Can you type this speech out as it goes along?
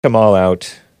Come all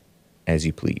out as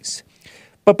you please.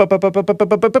 And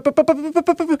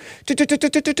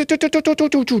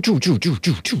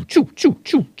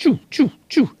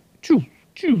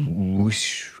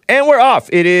we're off.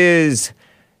 It is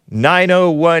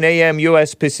 9:01 a.m.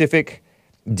 U.S. Pacific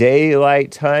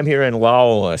Daylight Time here in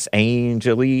Los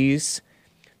Angeles.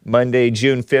 Monday,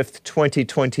 June 5th,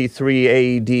 2023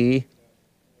 A.D.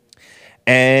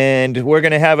 And we're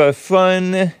going to have a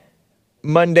fun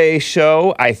Monday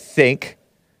show, I think.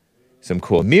 Some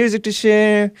cool music to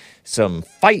share, some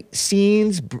fight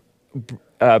scenes,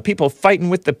 people fighting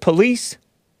with the police.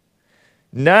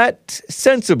 Not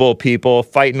sensible people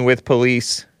fighting with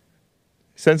police.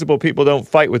 Sensible people don't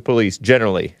fight with police,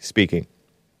 generally speaking,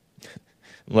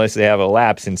 unless they have a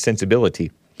lapse in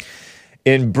sensibility.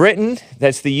 In Britain,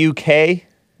 that's the UK,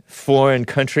 foreign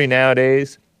country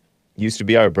nowadays, used to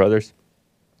be our brothers.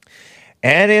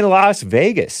 And in Las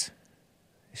Vegas,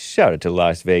 shout out to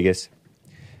Las Vegas.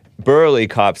 Burly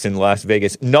cops in Las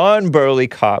Vegas, non-burly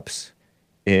cops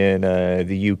in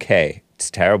the UK.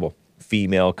 It's terrible.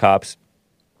 Female cops,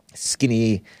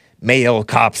 skinny male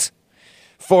cops,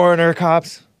 foreigner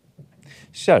cops.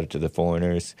 Shout out to the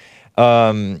foreigners.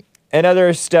 And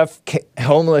other stuff,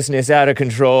 homelessness out of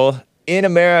control in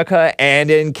America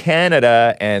and in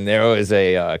Canada. And there was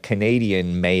a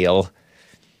Canadian male.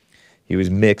 He was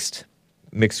mixed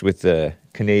with the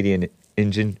Canadian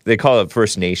Indian. They call it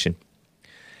First Nation.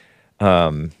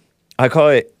 I call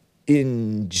it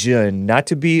Injun, not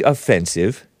to be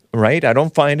offensive, right? I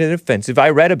don't find it offensive.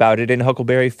 I read about it in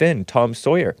Huckleberry Finn, Tom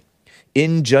Sawyer.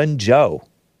 Injun Joe.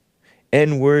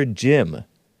 N-word Jim.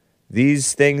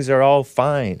 These things are all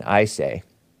fine, I say.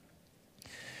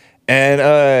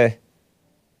 And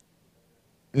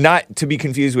not to be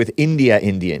confused with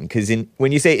Indian, because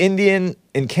when you say Indian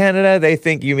in Canada, they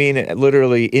think you mean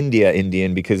literally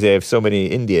Indian, because they have so many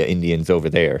Indians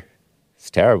over there. It's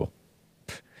terrible.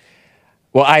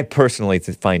 Well, I personally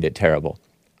find it terrible.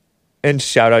 And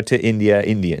shout out to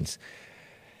Indians.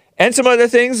 And some other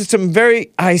things,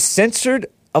 I censored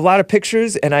a lot of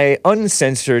pictures and I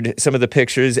uncensored some of the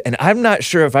pictures, and I'm not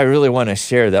sure if I really want to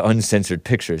share the uncensored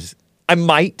pictures. I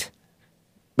might,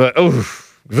 but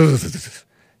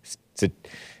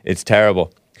it's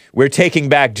terrible. We're taking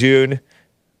back June.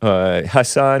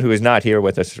 Hassan, who is not here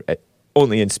with us,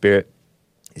 only in spirit,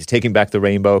 is taking back the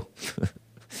rainbow.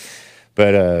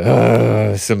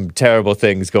 But some terrible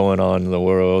things going on in the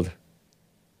world.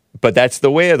 But that's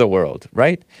the way of the world,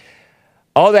 right?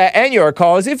 All that and your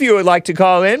calls if you would like to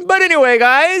call in. But anyway,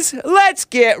 guys, let's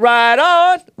get right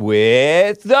on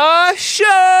with the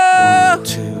show. 1,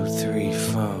 2, 3,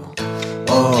 4.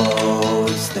 Oh,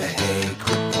 it's the Hake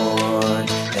Report.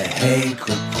 The Hake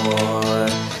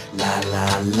Report. La,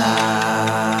 la,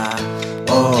 la.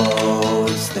 Oh,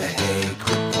 it's the Hake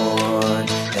Report.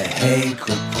 The Hake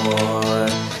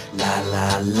Report. La,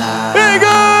 la, la. Hey,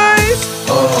 guys!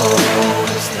 Oh,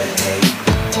 it's the Hake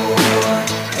Report.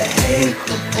 The Hake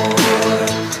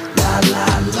Report. La, la,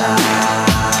 la.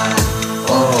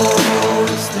 Oh,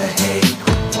 it's the Hake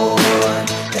Report.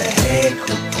 The Hake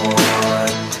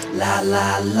Report. La, la,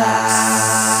 la.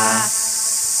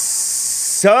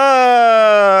 So,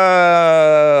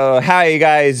 how you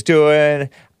guys doing?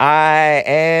 I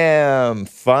am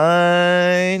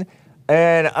fine,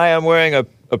 and I am wearing a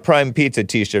Prime Pizza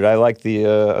t-shirt. I like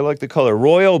the color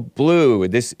royal blue.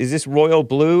 Is this royal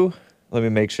blue? Let me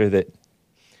make sure that.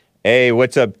 Hey,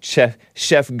 what's up, Chef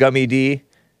Gummy D?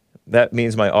 That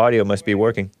means my audio must be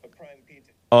working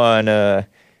on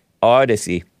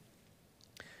Odyssey.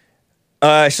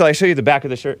 Shall I show you the back of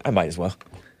the shirt? I might as well.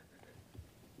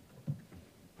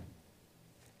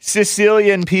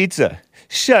 Sicilian pizza.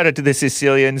 Shout out to the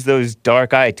Sicilians, those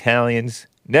dark-eyed Italians.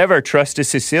 Never trust a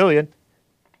Sicilian.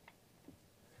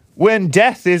 When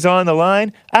death is on the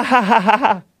line, ah ha ha ha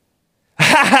ha.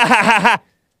 Ha ha ha ha ha.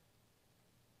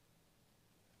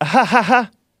 Ha ha ha.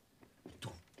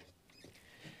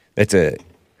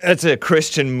 That's a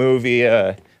Christian movie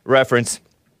reference.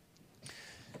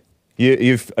 Are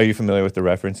you familiar with the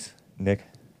reference, Nick?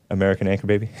 American Anchor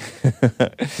Baby?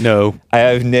 No. I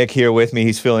have Nick here with me.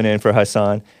 He's filling in for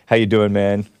Hassan. How you doing,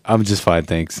 man? I'm just fine,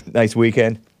 thanks. Nice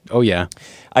weekend? Oh, yeah.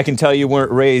 I can tell you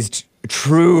weren't raised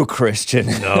true Christian.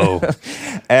 No.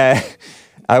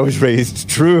 I was raised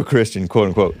true Christian, quote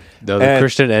unquote. No, the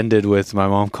Christian ended with my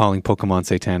mom calling Pokemon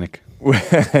satanic.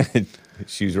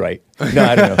 She was right. No,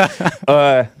 I don't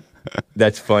know.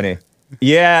 That's funny.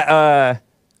 Yeah,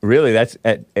 really, that's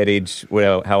at age,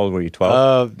 well, how old were you,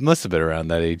 12? Must have been around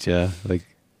that age, yeah. Like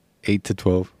 8 to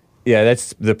 12. Yeah,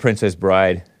 that's The Princess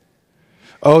Bride.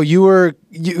 Oh, you were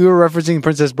referencing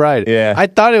Princess Bride. Yeah. I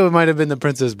thought it might have been the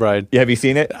Princess Bride. Yeah, have you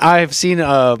seen it? I've seen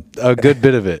a good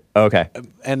bit of it. Okay.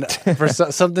 And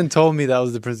something told me that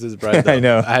was the Princess Bride, though. I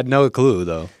know. I had no clue,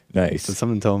 though. Nice. But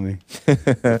something told me.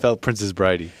 I felt Princess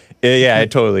Bridey. Yeah,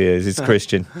 it totally is. It's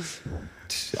Christian.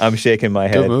 I'm shaking my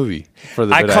head. Good movie. For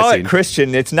the I bit call I've it seen.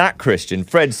 Christian. It's not Christian.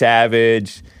 Fred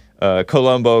Savage,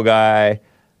 Columbo guy.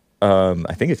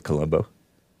 I think it's Columbo.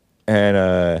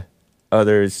 And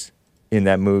others in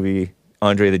that movie,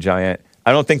 Andre the Giant.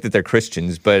 I don't think that they're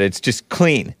Christians, but it's just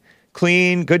clean.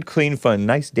 Clean, good, clean, fun.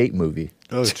 Nice date movie.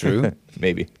 Oh, true?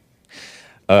 Maybe.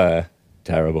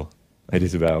 Terrible. I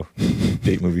disavow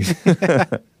date movies.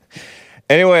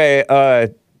 Anyway,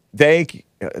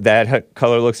 that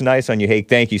color looks nice on you. Hey,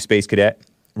 thank you, Space Cadet.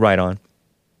 Right on.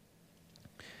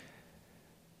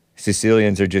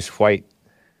 Sicilians are just white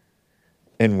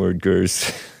N-word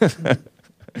gers.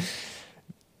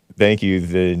 Thank you,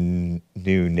 the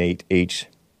new Nate H.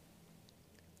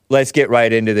 Let's get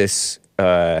right into this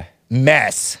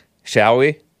mess, shall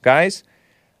we, guys?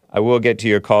 I will get to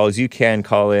your calls. You can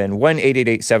call in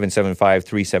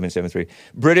 1-888-775-3773.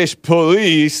 British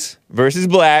police versus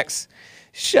blacks.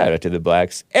 Shout out to the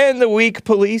blacks. And the weak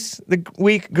police, the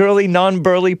weak, girly,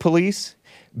 non-burly police.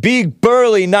 Be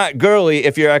burly, not girly,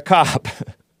 if you're a cop.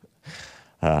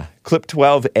 Clip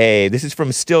 12A. This is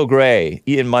from Still Gray,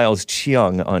 Ian Miles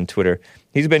Cheong on Twitter.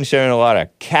 He's been sharing a lot of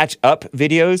catch-up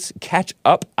videos. Catch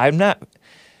up? I'm not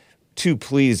too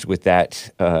pleased with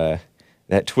that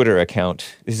that Twitter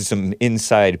account. This is some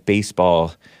inside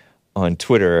baseball on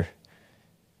Twitter.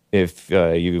 If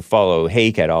you follow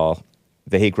Hake at all,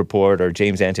 the Hake Report or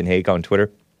James Anton Hake on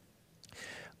Twitter.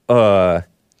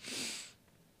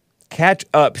 Catch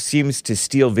Up seems to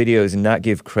steal videos and not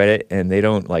give credit, and they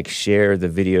don't like share the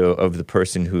video of the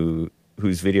person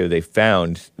whose video they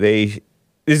found. I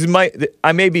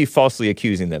may be falsely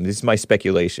accusing them. This is my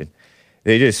speculation.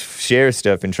 They just share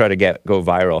stuff and try to go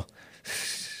viral.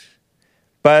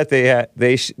 But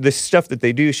the stuff that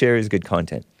they do share is good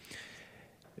content.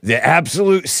 The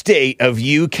absolute state of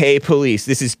UK police.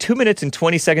 This is 2 minutes and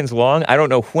 20 seconds long. I don't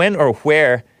know when or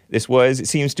where this was. It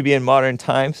seems to be in modern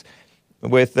times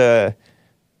with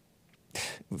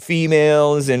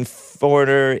females and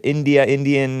foreigner,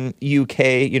 Indian, UK,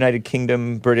 United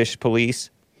Kingdom, British police.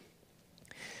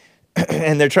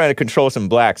 And they're trying to control some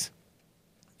blacks.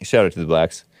 Shout out to the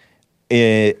blacks.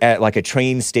 At like a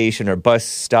train station or bus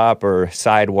stop or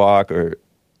sidewalk or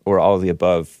all of the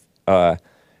above.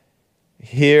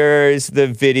 Here's the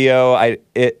video.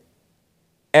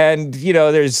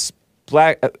 There's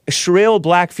shrill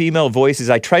black female voices.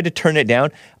 I tried to turn it down.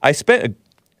 I spent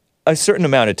a certain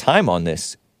amount of time on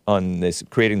this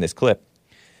creating this clip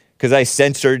because I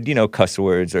censored, cuss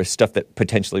words or stuff that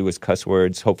potentially was cuss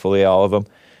words. Hopefully all of them.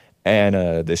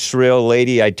 And the shrill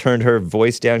lady, I turned her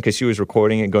voice down because she was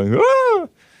recording it going, ah!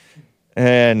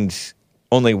 And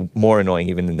only more annoying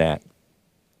even than that.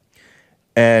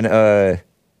 And, I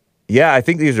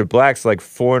think these are blacks, like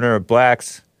foreigner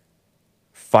blacks,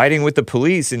 fighting with the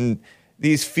police. And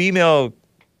these female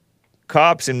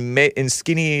cops and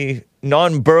skinny,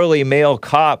 non-burly male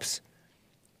cops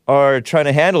are trying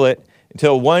to handle it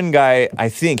until one guy, I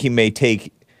think he may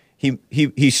take...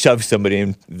 He shoves somebody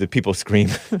and the people scream.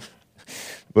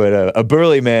 But a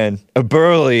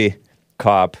burly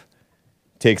cop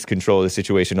takes control of the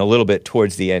situation a little bit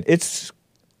towards the end. It's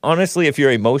honestly, if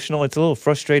you're emotional, it's a little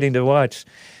frustrating to watch.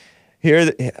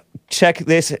 Here, check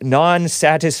this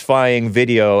non-satisfying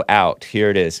video out. Here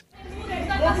it is.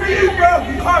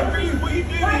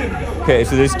 Okay,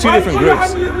 so there's two different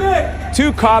groups.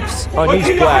 Two cops on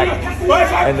each black,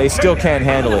 and they still can't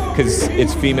handle it because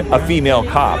it's a female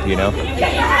cop,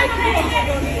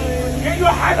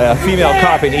 A female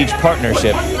cop in each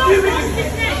partnership.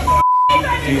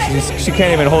 She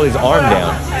can't even hold his arm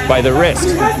down by the wrist.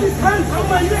 See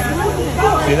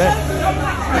that?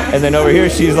 And then over here,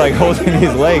 she's like holding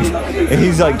his legs, and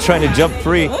he's like trying to jump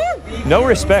free. No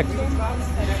respect.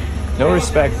 No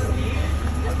respect.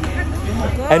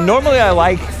 And normally I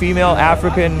like female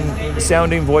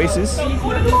African-sounding voices.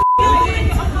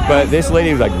 But this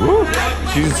lady was like, woo!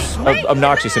 She's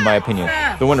obnoxious in my opinion.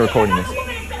 The one recording this.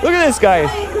 Look at this guy.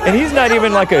 And he's not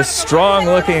even like a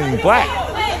strong-looking black.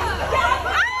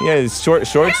 Yeah, his short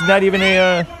shorts, not even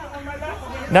real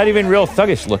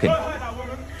thuggish looking.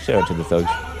 Shout out to the thugs.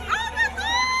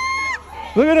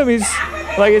 Look at him, he's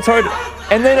like, it's hard.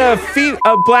 And then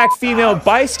a black female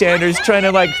bystander's trying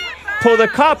to like pull the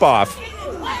cop off.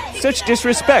 Such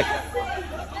disrespect.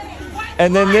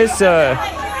 And then this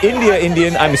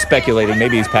Indian, I'm speculating,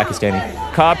 maybe he's Pakistani.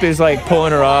 Cop is like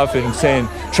pulling her off and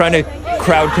trying to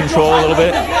crowd control a little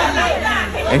bit.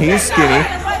 And he's skinny.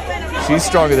 She's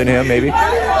stronger than him, maybe.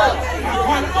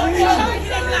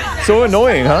 So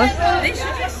annoying, huh?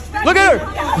 Look at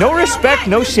her. No respect,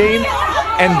 no shame.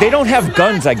 And they don't have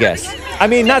guns, I guess. I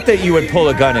mean, not that you would pull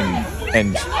a gun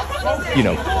and you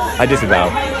know, I disavow.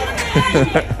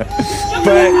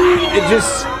 But it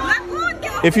just,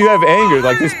 if you have anger,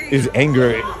 like this is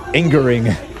angering.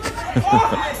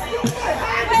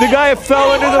 The guy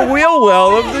fell into the wheel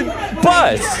well of the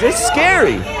bus. It's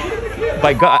scary.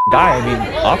 By guy, I mean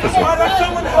officer.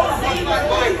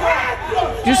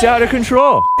 Just out of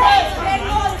control.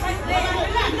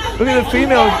 Look at the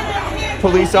female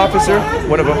police officer,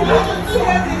 one of them,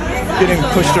 getting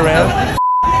pushed around.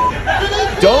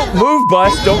 Don't move,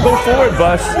 bus. Don't go forward,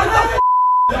 bus.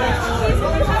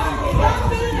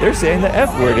 They're saying the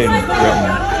F word in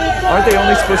Britain. Aren't they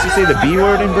only supposed to say the B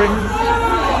word in Britain?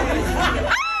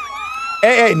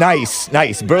 Hey,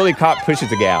 nice. Burly cop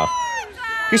pushes a gal.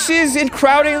 Because she's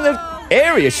crowding the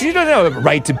area. She doesn't have a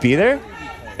right to be there.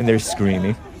 And they're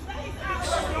screaming.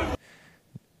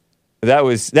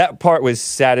 That part was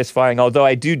satisfying, although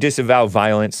I do disavow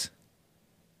violence.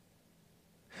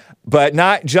 But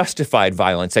not justified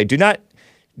violence. I do not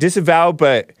disavow,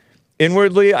 but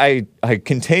inwardly I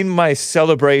contain my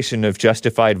celebration of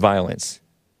justified violence.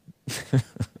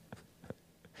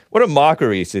 What a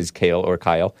mockery, says Kale or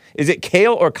Kyle. Is it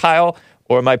Kale or Kyle,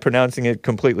 or am I pronouncing it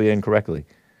completely incorrectly?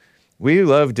 We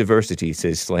love diversity,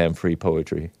 says Slam Free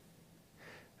Poetry.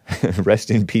 Rest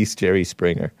in peace, Jerry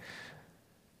Springer.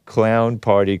 Clown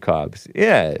party cops.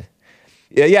 Yeah,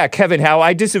 Kevin Howe,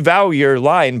 I disavow your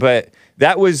line, but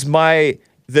that was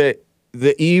the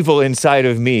evil inside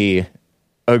of me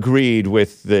agreed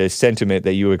with the sentiment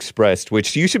that you expressed,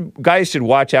 which guys should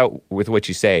watch out with what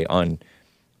you say on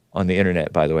the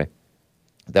internet, by the way.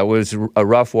 That was a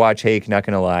rough watch, Hake, not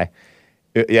going to lie.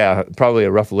 Yeah, probably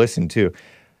a rough listen, too.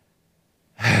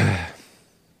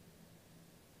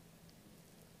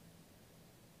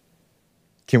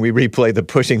 Can we replay the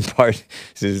pushing part?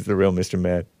 This is the real Mr.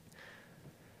 Mad.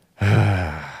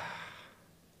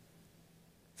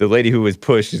 The lady who was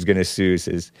pushed is going to sue,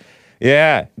 says,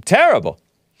 yeah, terrible.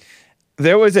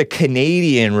 There was a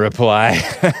Canadian reply.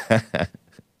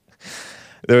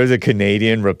 There was a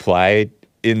Canadian reply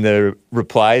in the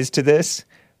replies to this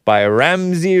by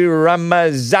Ramzi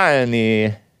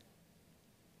Ramazani,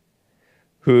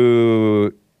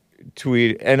 who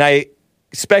tweeted, and I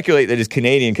speculate that he's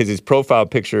Canadian because his profile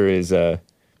picture is the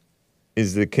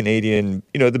Canadian,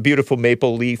 the beautiful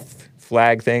maple leaf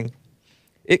flag thing.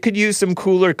 It could use some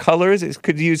cooler colors. It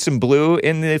could use some blue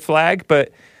in the flag,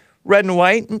 but red and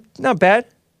white, not bad.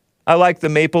 I like the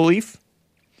maple leaf.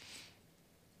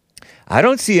 I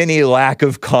don't see any lack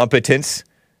of competence,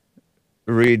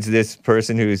 reads this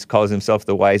person who calls himself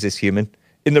the wisest human,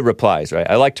 in the replies, right?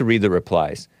 I like to read the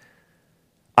replies.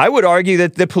 I would argue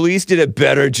that the police did a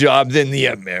better job than the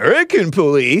American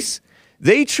police.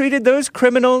 They treated those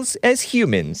criminals as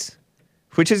humans,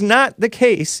 which is not the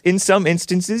case in some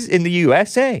instances in the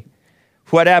USA.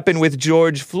 What happened with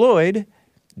George Floyd,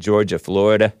 Georgia,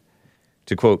 Florida,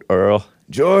 to quote Earl,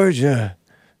 Georgia,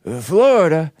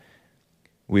 Florida.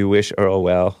 We wish Earl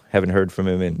well. Haven't heard from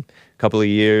him in a couple of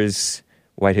years.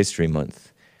 White History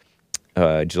Month.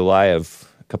 July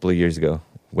of a couple of years ago,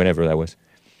 whenever that was,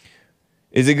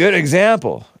 is a good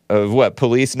example of what?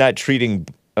 Police not treating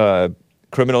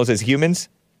criminals as humans?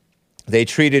 They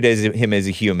treated him as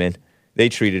a human. They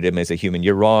treated him as a human.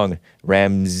 You're wrong,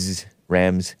 Rams.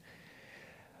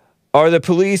 Are the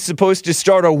police supposed to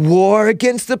start a war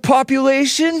against the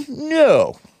population?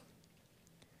 No.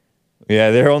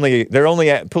 Yeah,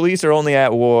 police are only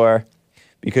at war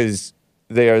because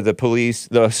they are the police,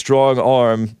 the strong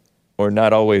arm, or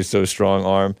not always so strong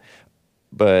arm,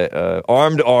 but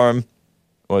armed arm,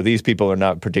 well, these people are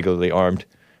not particularly armed,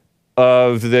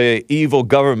 of the evil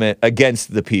government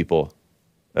against the people,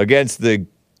 against the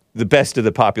best of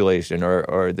the population,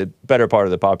 or the better part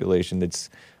of the population that's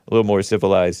a little more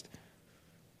civilized.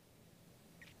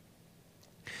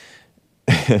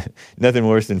 Nothing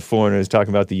worse than foreigners talking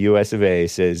about the U.S. of A.,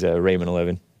 says Raymond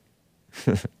 11.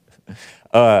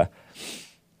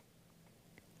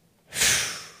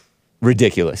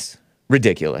 Ridiculous.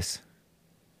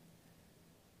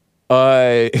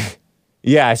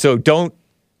 Yeah, so don't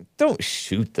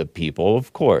shoot the people,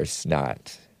 of course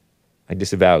not. I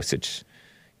disavow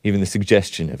even the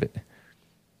suggestion of it.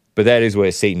 But that is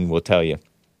what Satan will tell you.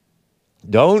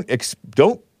 Don't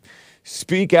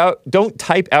speak out, don't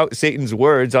type out Satan's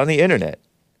words on the internet.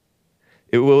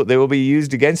 They will be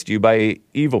used against you by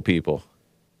evil people.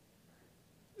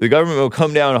 The government will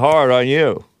come down hard on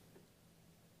you.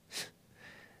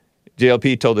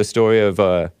 JLP told a story of,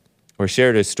 or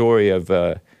shared a story of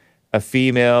a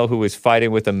female who was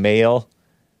fighting with a male.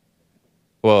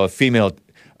 Well,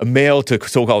 a male to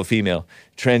so-called female,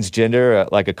 transgender,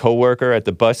 like a coworker at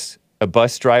the bus, a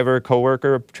bus driver,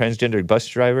 coworker, transgender bus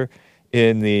driver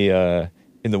in the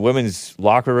women's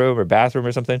locker room or bathroom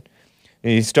or something.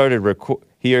 And he started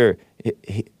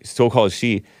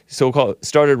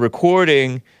started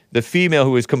recording the female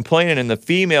who was complaining, and the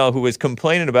female who was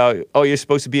complaining about, oh, you're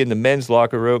supposed to be in the men's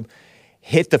locker room,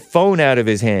 hit the phone out of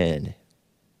his hand,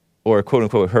 or quote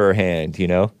unquote her hand, you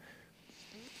know.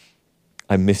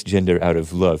 I misgender out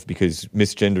of love because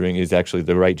misgendering is actually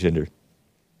the right gender.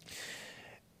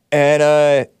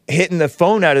 And hitting the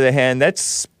phone out of the hand,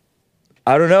 that's,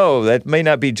 I don't know, that may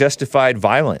not be justified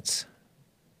violence.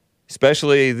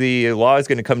 Especially the law is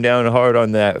going to come down hard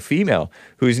on that female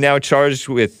who's now charged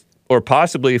with or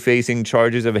possibly facing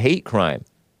charges of hate crime.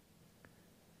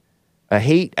 A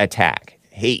hate attack.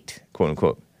 Hate, quote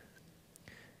unquote.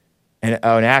 And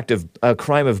an act of a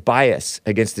crime of bias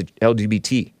against the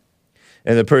LGBT.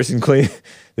 And the person claimed,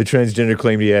 the transgender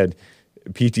claimed he had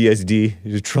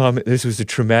PTSD. This was a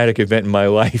traumatic event in my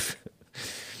life.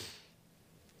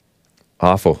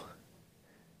 Awful.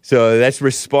 So that's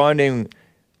responding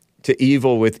to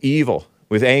evil, with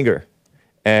anger.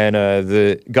 And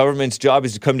the government's job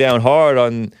is to come down hard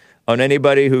on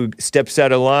anybody who steps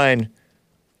out of line,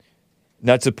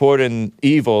 not supporting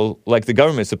evil like the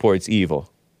government supports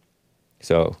evil.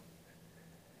 So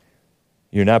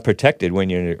you're not protected when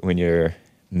you're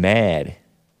mad.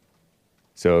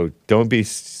 So don't be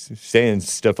saying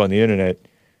stuff on the internet.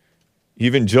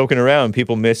 Even joking around,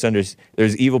 people misunderstand.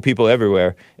 There's evil people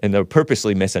everywhere, and they'll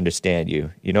purposely misunderstand you.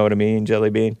 You know what I mean,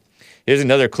 Jelly Bean? Here's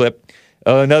another clip,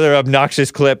 another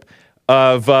obnoxious clip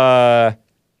of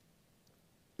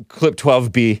clip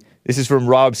 12B. This is from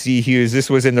Rob C. Hughes. This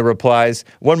was in the replies.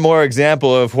 One more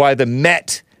example of why the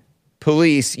Met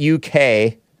Police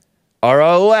UK are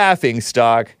a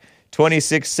laughingstock.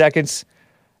 26 seconds.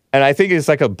 And I think it's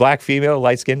like a black female,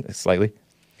 light skin, slightly,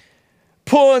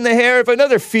 pulling the hair of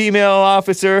another female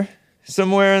officer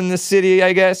somewhere in the city,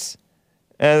 I guess.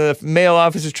 And the male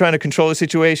officer's trying to control the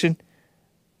situation.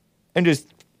 And just,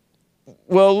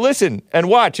 well, listen and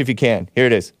watch if you can. Here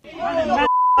it is. Let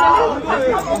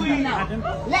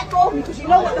go of me because you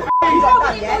know what the you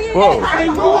done, yeah? Whoa.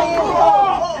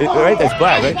 Right, that's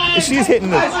black, right? She's hitting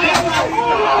the... Look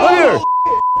at her!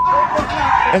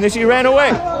 And then she ran away.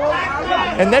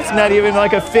 And that's not even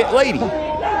like a fit lady.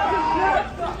 I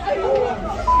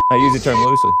use the term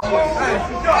loosely.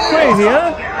 Crazy,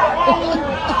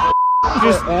 huh?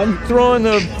 Just throwing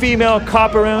the female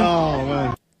cop around. Oh,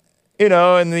 man. You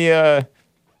know, and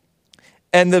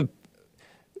the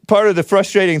part of the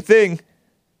frustrating thing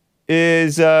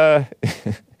is,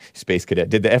 Space Cadet,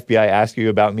 did the FBI ask you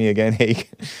about me again? Hey,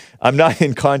 I'm not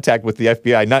in contact with the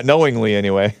FBI, not knowingly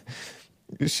anyway.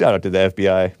 Shout out to the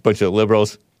FBI, bunch of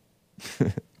liberals,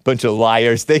 bunch of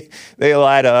liars. They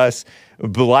lie to us,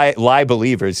 lie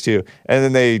believers too, and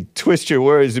then they twist your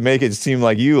words to make it seem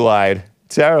like you lied.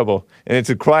 Terrible, and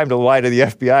it's a crime to lie to the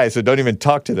FBI, so don't even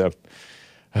talk to them.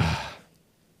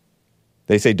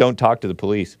 They say don't talk to the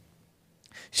police.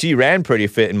 She ran pretty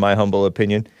fit, in my humble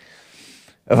opinion.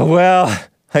 Oh, well,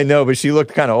 I know, but she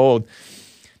looked kind of old.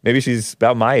 Maybe she's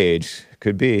about my age.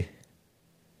 Could be.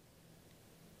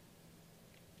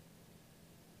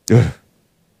 Ugh.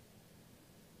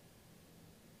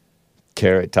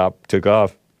 Carrot Top took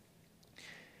off.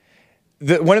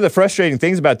 One of the frustrating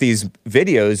things about these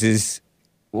videos is,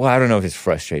 well, I don't know if it's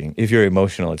frustrating. If you're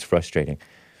emotional, it's frustrating.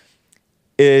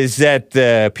 Is that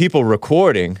the people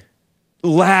recording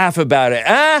laugh about it.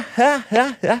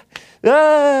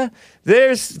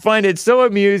 They find it so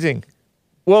amusing.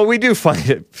 Well, we do find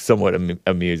it somewhat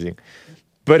amusing,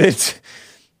 but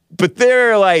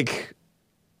they're like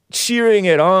cheering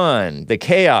it on, the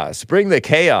chaos. Bring the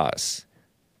chaos.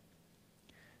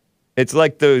 It's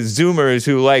like those Zoomers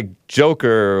who like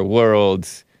Joker world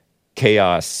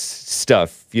chaos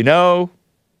stuff, you know?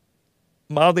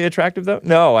 Mildly attractive, though?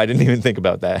 No, I didn't even think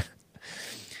about that.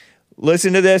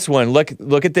 Listen to this one. Look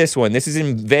at this one. This is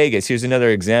in Vegas. Here's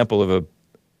another example of a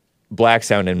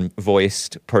black-sounding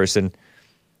voiced person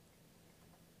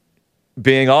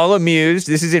being all amused.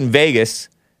 This is in Vegas.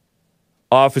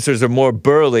 Officers are more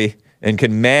burly and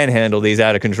can manhandle these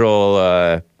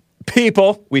out-of-control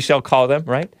people, we shall call them,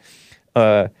 right?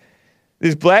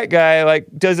 This black guy, like,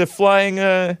 does a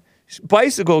flying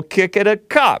bicycle kick at a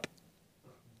cop.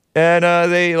 And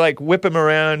they, like, whip him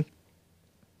around,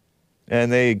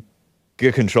 and they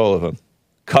get control of him,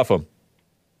 cuff him.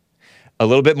 A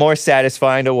little bit more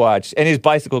satisfying to watch. And his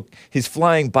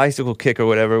flying bicycle kick or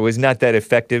whatever was not that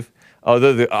effective,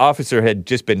 although the officer had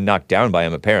just been knocked down by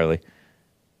him, apparently.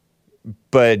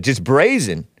 but just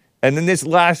brazen. And then this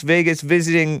Las Vegas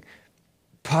visiting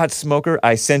pot smoker,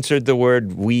 I censored the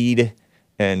word weed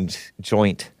and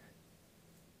joint.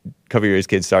 Cover your ears,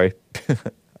 kids, sorry.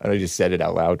 I just said it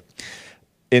out loud.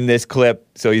 In this clip,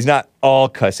 so he's not all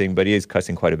cussing, but he is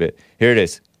cussing quite a bit. Here it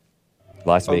is.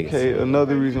 Las Vegas. Okay,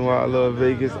 another reason why I love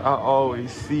Vegas, I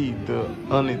always see the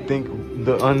unthinkable,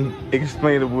 the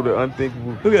unexplainable, the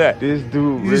unthinkable. Look at that. This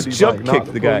dude He really just jump knocked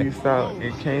kicked the guy. police out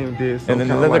and came did some And then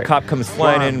kind another of cop comes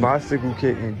flying in. bicycle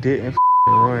kick and didn't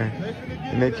run.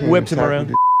 And they came Whipped him and around.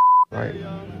 tackled this.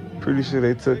 Like, pretty sure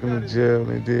they took him to jail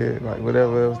and did like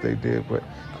whatever else they did, but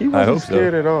he I hope wasn't so.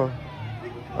 scared at all.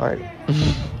 Like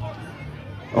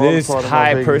all This part of my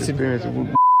high Vegas person- experience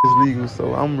is legal,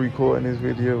 so I'm recording this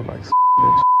video like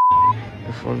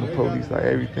in front of the police, like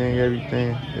everything,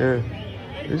 yeah.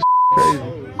 It's crazy.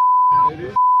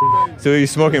 So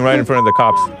he's smoking right in front of the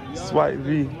cops. Swipe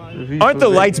V. Aren't the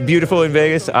for lights beautiful in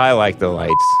Vegas? I like the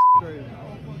lights.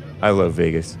 I love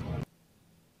Vegas.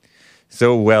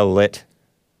 So well lit.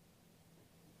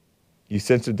 You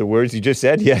censored the words you just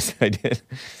said? Yes, I did.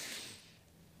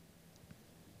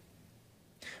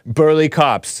 Burly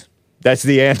cops. That's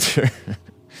the answer.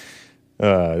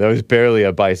 That was barely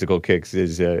a bicycle kick.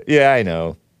 Yeah, I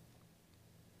know.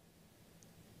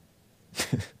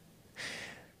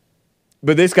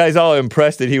 But this guy's all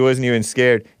impressed that he wasn't even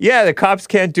scared. Yeah, the cops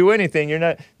can't do anything.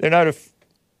 They're not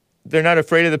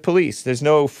afraid of the police. There's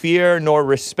no fear nor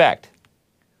respect.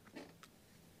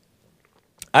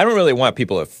 I don't really want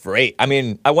people afraid. I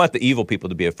mean, I want the evil people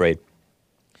to be afraid.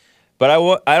 But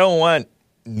I don't want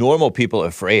normal people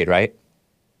afraid, right?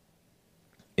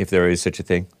 If there is such a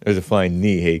thing. There's a flying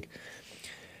knee, Hake.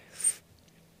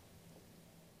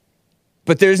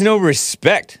 But there's no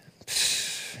respect.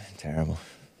 Terrible.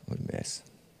 What a mess.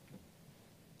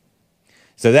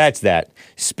 So that's that.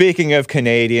 Speaking of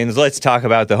Canadians, let's talk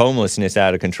about the homelessness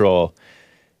out of control.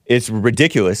 It's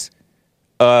ridiculous.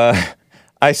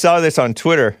 I saw this on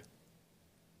Twitter.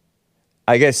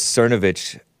 I guess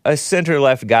Cernovich, a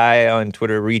center-left guy on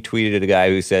Twitter, retweeted a guy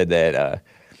who said that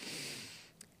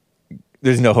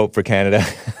there's no hope for Canada.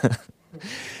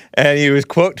 And he was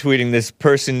quote tweeting this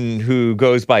person who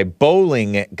goes by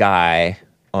Bowling Guy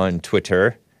on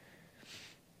Twitter.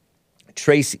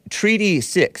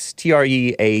 Treaty6,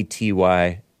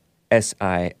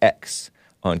 TREATYSIX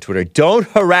on Twitter. Don't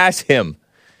harass him,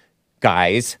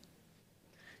 guys.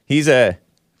 He's a,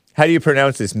 how do you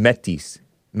pronounce this? Métis?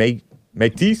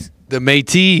 Métis? The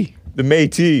Métis. The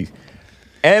Métis.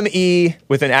 M-E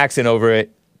with an accent over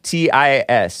it.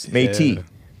 T-I-S. Métis. Yeah.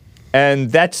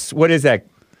 And that's, what is that?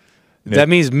 That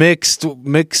means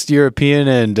mixed European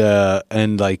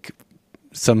and like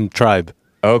some tribe.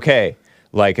 Okay.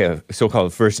 Like a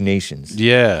so-called First Nations.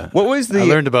 Yeah. What was the... I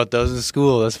learned about those in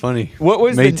school. That's funny. What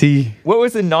was Métis. what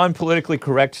was the non-politically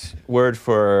correct word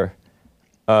for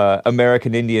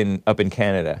American Indian up in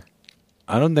Canada?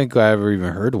 I don't think I ever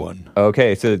even heard one.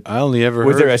 Okay, so I only ever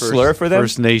was heard there a slur for them?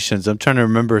 First Nations. I'm trying to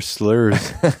remember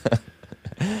slurs.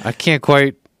 I can't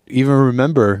quite even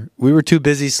remember. We were too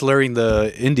busy slurring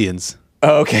the Indians.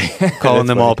 Oh, okay. Calling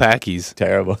them funny. all Pakis.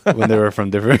 Terrible. When they were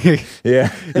from different...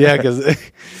 Yeah. Yeah, because...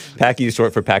 Paki is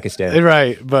short for Pakistan.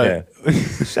 Right, but... Yeah.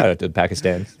 Shout out to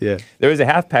Pakistan. Yeah. There was a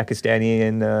half Pakistani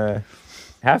and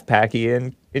half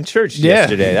Paki in church Yeah.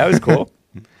 yesterday. That was cool.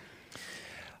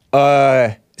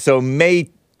 So Métis.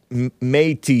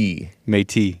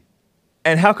 Métis.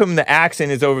 And how come the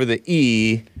accent is over the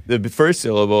E, the first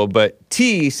syllable, but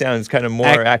T sounds kind of more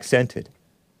accented?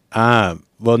 Well,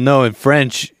 no, in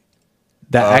French,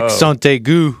 the accent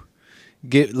aigu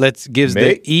gives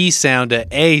the E sound an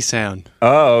A sound.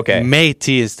 Oh, okay.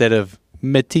 Métis instead of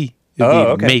métis.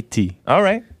 Okay. Métis. All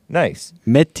right. Nice.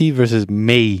 Métis versus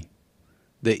May.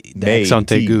 The accent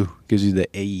Métis. aigu gives you the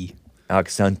A.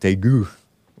 Accent aigu.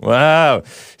 Wow.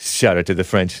 Shout out to the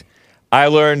French. I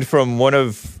learned from one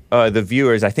of the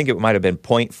viewers, I think it might have been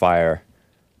Point Fire,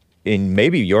 in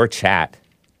maybe your chat,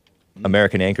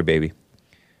 American Anchor Baby.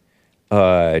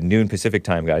 Noon Pacific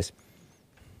time, guys.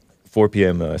 4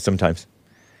 p.m. Sometimes.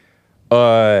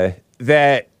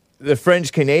 That the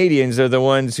French Canadians are the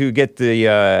ones who get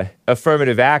the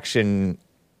affirmative action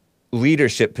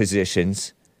leadership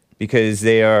positions because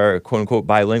they are, quote unquote,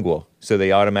 bilingual. So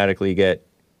they automatically get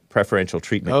preferential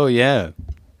treatment. Oh, yeah.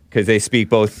 Because they speak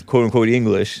both, quote unquote,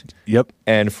 English Yep.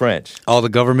 and French. All the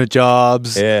government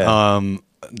jobs. Yeah.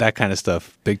 That kind of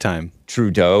stuff. Big time.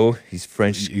 Trudeau, he's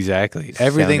French. Exactly.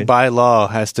 Everything Sounded. by law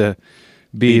has to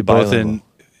be both bilingual. in...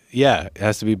 Yeah, it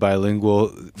has to be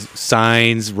bilingual.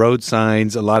 Signs, road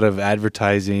signs, a lot of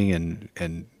advertising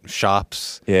and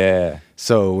shops. Yeah.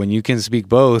 So when you can speak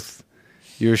both,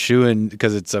 You're shooing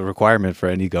because it's a requirement for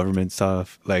any government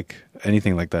stuff, like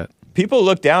anything like that. People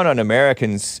look down on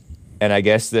Americans, and I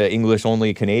guess the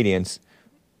English-only Canadians,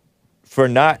 for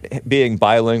not being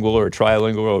bilingual or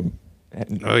trilingual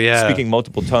or speaking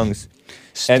multiple tongues.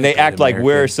 And they act like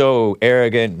we're so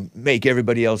arrogant, make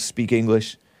everybody else speak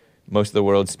English. Most of the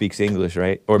world speaks English,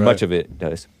 right? Or much of it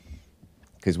does.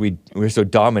 Because we're so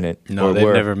dominant. No,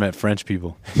 they've never met French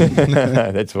people.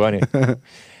 That's funny.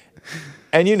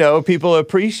 And, you know, people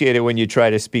appreciate it when you try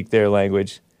to speak their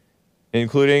language,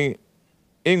 including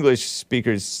English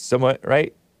speakers somewhat,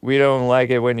 right? We don't like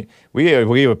it when...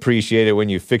 We appreciate it when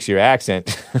you fix your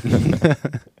accent.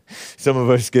 Some of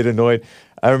us get annoyed.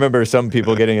 I remember some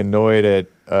people getting annoyed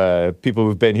at people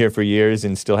who've been here for years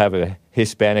and still have a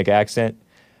Hispanic accent.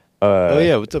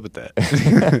 What's up with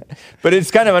that? But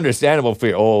it's kind of understandable if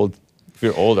you're old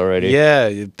already.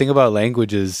 Yeah, think about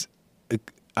languages.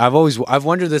 I've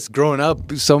wondered this growing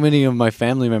up. So many of my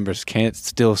family members can't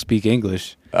still speak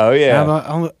English. Oh yeah.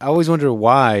 I always wonder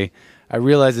why. I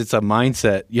realize it's a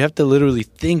mindset. You have to literally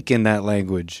think in that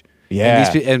language. Yeah.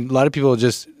 And a lot of people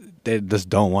just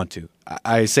don't want to.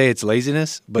 I say it's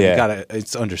laziness, but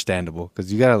it's understandable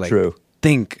because you gotta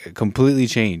think, completely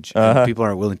change. And people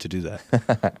aren't willing to do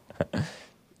that.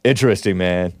 Interesting,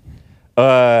 man.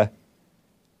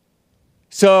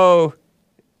 So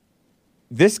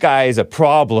this guy is a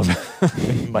problem,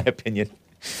 in my opinion.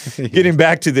 Getting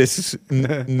back to this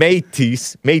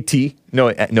Métis, no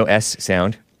S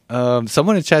sound.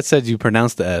 Someone in chat said you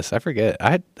pronounced the S. I forget.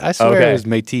 I swear it was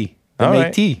Métis.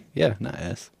 Métis, yeah, not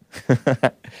S.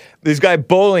 This guy,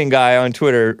 Bowling Guy on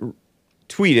Twitter,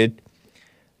 tweeted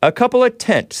a couple of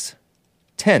tents,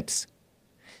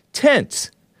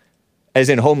 as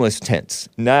in homeless tents,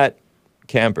 not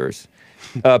campers,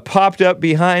 popped up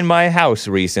behind my house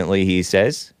recently, he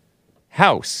says.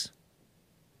 House,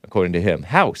 according to him,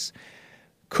 house.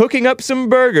 Cooking up some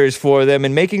burgers for them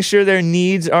and making sure their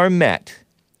needs are met.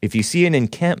 If you see an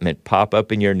encampment pop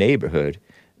up in your neighborhood,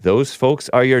 those folks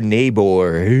are your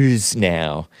neighbors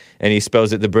now. And he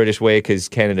spells it the British way because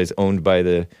Canada's owned by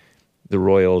the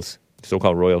royals,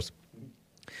 so-called royals.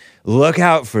 Look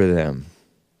out for them.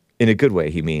 In a good way,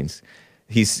 he means.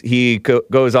 He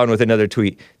goes on with another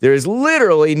tweet. There is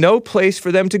literally no place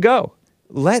for them to go.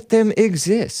 Let them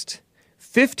exist.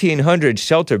 1,500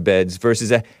 shelter beds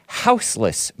versus a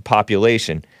houseless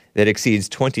population that exceeds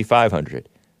 2,500.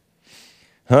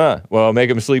 Well, make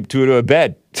them sleep two to a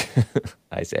bed,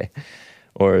 I say.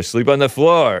 Or sleep on the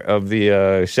floor of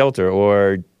the shelter,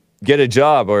 or get a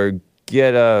job, or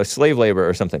get slave labor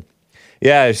or something.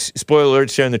 Yeah, spoiler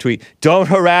alert, sharing the tweet. Don't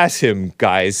harass him,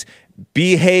 guys.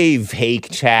 Behave, Hake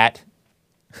Chat.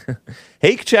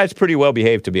 Hake Chat's pretty well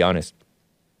behaved, to be honest.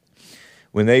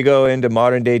 When they go into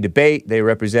modern-day debate, they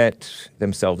represent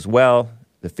themselves well,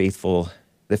 the faithful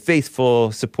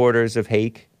supporters of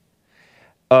Hake.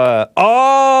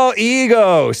 All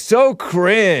ego, so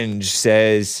cringe,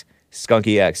 says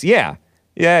Skunky X. Yeah.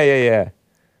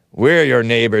 We're your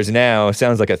neighbors now.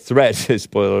 Sounds like a threat, says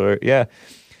spoiler alert. Yeah.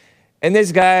 And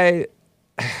this guy,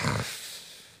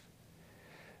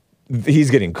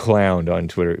 he's getting clowned on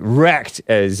Twitter. Wrecked,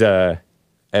 as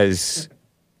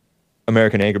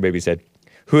American Anchor Baby said,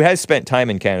 who has spent time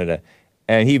in Canada.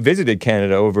 And he visited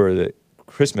Canada over the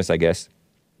Christmas, I guess.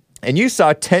 And you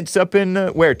saw tents up in,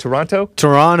 where, Toronto?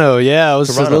 Toronto, yeah. I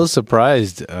was a little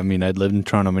surprised. I mean, I'd lived in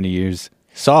Toronto many years.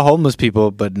 Saw homeless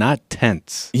people, but not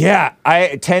tents. Yeah,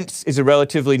 tents is a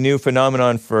relatively new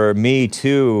phenomenon for me,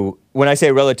 too. When I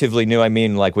say relatively new, I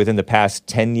mean like within the past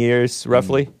 10 years,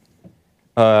 roughly.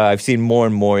 I've seen more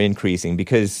and more increasing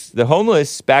because the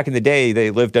homeless, back in the day,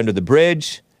 they lived under the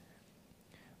bridge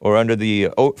or under the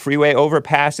freeway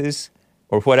overpasses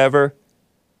or whatever.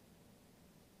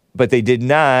 But they did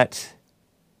not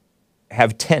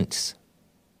have tents.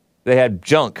 They had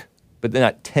junk, but they're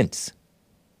not tents.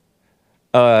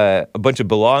 A bunch of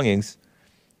belongings.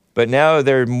 But now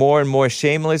they're more and more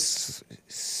shameless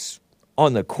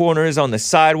on the corners, on the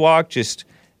sidewalk, just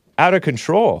out of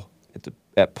control.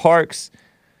 At parks,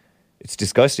 it's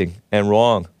disgusting and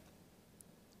wrong.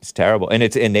 It's terrible. And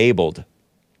it's enabled.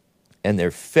 And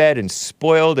they're fed and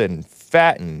spoiled and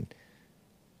fat and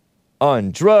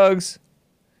on drugs.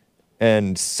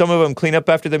 And some of them clean up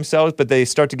after themselves, but they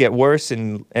start to get worse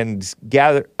and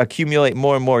accumulate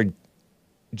more and more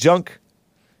junk,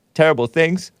 terrible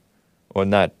things. Or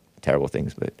not terrible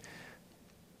things, but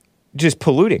just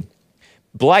polluting.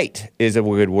 Blight is a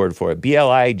good word for it.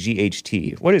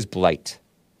 B-L-I-G-H-T. What is blight?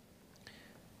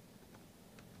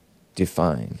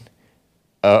 Define.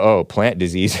 Plant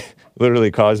disease.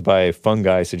 Literally caused by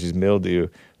fungi such as mildew,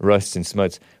 rust, and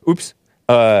smuts. Oops.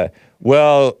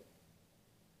 Well,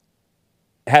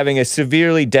 having a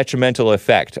severely detrimental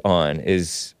effect on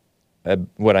is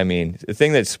what I mean. The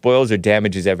thing that spoils or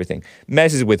damages everything.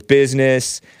 Messes with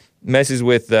business, messes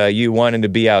with you wanting to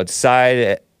be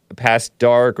outside past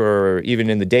dark or even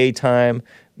in the daytime,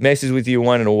 messes with you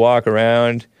wanting to walk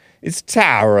around. It's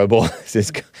terrible.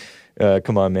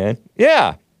 Come on, man.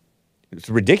 Yeah. It's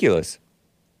ridiculous.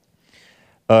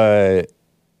 The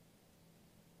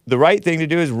right thing to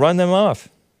do is run them off.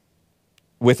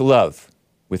 With love.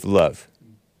 With love.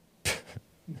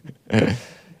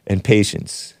 And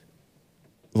patience.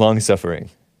 Long suffering.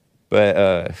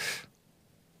 But,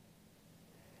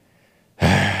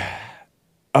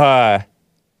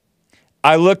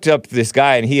 I looked up this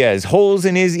guy and he has holes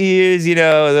in his ears. You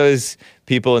know, those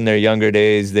people in their younger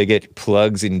days, they get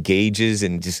plugs and gauges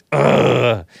and just,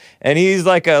 and he's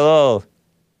like a little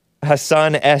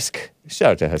Hassan-esque,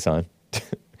 shout out to Hassan,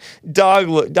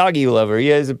 doggy lover. He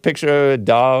has a picture of a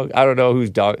dog. I don't know whose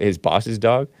dog, his boss's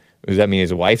dog. Does that mean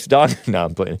his wife's dog? No,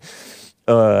 I'm playing.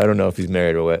 I don't know if he's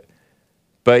married or what.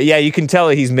 But yeah, you can tell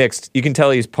he's mixed. You can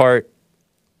tell he's part,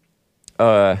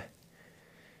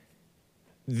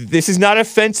 this is not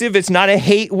offensive. It's not a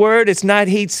hate word. It's not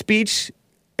hate speech.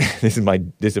 This is my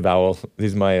disavowal. This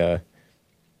is my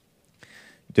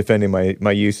defending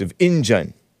my use of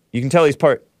Injun. You can tell he's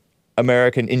part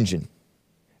American Injun,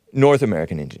 North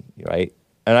American Injun, right?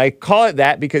 And I call it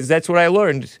that because that's what I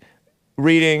learned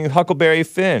reading Huckleberry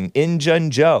Finn, Injun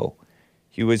Joe.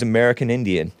 He was American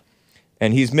Indian,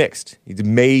 and he's mixed. He's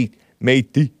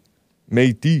Métis,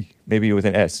 maybe with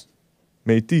an S,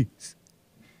 Métis.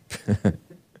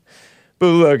 But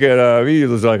look at him. He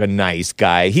looks like a nice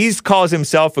guy. He calls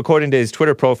himself, according to his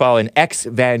Twitter profile, an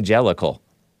ex-evangelical.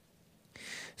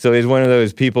 So he's one of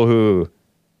those people who,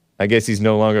 I guess he's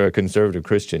no longer a conservative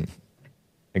Christian.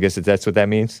 I guess that's what that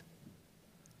means.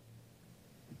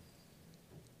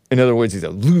 In other words, he's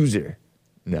a loser.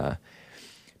 Nah.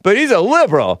 But he's a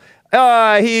liberal.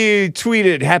 He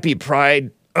tweeted, Happy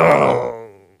Pride. Oh.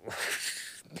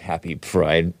 Happy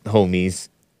Pride, homies.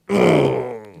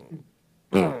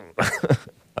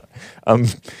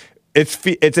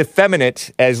 It's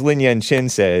effeminate, as Lin Yan Chin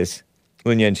says.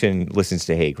 Lin Yan Chin listens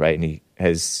to Hake, right? And he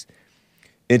has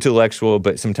intellectual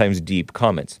but sometimes deep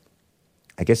comments.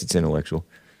 I guess it's intellectual.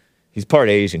 He's part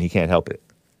Asian. He can't help it.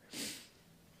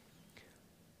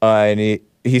 And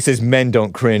he says men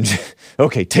don't cringe.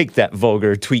 Okay, take that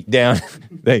vulgar tweet down.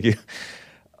 Thank you.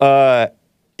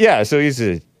 Yeah, so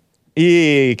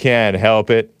he can't help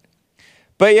it.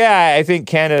 But yeah, I think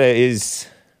Canada is,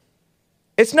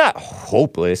 it's not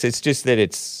hopeless. It's just that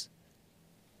it's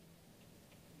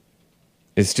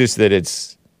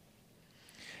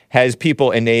has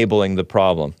people enabling the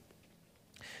problem.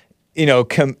 You know,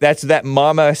 that's that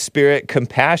mama spirit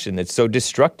compassion that's so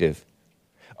destructive.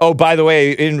 Oh, by the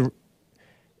way, in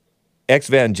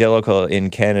ex-evangelical in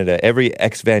Canada, every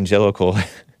ex-evangelical,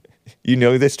 you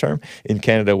know this term, in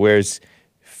Canada wears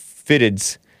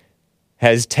fitteds,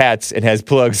 has tats, and has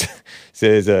plugs,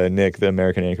 says Nick, the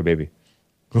American anchor baby.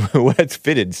 What's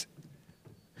fitteds?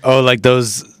 Oh, like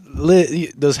those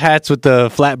hats with the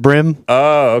flat brim?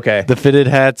 Oh, okay. The fitted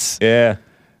hats. Yeah.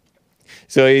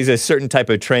 So he's a certain type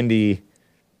of trendy,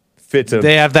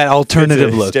 they have that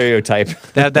alternative look. Stereotype.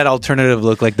 They have that alternative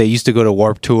look like they used to go to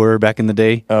Warped Tour back in the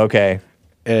day. Okay.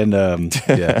 And,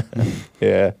 yeah.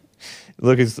 Yeah.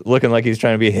 Looking like he's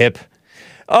trying to be hip.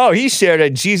 Oh, he shared a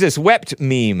Jesus wept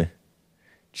meme.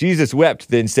 Jesus wept,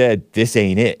 then said, "This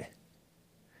ain't it."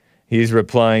 He's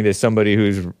replying to somebody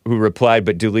who replied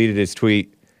but deleted his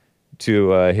tweet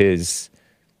to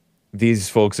these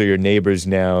folks are your neighbors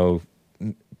now,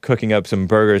 cooking up some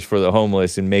burgers for the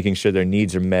homeless and making sure their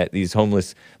needs are met. These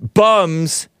homeless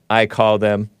bums, I call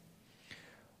them.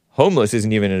 Homeless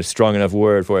isn't even a strong enough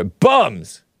word for it.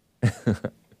 Bums!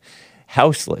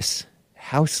 Houseless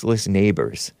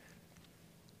neighbors.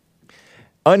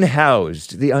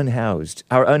 Unhoused, the unhoused.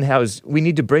 Our unhoused, we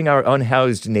need to bring our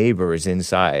unhoused neighbors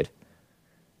inside,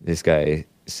 this guy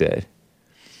said.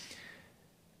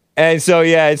 And so,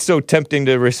 yeah, it's so tempting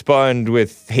to respond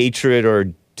with hatred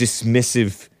or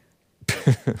dismissive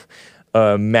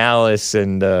malice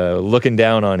and looking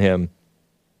down on him.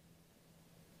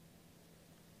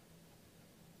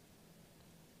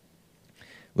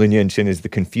 Lin Yan Chin is the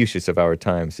Confucius of our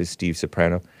time, says Steve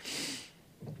Soprano.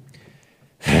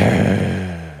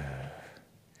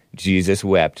 Jesus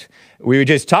wept. We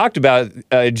just talked about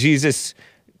Jesus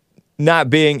not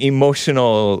being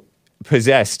emotional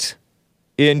possessed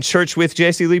in Church with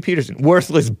Jesse Lee Peterson.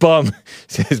 Worthless bum,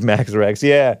 says Max Rex.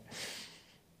 Yeah.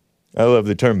 I love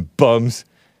the term bums.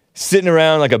 Sitting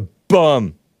around like a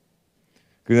bum.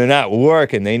 Because they're not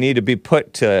working. They need to be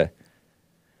put to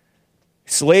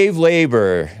slave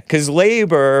labor, because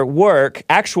labor, work,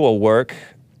 actual work,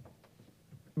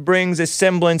 brings a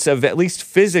semblance of at least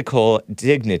physical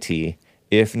dignity,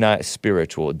 if not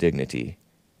spiritual dignity.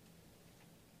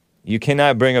 You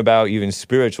cannot bring about even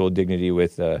spiritual dignity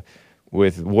with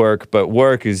work, but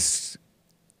work is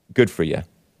good for you.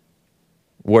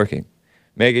 Working,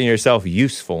 making yourself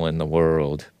useful in the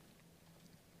world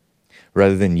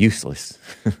rather than useless.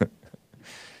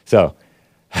 So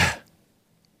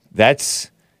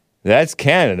that's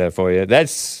Canada for you.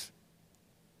 That's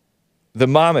the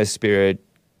mama spirit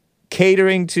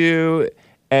catering to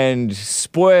and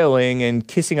spoiling and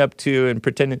kissing up to and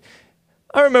pretending.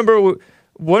 I remember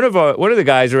one of the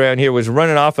guys around here was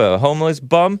running off a homeless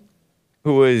bum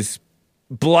who was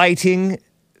blighting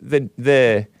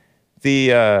the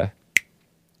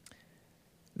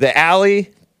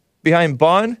alley behind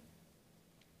Bonn,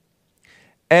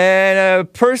 and a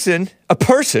person,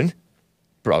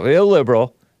 probably a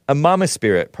liberal, a mama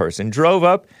spirit person, drove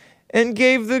up and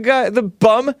gave the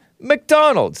bum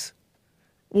McDonald's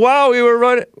while we were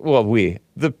running. Well,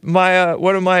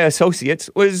 one of my associates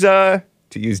was, to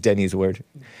use Denny's word,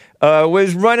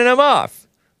 was running him off.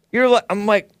 I'm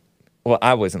like, well,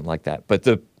 I wasn't like that, but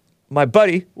my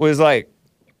buddy was like,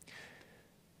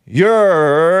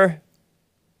 you're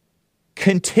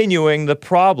continuing the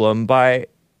problem by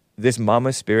this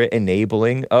mama spirit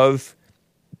enabling of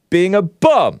being a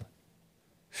bum.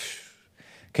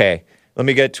 Okay, let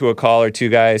me get to a call or two,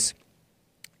 guys.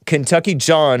 Kentucky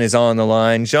John is on the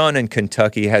line. John in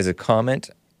Kentucky has a comment,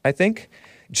 I think.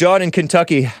 John in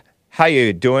Kentucky, how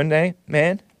you doing,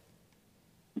 man?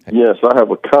 Yes, I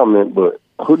have a comment, but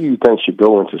who do you think should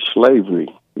go into slavery?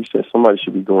 You said somebody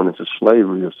should be going into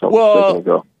slavery or something. Well,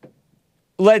 ago.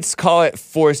 Let's call it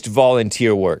forced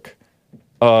volunteer work.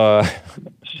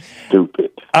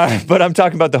 Stupid. But I'm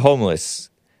talking about the homeless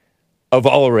of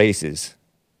all races.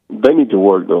 They need to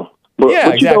work, though. But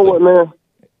exactly. You know what, man?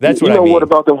 That's what I mean. You know what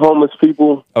about them homeless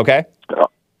people? Okay.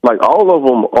 Like, all of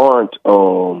them aren't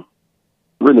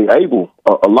really able.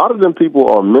 A lot of them people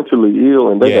are mentally ill,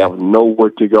 and they have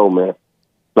nowhere to go, man.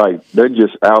 Like, they're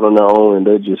just out on their own, and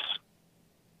there's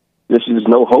just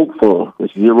no hope for them.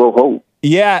 There's zero hope.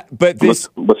 Yeah, but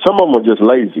some of them are just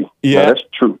lazy. Yeah, that's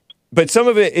true. But some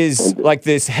of it is like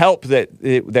this help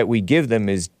that we give them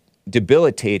is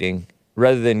debilitating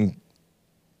rather than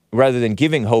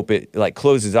giving hope. It like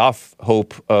closes off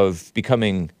hope of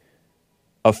becoming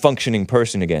a functioning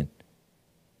person again.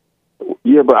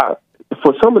 Yeah, but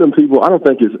for some of them people, I don't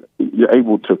think you're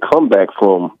able to come back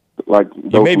from like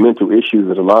those mental issues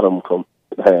that a lot of them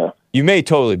have. You may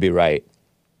totally be right.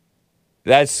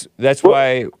 That's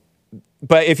why.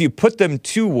 But if you put them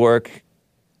to work,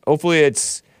 hopefully you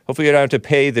don't have to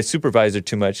pay the supervisor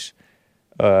too much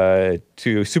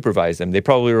to supervise them. They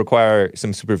probably require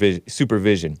some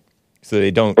supervision so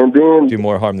they don't do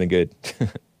more harm than good.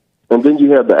 And then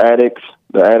you have the addicts.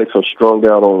 The addicts are strung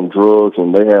out on drugs,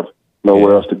 and they have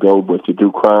nowhere else to go but to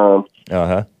do crime.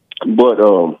 Uh-huh. But,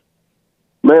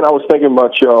 man, I was thinking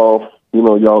about y'all,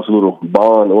 y'all's little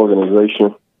bond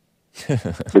organization,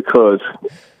 because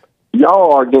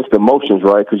y'all are against emotions,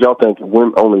 right? Because y'all think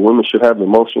only women should have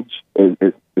emotions. Is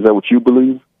that what you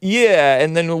believe? Yeah,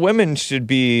 and then women should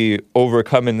be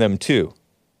overcoming them too.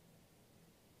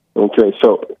 Okay,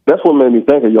 so that's what made me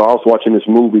think of y'all. I was watching this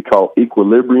movie called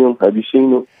Equilibrium. Have you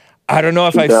seen it? I don't know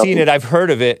if I've seen it. I've heard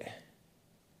of it.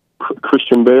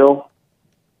 Christian Bale,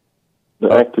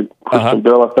 the actor Christian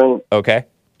Bale, I think. Okay.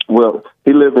 Well,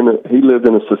 he lived in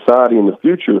a society in the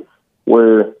future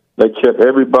where they kept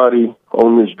everybody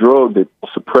on this drug that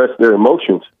suppressed their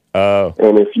emotions. Oh.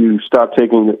 And if you stop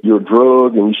taking your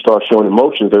drug and you start showing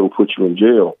emotions, they will put you in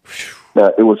jail.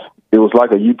 Now, it was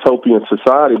like a utopian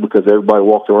society because everybody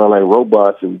walked around like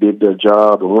robots and did their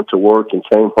job and went to work and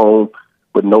came home,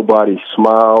 but nobody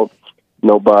smiled.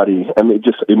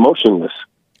 Just emotionless.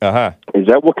 Uh-huh. Is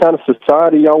that what kind of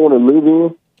society y'all want to live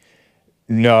in?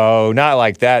 No, not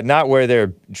like that. Not where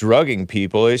they're drugging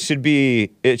people. It should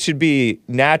be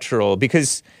natural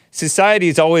because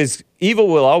evil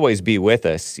will always be with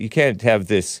us. You can't have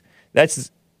this.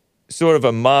 That's sort of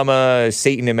a mama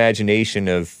Satan imagination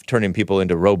of turning people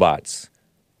into robots.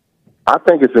 I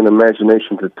think it's an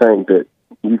imagination to think that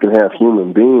you can have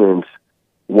human beings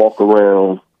walk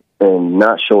around and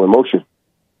not show emotion.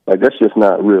 Like, that's just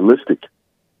not realistic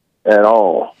at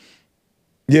all.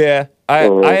 Yeah,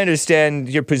 I understand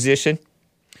your position.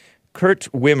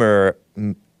 Kurt Wimmer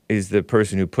is the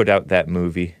person who put out that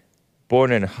movie.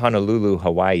 Born in Honolulu,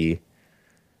 Hawaii.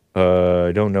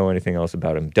 Don't know anything else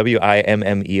about him.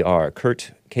 Wimmer.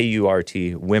 Kurt, Kurt,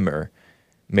 Wimmer,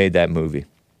 made that movie.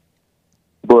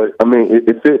 But I mean,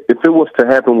 if it was to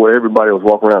happen where everybody was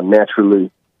walking around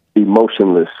naturally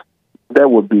emotionless, that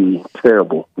would be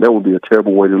terrible. That would be a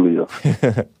terrible way to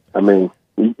live. I mean,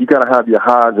 you got to have your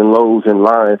highs and lows in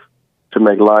life to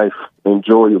make life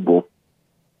enjoyable.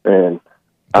 And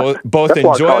both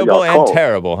enjoyable and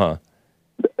terrible, huh?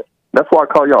 That's why I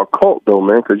call y'all a cult, though,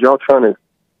 man, because y'all trying to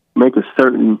make a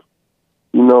certain,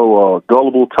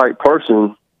 gullible type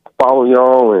person follow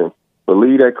y'all and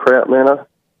believe that crap, man.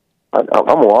 I'm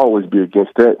gonna always be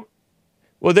against that.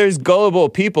 Well, there's gullible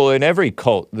people in every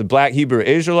cult. The Black Hebrew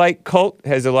Israelite cult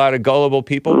has a lot of gullible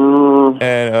people,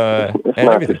 and it's and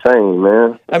not everything. The same,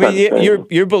 man. I mean,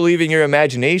 you're believing your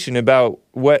imagination about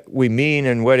what we mean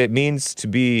and what it means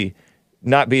to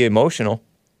not be emotional.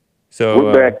 So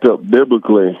we're backed up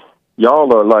biblically.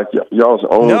 Y'all are like y'all's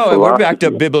own. No, philosophy. We're backed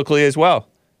up biblically as well.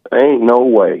 Ain't no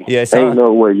way. Yes, ain't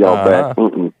no way y'all back.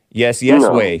 Yes,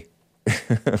 no. way.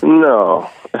 No.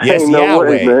 Yes, ain't no Yahweh.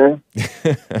 way, man.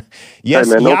 Yes,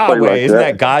 hey, man, Yahweh. Like Isn't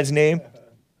that God's name?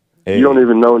 Hey. You don't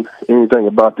even know anything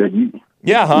about that.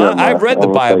 Yeah, huh? I've read the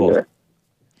Bible.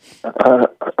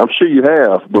 I'm sure you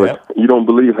have, but you don't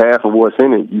believe half of what's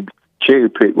in it. You cherry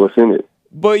pick what's in it.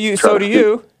 But so do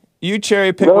you. You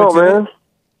cherry pick what's in it. No, man.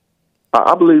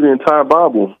 I believe the entire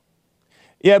Bible.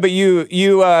 Yeah, but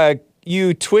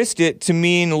you twist it to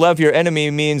mean love your enemy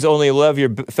means only love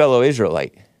your fellow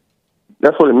Israelite.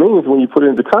 That's what it means when you put it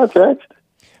into context.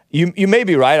 You may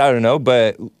be right, I don't know,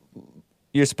 but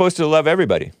you're supposed to love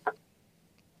everybody.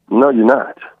 No, you're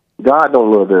not. God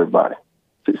don't love everybody.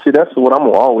 See, that's what I'm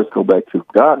going to always go back to.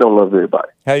 God don't love everybody.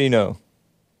 How do you know?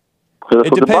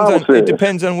 It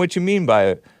depends on what you mean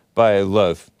by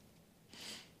love.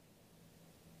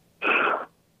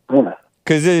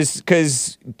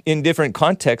 Because in different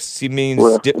contexts, he means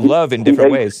love in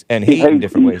different ways and hate in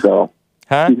different ways.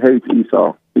 Huh? He hates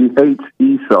Esau. He hates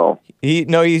Esau. He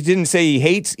didn't say he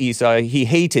hates Esau. He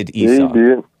hated Esau. He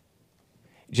did.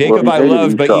 Jacob I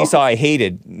loved, but Esau I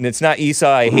hated. And it's not Esau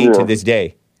I hate to this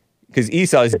day, because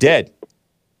Esau is dead.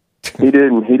 He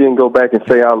didn't go back and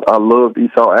say I loved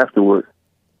Esau afterward.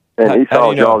 And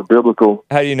Esau is y'all's biblical.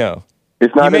 How do you know?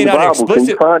 It's not in the Bible. Can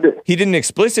you find it? He didn't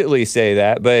explicitly say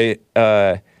that, but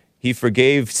he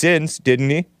forgave sins, didn't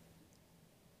he?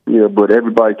 Yeah, but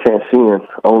everybody can't sin.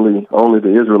 Only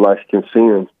the Israelites can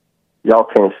sin. Y'all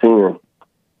can't sin.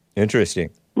 Interesting.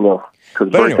 No, because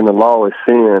breaking the law is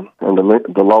sin, and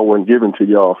the law wasn't given to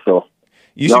y'all. So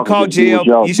you should call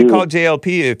JLP. You should call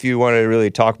JLP if you want to really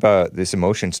talk about this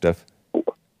emotion stuff.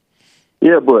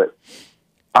 Yeah, but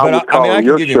I was calling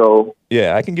your show.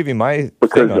 Yeah, I can give you my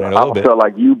because thing on it a little bit. I felt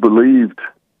like you believed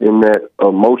in that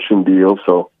emotion deal,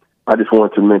 so I just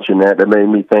wanted to mention that. That made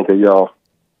me think of y'all,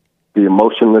 the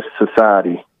Emotionless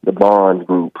Society, the Bond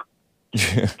group.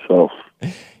 So,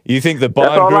 you think the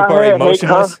Bond group are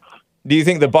emotionless? Do you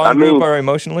think the Bond group are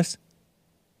emotionless?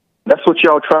 That's what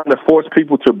y'all trying to force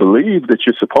people to believe, that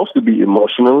you're supposed to be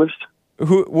emotionalist.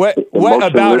 What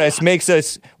about us makes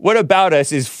us? What about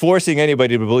us is forcing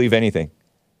anybody to believe anything?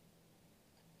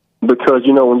 Because,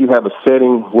 when you have a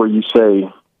setting where you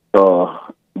say,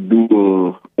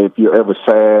 if you're ever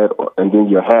sad and then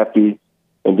you're happy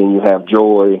and then you have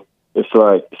joy, it's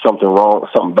like something wrong,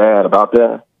 something bad about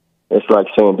that. It's like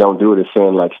saying don't do it. It's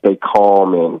saying like stay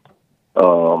calm and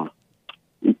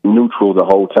neutral the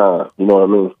whole time. You know what I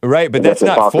mean? Right, but that's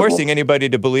not impossible. Forcing anybody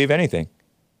to believe anything.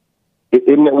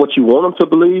 Isn't that what you want them to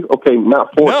believe? Okay,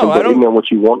 not forcing, but isn't that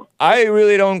what you want? I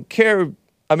really don't care.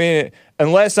 I mean,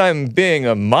 unless I'm being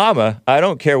a mama, I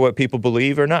don't care what people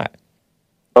believe or not.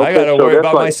 Okay, I got to worry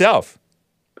about myself.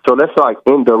 So that's like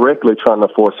indirectly trying to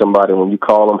force somebody when you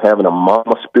call them having a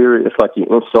mama spirit. It's like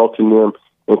you're insulting them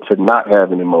into not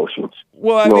having emotions.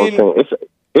 Well, I mean, what I'm saying?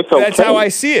 It's okay. That's how I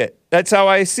see it. That's how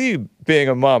I see being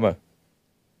a mama.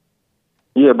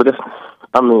 Yeah, but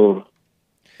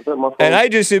and I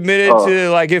just admitted to,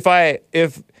 like, if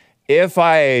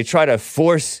I try to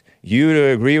force you to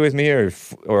agree with me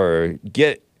or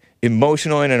get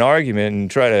emotional in an argument and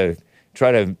try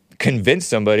to convince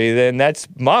somebody, then that's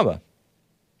mama.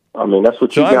 I mean, that's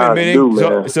what you guys do,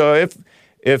 man. So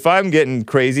if I'm getting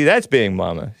crazy, that's being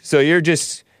mama. So you're.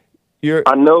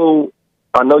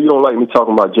 I know you don't like me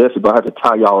talking about Jesse, but I have to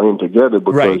tie y'all in together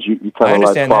because you kind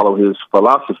of like follow his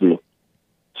philosophy.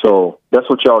 So that's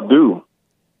what y'all do.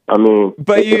 I mean,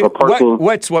 but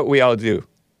what's what we all do?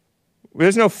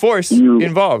 There's no force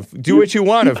involved. Do what you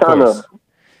want, of course.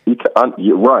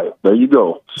 You're right. There you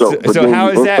go. So how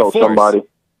is that force? Somebody,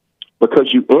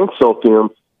 because you insult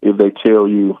them if they tell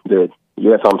you that,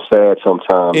 yes, I'm sad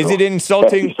sometimes. Is it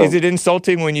insulting? Is it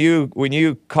insulting when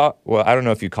you call? Well, I don't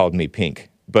know if you called me pink,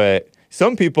 but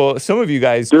Some of you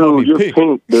guys call me Dude, you're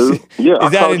pink, dude. Yeah,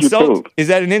 Is that an insult? Is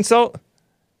that an insult?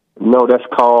 No, that's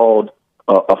called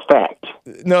a fact.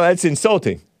 No, that's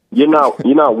insulting. You're not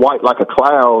white like a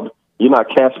cloud. You're not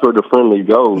Casper the Friendly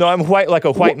Ghost. No, I'm white like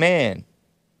a white man.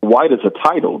 White is a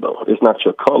title, though. It's not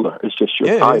your color. It's just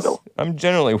your title. I'm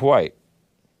generally white.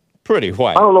 Pretty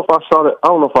white. I don't know if I saw that. I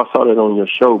don't know if I saw that on your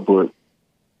show, but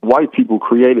white people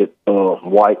created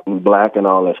white and black and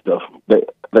all that stuff. They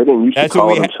didn't used to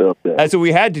call themselves that. That's what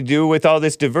we had to do with all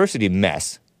this diversity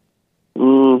mess.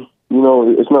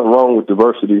 It's not wrong with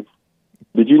diversity.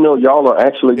 Did you know y'all are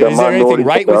actually the minority? Is there anything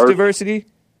right with diversity?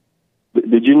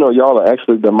 Did you know y'all are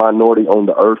actually the minority on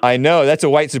the earth? I know. That's a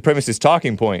white supremacist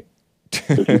talking point.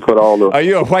 If you put all the, Are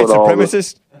you a white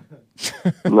supremacist?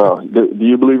 No. Do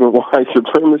you believe in white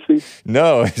supremacy?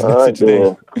 No, it's not such a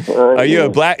thing. Are you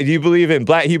do you believe in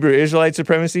black Hebrew Israelite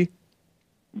supremacy?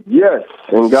 Yes,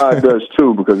 and God does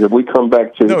too, because if we come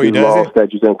back to his law,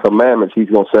 statutes, and commandments, he's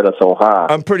going to set us on high.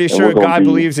 I'm pretty sure God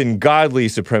believes in godly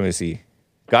supremacy.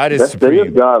 God is supreme. That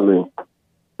is godly.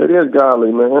 It is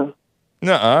godly, man.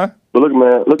 Nuh-uh. But look,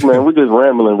 man, we're just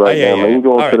rambling now, man. We're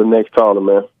going to the next caller,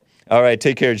 man. All right,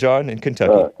 take care, John, in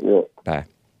Kentucky. Bye.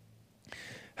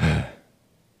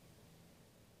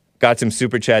 Got some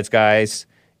super chats, guys.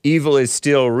 Evil is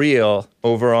still real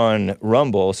over on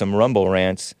Rumble, some Rumble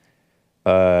rants.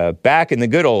 Back in the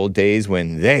good old days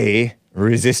when they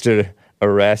resisted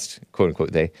arrest, quote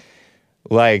unquote they,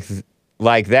 like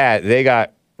that, they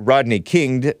got Rodney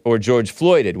King'd or George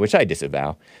Floyded, which I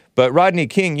disavow. But Rodney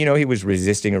King, he was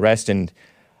resisting arrest, and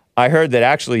I heard that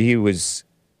actually he was,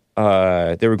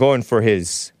 they were going for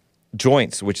his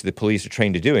joints, which the police are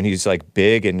trained to do, and he's like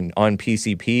big and on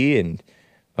PCP, and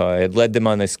it led them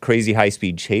on this crazy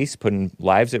high-speed chase, putting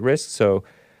lives at risk. So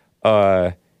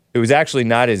it was actually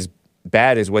not as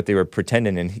bad as what they were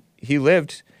pretending, and he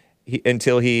lived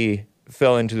until he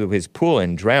fell into his pool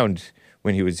and drowned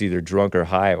when he was either drunk or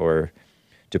high or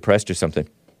depressed or something,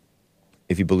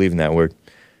 if you believe in that word.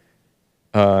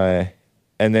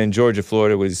 And then Georgia,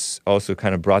 Florida was also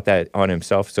kind of brought that on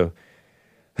himself. So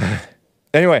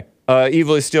anyway,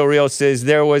 Evil is Still Real says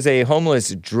there was a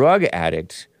homeless drug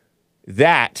addict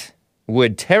that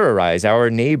would terrorize our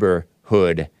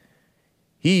neighborhood.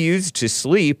 He used to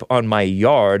sleep on my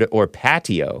yard or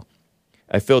patio.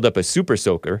 I filled up a super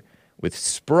soaker with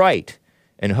Sprite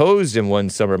and hosed him one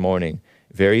summer morning.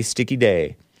 Very sticky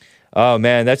day. Oh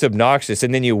man, that's obnoxious.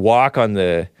 And then you walk on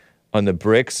the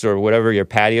bricks or whatever your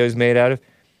patio is made out of,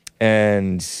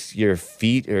 and your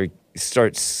feet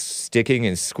start sticking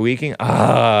and squeaking.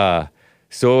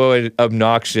 So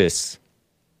obnoxious.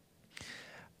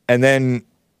 And then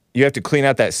you have to clean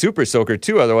out that super soaker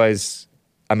too, otherwise,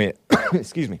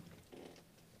 excuse me.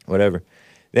 Whatever.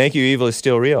 Thank you, Evil is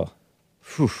Still Real.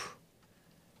 Whew.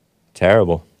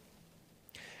 Terrible.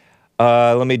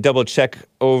 Let me double check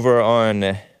over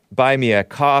on Buy Me a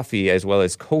Coffee as well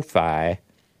as Ko-Fi.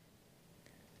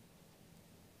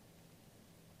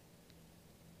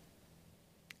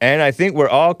 And I think we're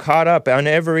all caught up on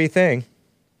everything.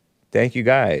 Thank you,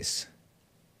 guys.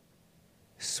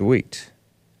 Sweet.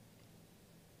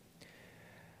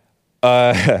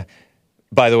 By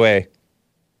the way,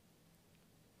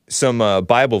 some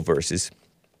Bible verses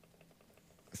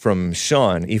from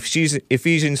Sean,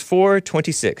 Ephesians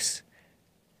 4:26.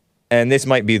 And this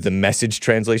might be the Message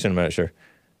translation, I'm not sure.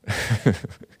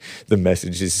 The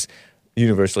Message is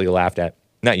universally laughed at.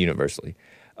 Not universally.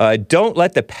 Don't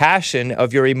let the passion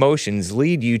of your emotions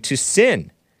lead you to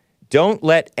sin. Don't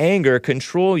let anger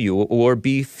control you or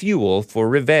be fuel for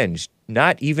revenge,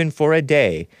 not even for a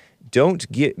day.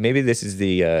 Maybe this is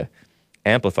the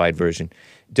amplified version.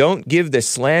 Don't give the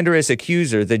slanderous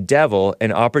accuser, the devil,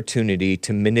 an opportunity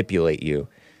to manipulate you.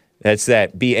 That's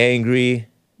that. Be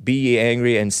ye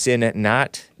angry and sin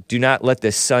not. Do not let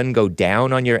the sun go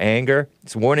down on your anger.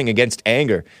 It's warning against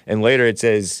anger. And later it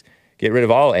says, get rid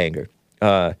of all anger.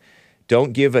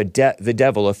 Don't give the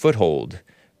devil a foothold.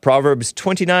 Proverbs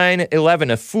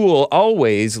 29:11, a fool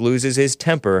always loses his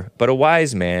temper, but a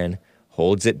wise man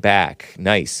holds it back.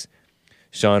 Nice.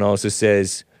 Sean also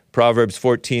says, Proverbs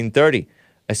 14:30,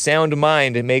 a sound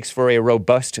mind makes for a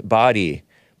robust body,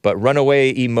 but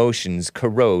runaway emotions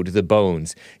corrode the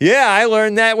bones. Yeah, I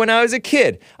learned that when I was a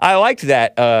kid. I liked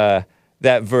that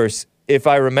verse. If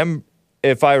I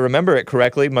remember it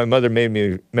correctly, my mother made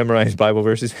me memorize Bible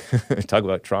verses. Talk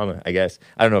about trauma, I guess.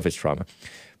 I don't know if it's trauma.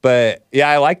 But yeah,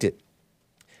 I liked it.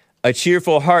 A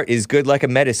cheerful heart is good like a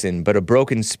medicine, but a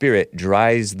broken spirit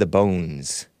dries the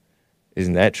bones.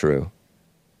 Isn't that true?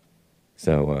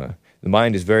 So the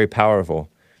mind is very powerful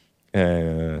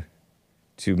to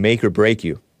make or break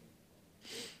you.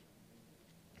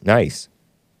 Nice.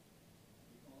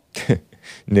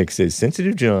 Nick says,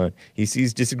 sensitive John. He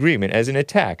sees disagreement as an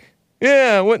attack.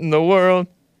 Yeah, what in the world?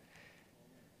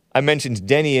 I mentioned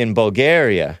Denny in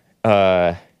Bulgaria.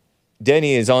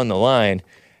 Denny is on the line.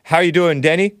 How are you doing,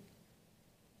 Denny?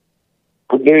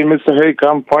 Good day, Mr. Hake.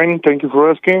 I'm fine. Thank you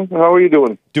for asking. How are you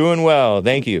doing? Doing well.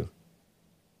 Thank you.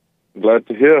 Glad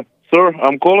to hear. Sir,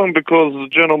 I'm calling because the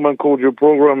gentleman called your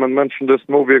program and mentioned this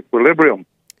movie, Equilibrium.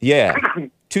 Yeah.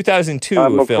 2002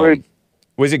 I'm film. afraid,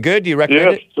 Was it good? Do you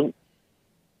recommend it?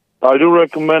 I do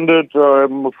recommend it.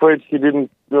 I'm afraid he didn't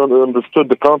understood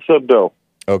the concept, though.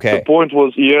 Okay. The point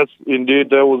was, yes, indeed,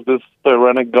 there was this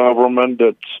tyrannic government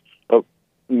that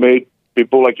made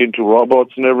people like into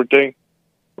robots and everything,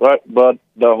 right? But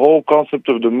the whole concept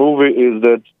of the movie is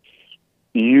that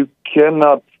you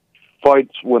cannot fight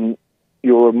when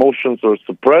your emotions are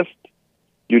suppressed.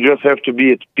 You just have to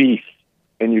be at peace.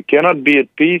 And you cannot be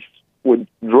at peace with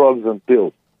drugs and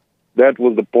pills. That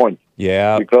was the point.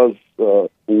 Yeah. Because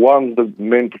once the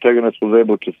main protagonist was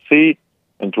able to see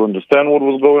and to understand what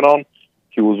was going on,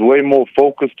 he was way more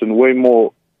focused and way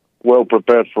more well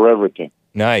prepared for everything.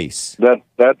 Nice.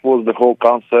 That was the whole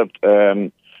concept,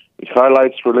 and it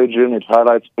highlights religion, it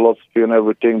highlights philosophy and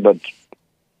everything, but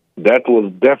that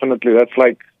was definitely, that's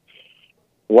like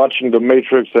watching The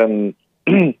Matrix and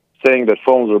saying that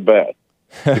phones are bad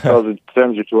because it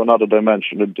sends you to another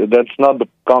dimension. That's not the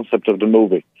concept of the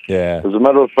movie. Yeah. As a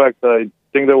matter of fact, I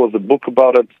think there was a book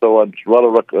about it, so I'd rather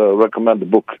recommend the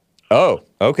book. Oh,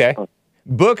 okay.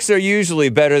 Books are usually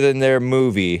better than their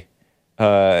movie,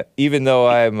 even though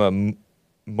I'm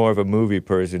more of a movie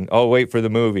person. I'll wait for the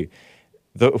movie.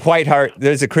 The White Heart,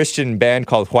 there's a Christian band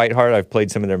called White Heart. I've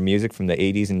played some of their music from the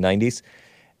 80s and 90s.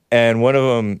 And one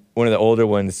of the older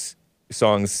ones,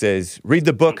 songs says, read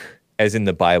the book as in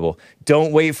the Bible.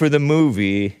 Don't wait for the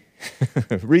movie.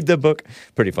 Read the book.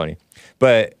 Pretty funny.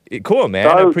 But cool, man.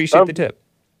 I appreciate the tip.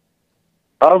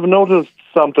 I've noticed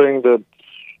something that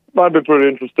might be pretty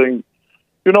interesting.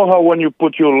 You know how when you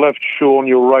put your left shoe on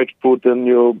your right foot and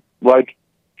your right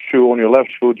shoe on your left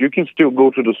foot, you can still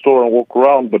go to the store and walk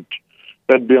around, but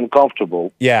that'd be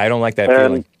uncomfortable. Yeah, I don't like that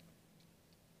feeling.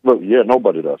 Well, yeah,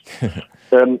 nobody does.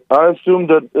 And I assume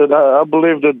that, I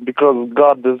believe that because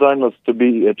God designed us to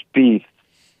be at peace,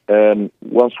 and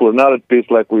once we're not at peace,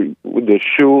 like with the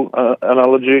shoe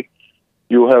analogy,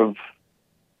 you have,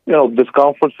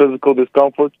 discomfort, physical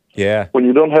discomfort. Yeah. When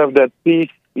you don't have that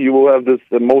peace, you will have this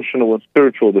emotional and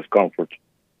spiritual discomfort.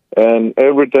 And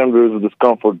every time there is a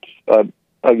discomfort, I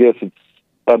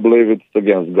believe it's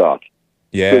against God.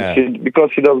 Yeah.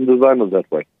 Because he doesn't design us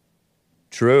that way.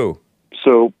 True.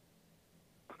 So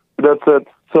that's it.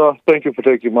 So thank you for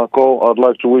taking my call. I'd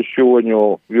like to wish you and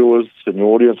your viewers and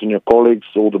your audience and your colleagues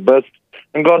all the best.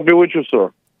 And God be with you,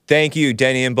 sir. Thank you,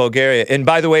 Denny in Bulgaria. And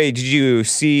by the way, did you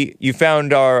see, you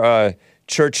found our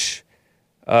church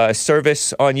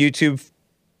service on YouTube?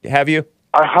 Have you?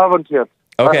 I haven't yet.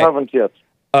 Okay. I haven't yet.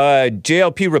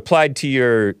 JLP replied to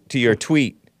your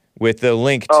tweet with the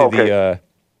link to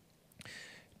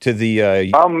the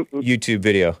YouTube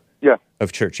video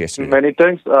of church yesterday. Many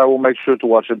thanks. I will make sure to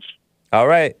watch it. All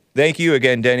right. Thank you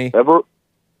again, Denny.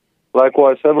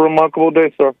 Likewise. Have a remarkable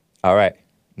day, sir. All right.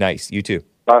 Nice. You too.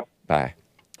 Bye. Bye.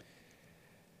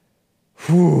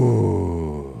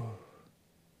 Whew.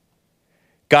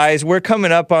 Guys, we're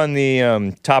coming up on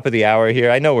the top of the hour here.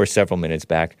 I know we're several minutes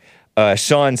back.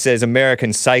 Sean says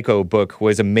American Psycho book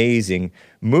was amazing.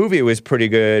 Movie was pretty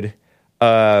good.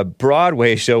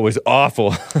 Broadway show was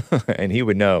awful. And he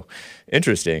would know.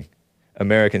 Interesting.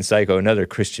 American Psycho, another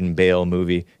Christian Bale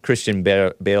movie. Christian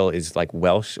Bale is like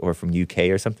Welsh or from UK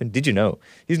or something. Did you know?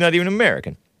 He's not even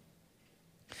American.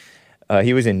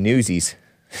 He was in Newsies.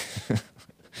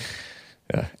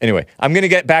 Anyway, I'm going to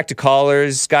get back to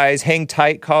callers, guys. Hang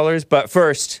tight, callers. But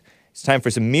first, it's time for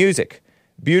some music.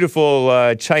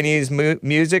 Beautiful Chinese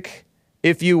music,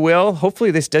 if you will.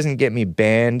 Hopefully this doesn't get me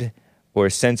banned or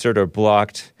censored or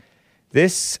blocked.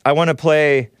 I want to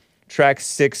play track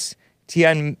 6,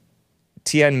 Tian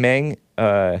Meng,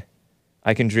 I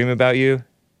Can Dream About You,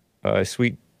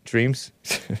 Sweet Dreams.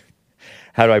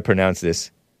 How do I pronounce this?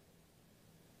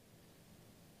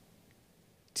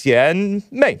 Tian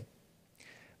Meng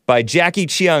by Jackie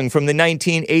Cheung from the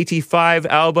 1985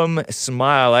 album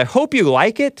Smile. I hope you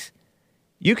like it.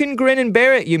 You can grin and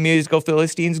bear it, you musical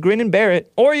Philistines. Grin and bear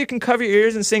it. Or you can cover your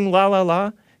ears and sing La La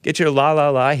La. Get your La La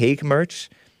La Hake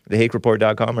merch,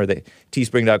 thehakereport.com or the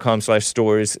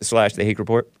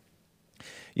teespring.com/stores/thehakereport.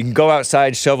 You can go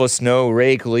outside, shovel snow,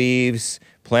 rake leaves,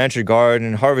 plant your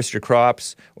garden, harvest your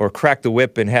crops, or crack the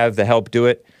whip and have the help do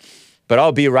it. But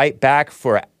I'll be right back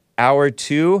for hour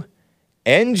 2.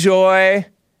 Enjoy.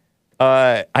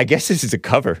 I guess this is a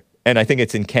cover And I think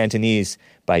it's in Cantonese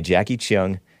by Jackie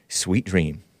Cheung, Sweet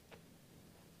Dream.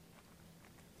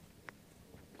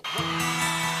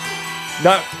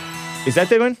 No, is that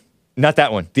the one? Not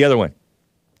that one. The other one.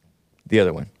 The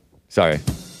other one. Sorry.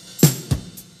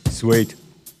 Sweet.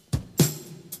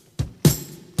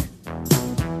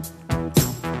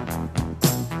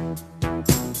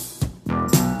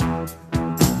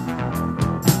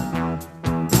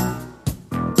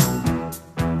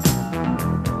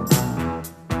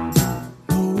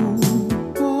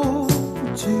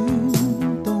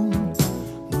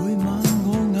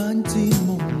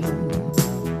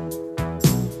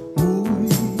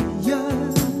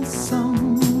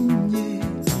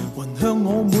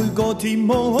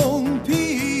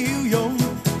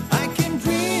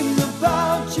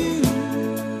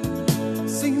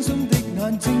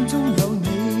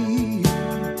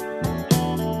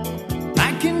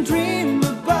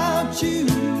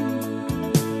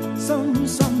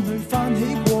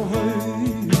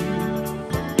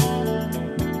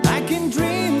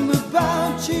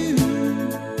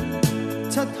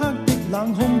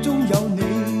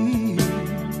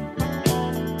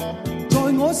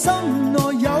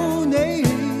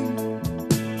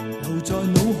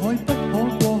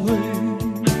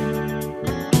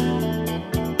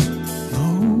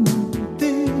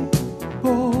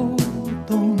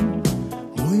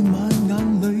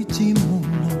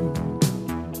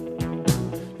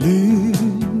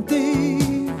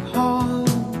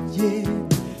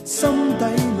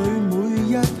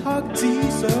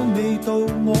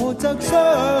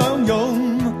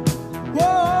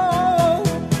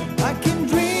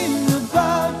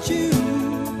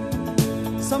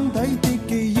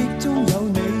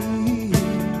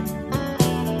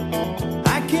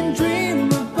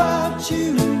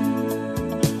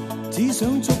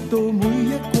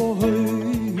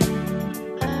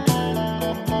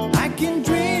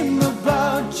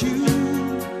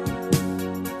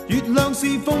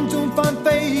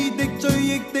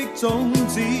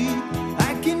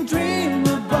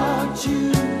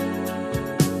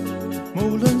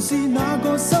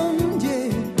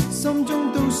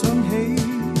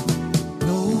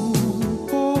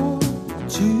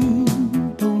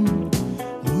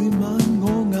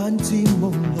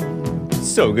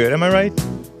 So good, am I right?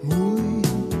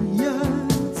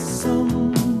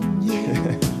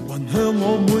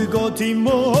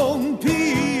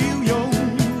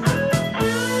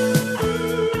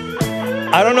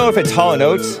 I don't know if it's Hall &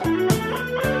 Oates.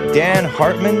 Dan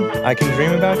Hartman, I Can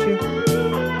Dream About You.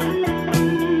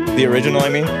 The original, I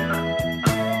mean.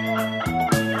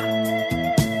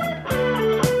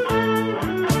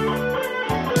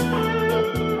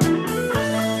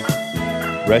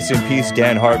 Rest in peace,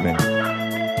 Dan Hartman.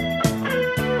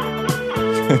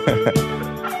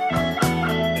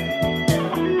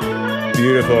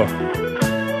 Beautiful.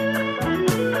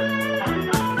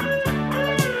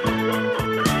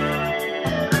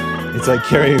 It's like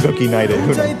karaoke night at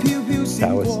Huno's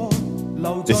Palace.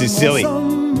 This is silly.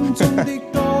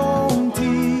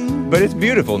 But it's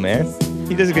beautiful, man.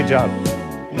 He does a good job.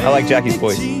 I like Jackie's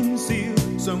voice.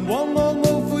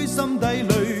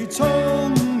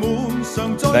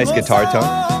 Nice guitar tone.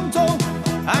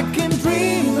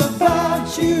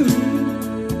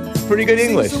 Pretty good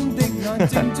English.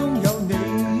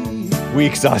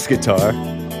 Weak sauce guitar.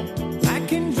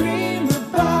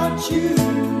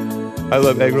 I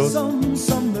love egg rolls.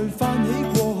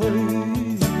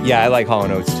 Yeah, I like Hall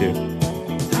 & Oates too.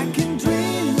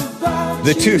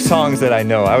 The two songs that I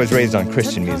know, I was raised on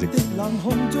Christian music.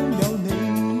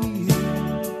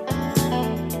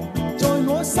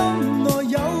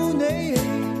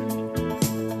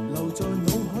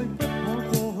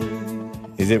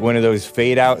 Is it one of those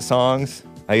fade out songs?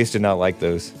 I used to not like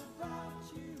those.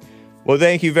 Well,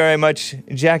 thank you very much,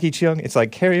 Jackie Cheung. It's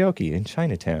like karaoke in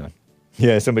Chinatown.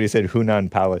 Yeah, somebody said Hunan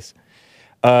Palace.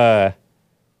 Well,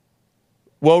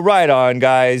 right on,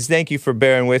 guys. Thank you for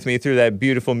bearing with me through that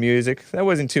beautiful music. That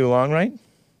wasn't too long, right? It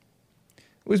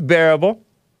was bearable.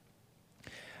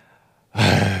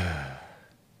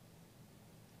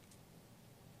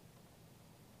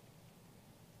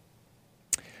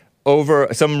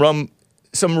 Over some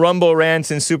Rumble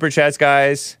rants and super chats,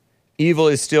 guys. Evil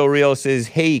is still real, says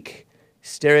Hake,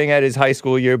 staring at his high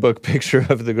school yearbook picture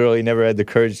of the girl he never had the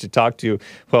courage to talk to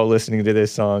while listening to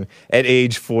this song at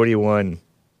age 41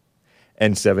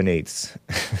 and 7/8.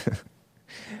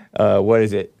 What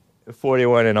is it?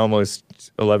 41 and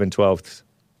almost 11/12.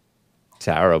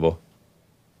 Terrible.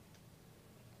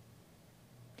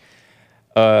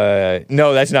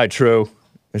 No, that's not true.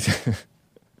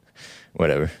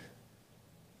 Whatever.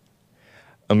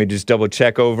 Let me just double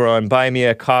check over on Buy Me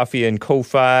a Coffee and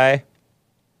Ko-Fi.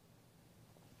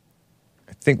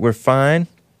 think we're fine.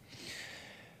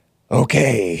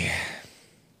 Okay.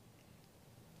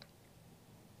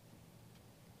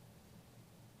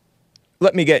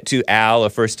 Let me get to Al, a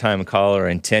first-time caller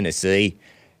in Tennessee.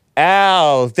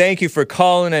 Al, thank you for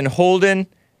calling and holding.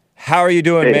 How are you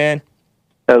doing, man?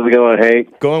 How's it going,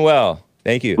 Hank? Going well.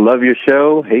 Thank you. Love your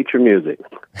show. Hate your music.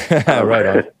 Right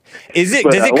on. Does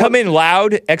it come in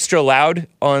loud, extra loud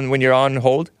when you're on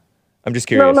hold? I'm just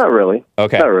curious. No, not really.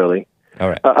 Okay. Not really. All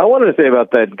right. I wanted to say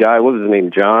about that guy, what was his name,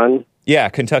 John? Yeah,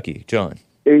 Kentucky, John.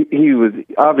 He was,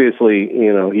 obviously,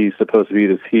 he's supposed to be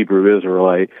this Hebrew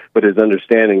Israelite, but his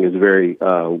understanding is very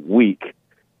weak.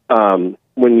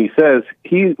 When he says,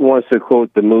 he wants to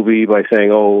quote the movie by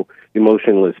saying, oh,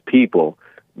 emotionless people,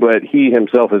 but he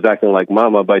himself is acting like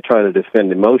mama by trying to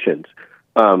defend emotions.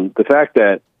 The fact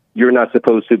that you're not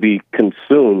supposed to be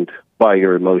consumed by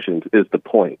your emotions is the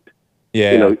point.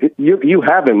 Yeah. You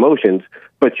have emotions,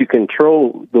 but you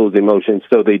control those emotions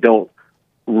so they don't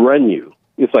run you.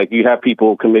 It's like you have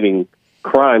people committing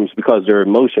crimes because their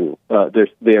emotion,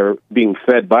 they're being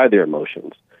fed by their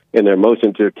emotions, and their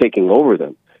emotions are taking over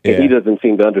them. And he doesn't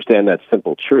seem to understand that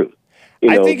simple truth.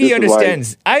 I think he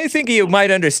understands. I think he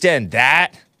might understand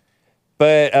that,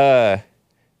 but I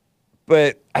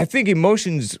think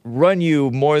emotions run you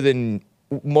more than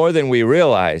we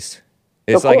realize.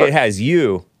 It's like it has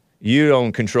you. You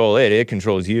don't control it; it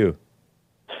controls you.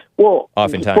 Well,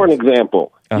 oftentimes. For an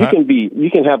example, you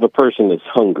can have a person that's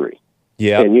hungry.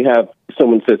 Yeah. And you have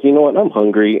someone says, you know what, I'm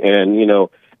hungry, and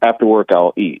after work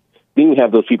I'll eat. Then you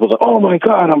have those people that, oh my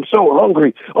God, I'm so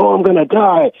hungry. Oh, I'm gonna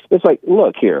die. It's like,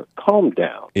 look here, calm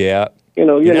down. Yeah.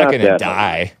 You're not gonna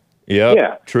die. Yep.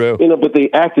 Yeah. True. But they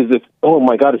act as if, oh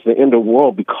my God, it's the end of the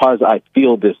world because I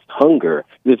feel this hunger.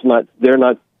 They're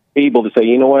not able to say,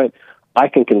 you know what, I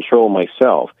can control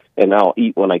myself, and I'll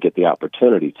eat when I get the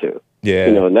opportunity to. Yeah.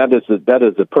 And that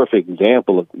is a perfect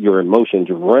example of your emotions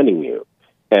running you.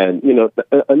 And,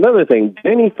 another thing,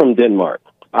 Denny from Denmark,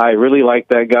 I really like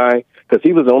that guy because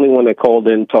he was the only one that called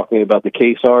in talking about the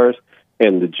Khazars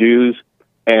and the Jews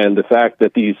and the fact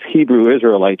that these Hebrew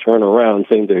Israelites run around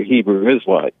saying they're Hebrew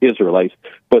Israelites,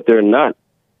 but they're not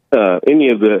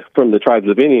from the tribes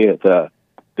of any of the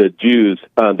Jews,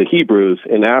 the Hebrews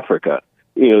in Africa.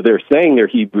 They're saying they're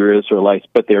Hebrew Israelites,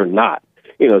 but they're not.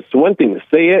 It's one thing to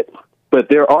say it, but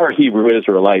there are Hebrew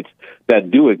Israelites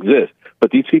that do exist.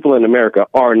 But these people in America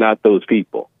are not those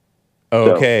people.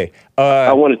 Okay. So,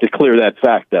 I wanted to clear that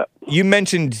fact up. You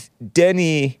mentioned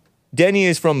Denny. Denny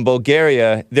is from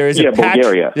Bulgaria. There's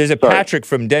Bulgaria. There's a Patrick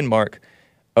from Denmark.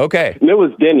 Okay. And it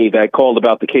was Denny that called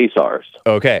about the Khazars.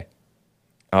 Okay.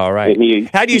 All right.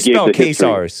 How do you spell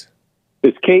Khazars?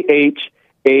 It's Khasar.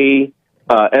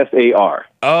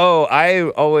 Oh, I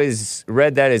always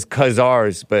read that as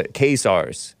Khazars, but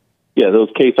Khazars. Yeah, those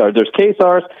Khazars. There's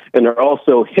Khazars, and there are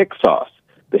also Hyksos.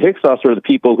 The Hyksos are the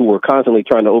people who were constantly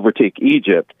trying to overtake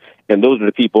Egypt, and those are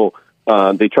the people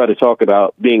they try to talk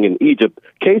about being in Egypt.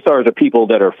 Khazars are people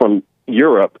that are from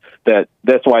Europe.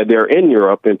 That's why they're in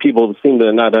Europe, and people seem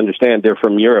to not understand they're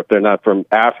from Europe. They're not from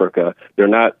Africa. They're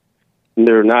not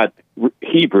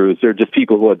Hebrews. They're just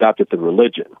people who adopted the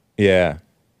religion. Yeah.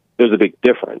 There's a big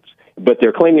difference. But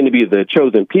they're claiming to be the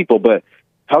chosen people, but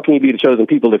how can you be the chosen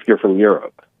people if you're from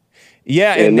Europe?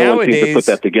 Yeah, and no nowadays, one seems to put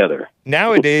that together.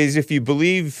 Nowadays, if you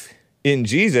believe in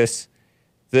Jesus,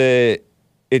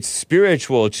 it's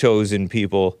spiritual chosen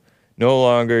people, no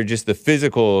longer just the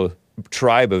physical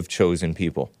tribe of chosen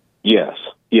people. Yes.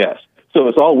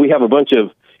 So we have a bunch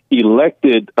of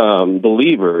elected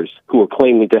believers who are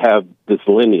claiming to have this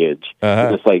lineage.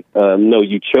 And it's like, no,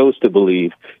 you chose to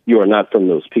believe. You are not from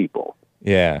those people.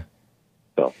 Yeah.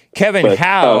 So, Kevin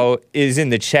Howe is in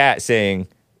the chat saying,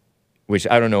 which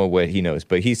I don't know what he knows,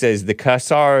 but he says the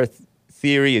Khazar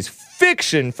theory is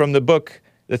fiction from the book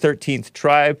The 13th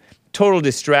Tribe. Total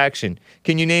distraction.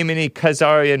 Can you name any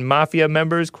Khazarian mafia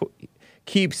members?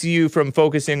 Keeps you from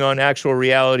focusing on actual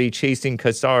reality, chasing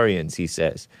Khazarians, he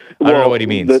says. I don't know what he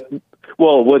means.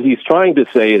 What he's trying to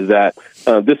say is that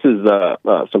this is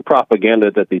some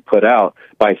propaganda that they put out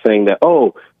by saying that,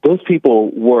 oh, those people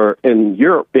were in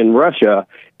Europe, in Russia,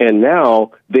 and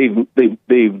now they've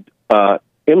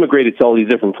immigrated to all these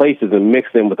different places and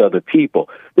mixed in with other people.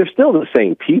 They're still the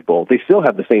same people. They still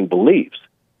have the same beliefs.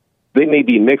 They may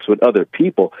be mixed with other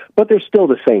people, but they're still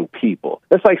the same people.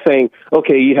 It's like saying,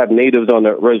 okay, you have natives on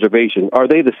the reservation. Are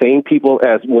they the same people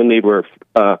as when they were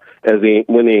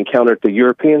when they encountered the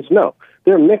Europeans? No,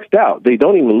 they're mixed out. They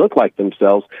don't even look like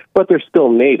themselves, but they're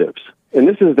still natives. And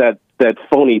this is that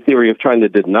phony theory of trying to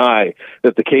deny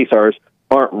that the Khazars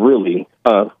aren't really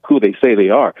who they say they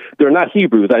are. They're not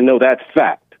Hebrews. I know that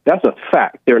fact. That's a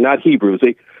fact. They're not Hebrews.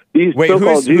 These Wait,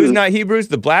 so-called Jews, who's not Hebrews?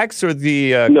 The blacks or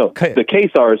the the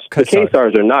Khazars? The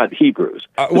Khazars are not Hebrews.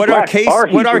 What are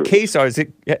Hebrews.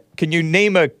 Khazars? Can you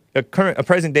name a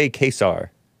present day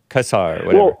Khazar? Khazar,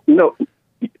 whatever. Well, no,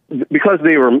 because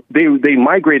they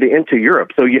migrated into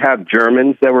Europe. So you have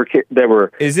Germans that were.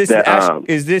 Are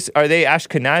they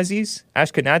Ashkenazis?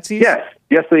 Ashkenazis?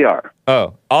 Yes, they are.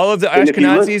 Oh, all of the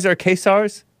Ashkenazis are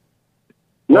Khazars?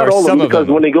 Not all of them, because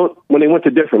when they went to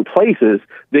different places,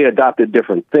 they adopted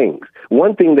different things.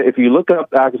 One thing that if you look up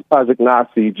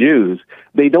Ashkenazi Jews,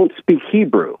 they don't speak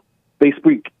Hebrew. They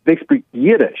speak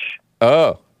Yiddish.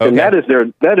 Oh, okay. And that is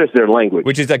their language,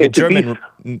 which is like a German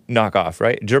knockoff,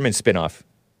 right? German spinoff.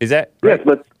 Is that right?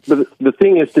 Yes, but the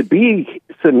thing is, to be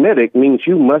Semitic means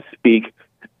you must speak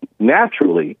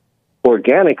naturally,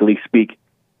 organically speak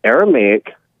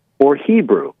Aramaic or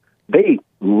Hebrew. They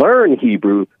learn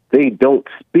Hebrew. They don't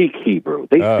speak Hebrew.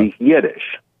 They speak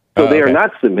Yiddish. So they are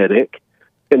not Semitic,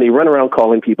 and they run around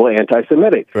calling people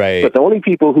anti-Semitic. Right. But the only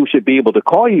people who should be able to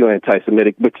call you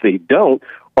anti-Semitic, which they don't,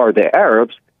 are the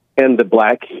Arabs and the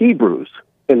black Hebrews.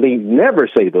 And they never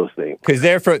say those things. Because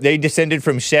they descended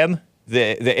from Shem?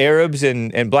 The Arabs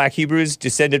and black Hebrews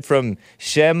descended from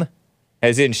Shem,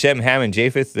 as in Shem, Ham, and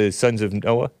Japheth, the sons of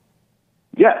Noah?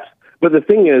 Yes. But the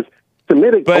thing is,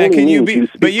 Semitic but only can you means be, you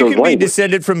speak but you those can languages. be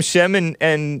descended from Shem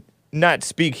and not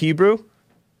speak Hebrew?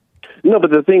 No,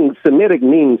 but the thing, Semitic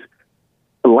means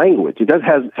language. It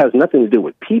has nothing to do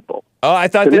with people. Oh, I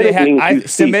thought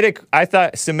Semitic I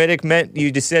thought Semitic meant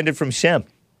you descended from Shem.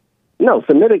 No,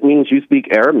 Semitic means you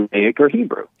speak Aramaic or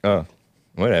Hebrew. Oh,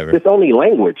 whatever. It's only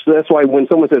language. So that's why when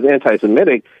someone says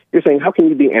anti-Semitic, you're saying, how can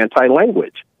you be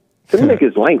anti-language? Semitic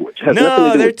is language. It has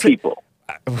nothing to do with people.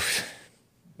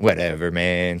 Whatever,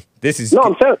 man. This is no.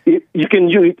 I'm saying you can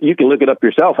look it up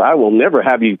yourself. I will never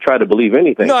have you try to believe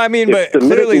anything. No, I mean, If but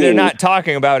Semitic clearly they're means, not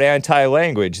talking about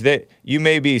anti-language. That you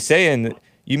may be saying,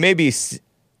 you may be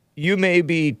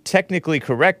technically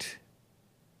correct,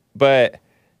 but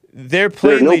they're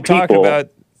plainly talking about.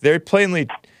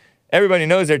 Everybody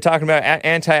knows they're talking about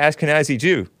anti-Ashkenazi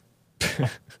Jew.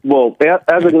 Well,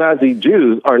 Ashkenazi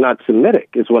Jews are not Semitic,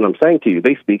 is what I'm saying to you.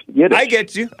 They speak Yiddish. I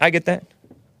get you. I get that.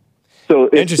 So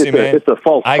interesting, man. It's a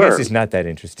false term. I guess it's not that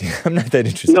interesting. I'm not that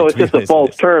interested. No, it's just a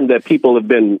false term that people have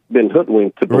been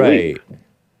hoodwinked to believe. Right.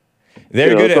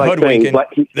 They're good at hoodwinking.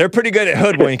 They're pretty good at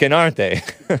hoodwinking, aren't they?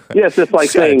 Yeah, it's just like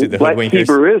saying black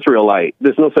Hebrew Israelite.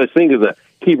 There's no such thing as a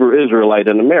Hebrew Israelite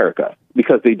in America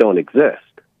because they don't exist.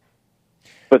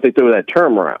 But they throw that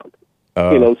term around.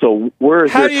 So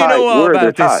where's how their do you tie? know all Where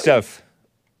about this ties? stuff?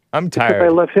 I'm tired. Because I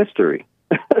love history.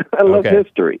 I love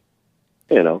history.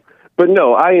 But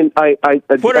no,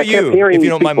 what are you? If you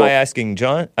don't mind my asking,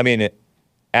 John. I mean,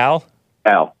 Al.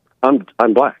 Al, I'm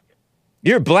black.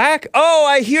 You're black? Oh,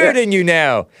 I hear it in you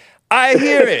now. I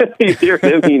hear it. You hear it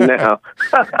in me now.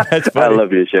 That's funny. I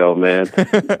love your show, man.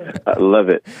 I love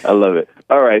it.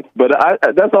 All right, but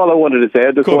that's all I wanted to say.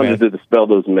 I just wanted to dispel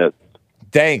those myths.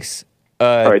 Thanks.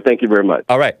 All right, thank you very much.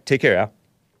 All right, take care, Al.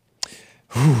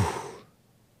 Whew.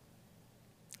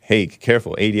 Hey,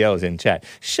 careful. ADL is in chat.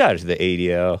 Shout out to the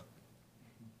ADL.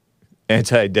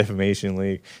 Anti-Defamation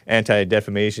League,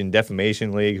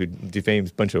 Defamation League, who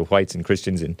defames a bunch of whites and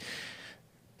Christians and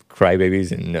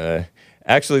crybabies. And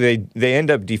actually, they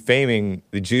end up defaming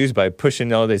the Jews by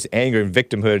pushing all this anger and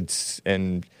victimhood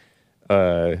and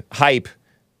hype,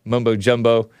 mumbo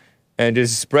jumbo, and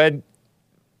just spread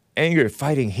anger,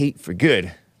 fighting hate for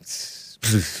good.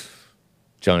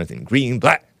 Jonathan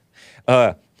Greenblatt.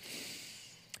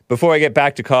 Before I get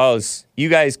back to calls, you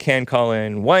guys can call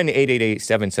in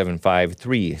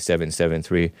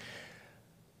 1-888-775-3773.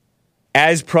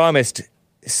 As promised,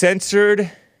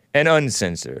 censored and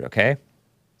uncensored, okay?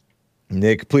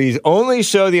 Nick, please only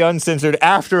show the uncensored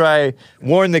after I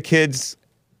warn the kids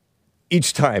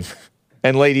each time.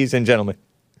 And ladies and gentlemen.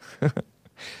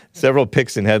 Several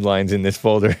pics and headlines in this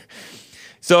folder.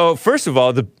 So, first of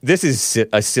all, this is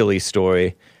a silly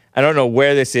story. I don't know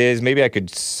where this is. Maybe I could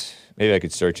search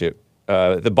it.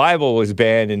 The Bible was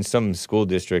banned in some school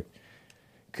district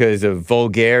because of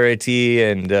vulgarity,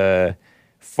 and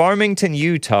Farmington,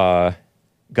 Utah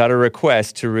got a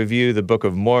request to review the Book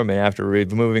of Mormon after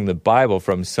removing the Bible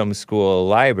from some school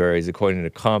libraries, according to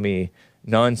Commie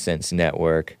Nonsense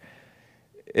Network.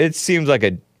 It seems like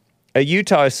a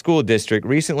Utah school district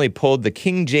recently pulled the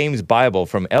King James Bible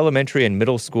from elementary and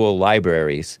middle school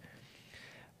libraries.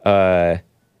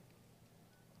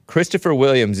 Christopher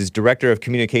Williams is Director of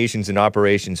Communications and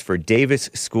Operations for Davis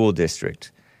School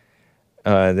District.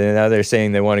 Now they're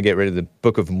saying they want to get rid of the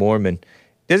Book of Mormon.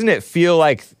 Doesn't it feel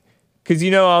like, because you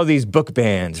know all these book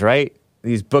bans, right?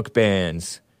 These book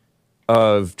bans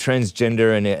of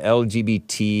transgender and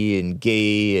LGBT and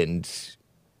gay and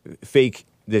fake,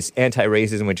 this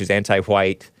anti-racism, which is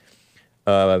anti-white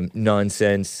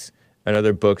nonsense, and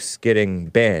other books getting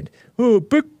banned. Oh,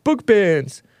 book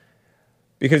bans!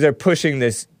 Because they're pushing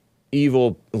this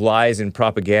evil lies and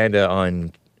propaganda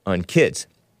on kids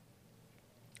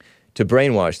to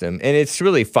brainwash them. And it's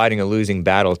really fighting a losing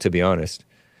battle, to be honest.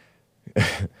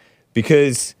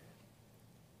 Because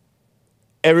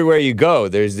everywhere you go,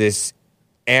 there's this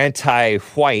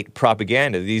anti-white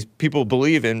propaganda. These people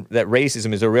believe in that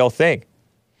racism is a real thing.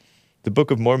 The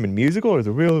Book of Mormon musical or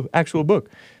the real actual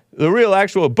book? The real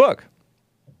actual book.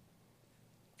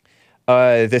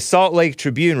 The Salt Lake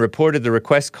Tribune reported the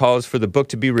request calls for the book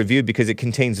to be reviewed because it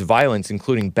contains violence,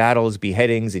 including battles,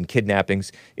 beheadings, and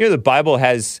kidnappings. You know, the Bible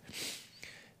has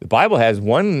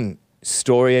one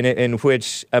story in it in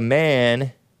which a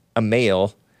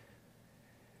male,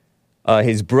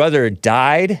 his brother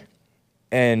died,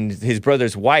 and his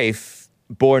brother's wife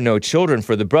bore no children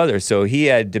for the brother, so he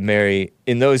had to marry.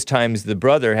 In those times, the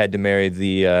brother had to marry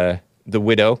the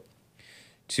widow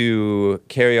to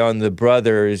carry on the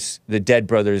dead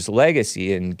brother's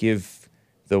legacy and give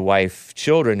the wife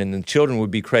children, and the children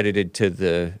would be credited to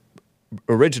the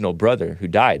original brother who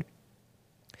died.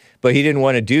 But he didn't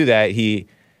want to do that. He,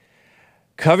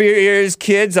 cover your ears,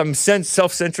 kids, I'm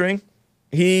self-censoring.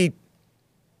 He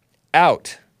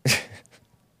out.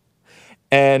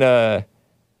 And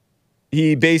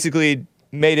he basically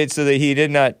made it so that he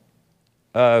did not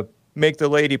make the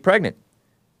lady pregnant.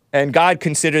 And God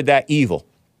considered that evil.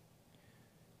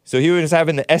 So he was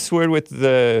having the S word with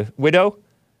the widow,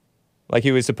 like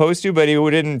he was supposed to, but he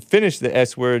didn't finish the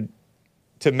S word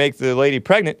to make the lady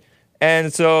pregnant.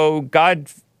 And so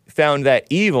God found that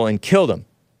evil and killed him.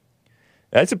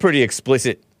 That's a pretty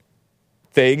explicit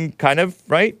thing, kind of,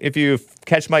 right? If you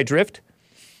catch my drift.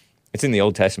 It's in the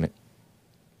Old Testament.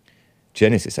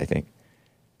 Genesis, I think.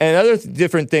 And other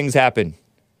different things happen.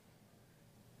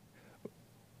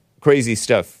 Crazy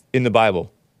stuff in the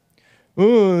Bible.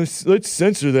 Oh, let's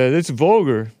censor that. It's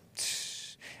vulgar.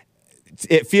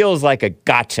 It feels like a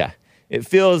gotcha. It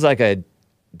feels like a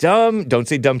dumb, don't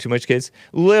say dumb too much, kids,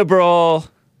 liberal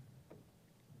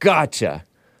gotcha.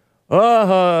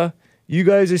 You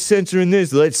guys are censoring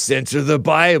this. Let's censor the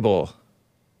Bible.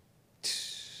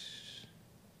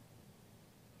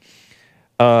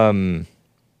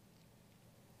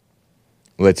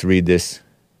 Let's read this.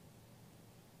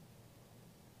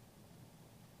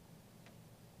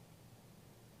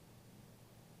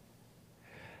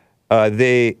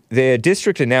 The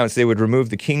district announced they would remove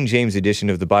the King James edition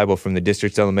of the Bible from the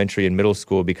district's elementary and middle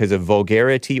school because of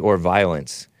vulgarity or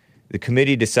violence. The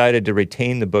committee decided to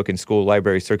retain the book in school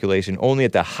library circulation only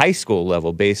at the high school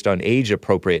level based on age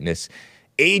appropriateness.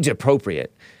 Age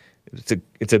appropriate.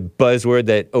 It's a buzzword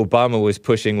that Obama was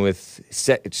pushing with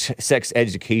sex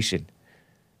education.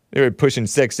 They were pushing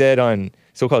sex ed on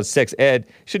so-called sex ed.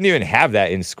 Shouldn't even have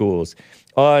that in schools.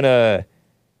 I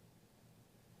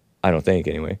don't think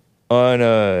anyway.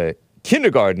 On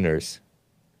kindergartners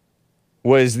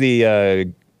was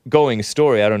the going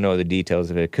story. I don't know the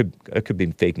details of it. It could be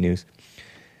fake news.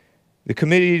 The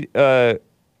committee,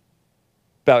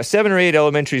 about 7 or 8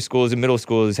 elementary schools and middle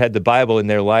schools had the Bible in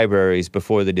their libraries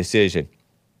before the decision.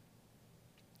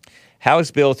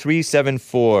 House Bill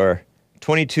 374,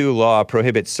 22 law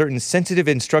prohibits certain sensitive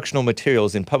instructional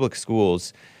materials in public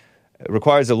schools. It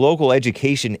requires a local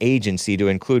education agency to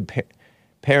include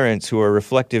parents who are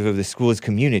reflective of the school's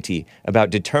community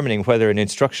about determining whether an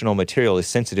instructional material is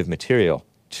sensitive material.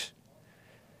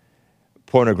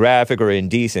 Pornographic or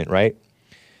indecent, right?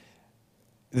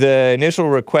 The initial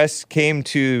request came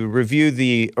to review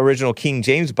the original King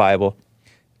James Bible,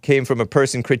 came from a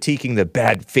person critiquing the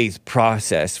bad faith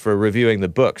process for reviewing the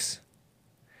books.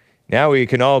 Now we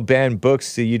can all ban books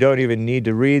so you don't even need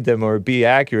to read them or be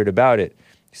accurate about it,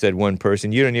 said one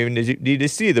person. You don't even need to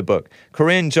see the book.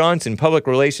 Corinne Johnson, public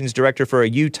relations director for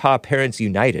Utah Parents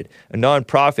United, a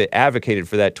nonprofit, advocated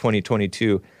for that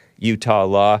 2022 Utah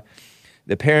law.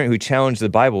 The parent who challenged the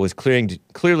Bible was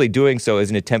clearly doing so as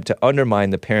an attempt to undermine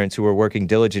the parents who were working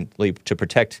diligently to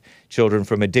protect children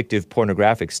from addictive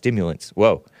pornographic stimulants.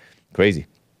 Whoa, crazy.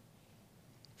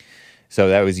 So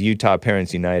that was Utah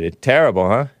Parents United. Terrible,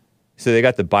 huh? So they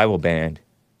got the Bible banned.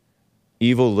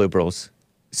 Evil liberals.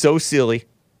 So silly.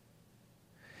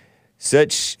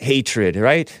 Such hatred,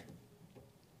 right?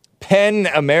 PEN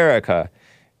America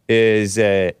is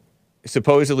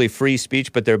supposedly free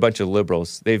speech, but they're a bunch of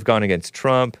liberals. They've gone against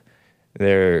Trump.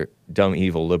 They're dumb,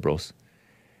 evil liberals.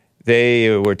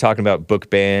 They were talking about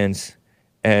book bans,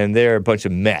 and they're a bunch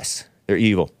of mess. They're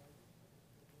evil.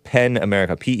 PEN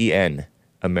America, P-E-N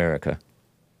America.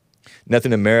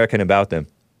 Nothing American about them.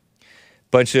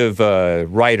 Bunch of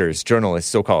writers, journalists,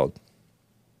 so-called.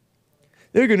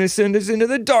 They're going to send us into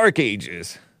the dark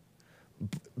ages.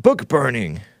 Book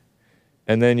burning.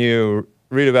 And then you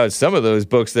read about some of those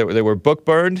books that were book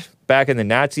burned back in the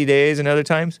Nazi days and other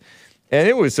times. And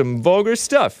it was some vulgar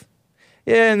stuff.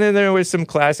 Yeah, and then there was some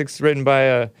classics written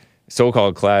by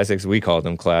so-called classics. We called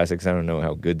them classics. I don't know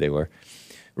how good they were.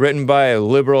 Written by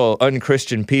liberal,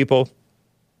 unchristian people.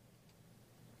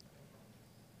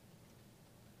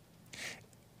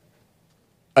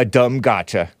 A dumb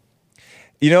gotcha.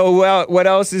 You know what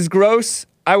else is gross?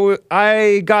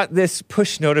 I got this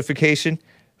push notification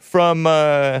from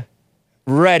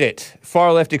Reddit,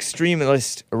 far left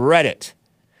extremist Reddit.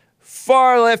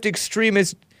 Far left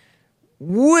extremist,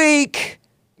 weak,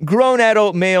 grown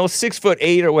adult male,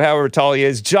 6'8" or however tall he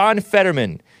is, John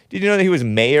Fetterman. Did you know that he was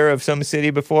mayor of some city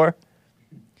before?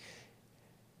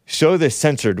 Show the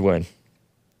censored one.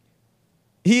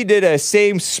 He did a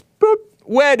same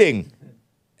wedding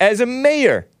as a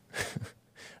mayor.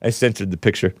 I censored the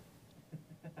picture.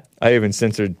 I even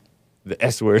censored the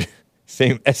S word.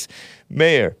 Same S.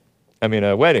 Mayor. I mean,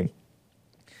 a wedding.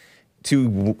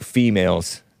 2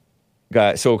 females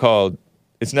got so-called,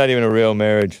 it's not even a real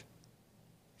marriage.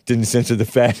 Didn't censor the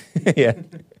fat. Yeah.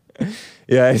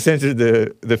 Yeah, I censored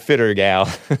the fitter gal.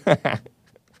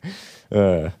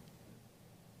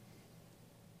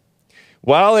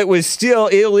 While it was still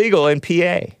illegal in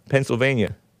PA,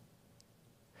 Pennsylvania.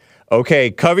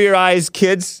 Okay, cover your eyes,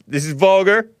 kids. This is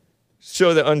vulgar.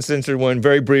 Show the uncensored one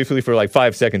very briefly for like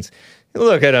 5 seconds.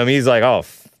 Look at him. He's like, oh,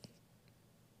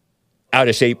 out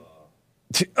of shape.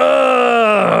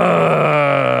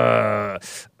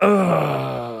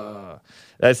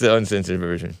 That's the uncensored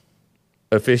version.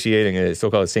 Officiating a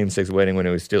so-called same-sex wedding when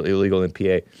it was still illegal in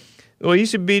PA. Well, he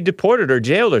should be deported or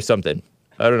jailed or something.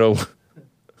 I don't know.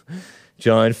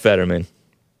 John Fetterman.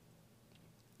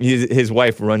 His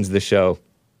wife runs the show.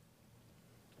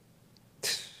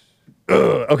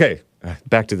 Okay,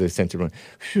 back to the censored one.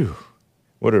 Phew,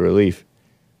 what a relief.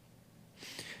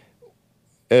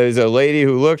 There's a lady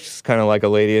who looks kind of like a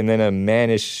lady, and then a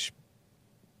mannish,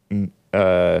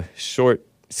 short,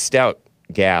 stout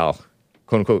gal,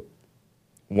 quote unquote,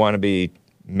 wannabe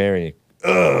marrying.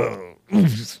 I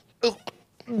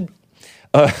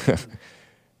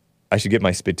should get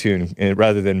my spittoon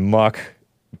rather than mock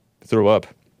throw up.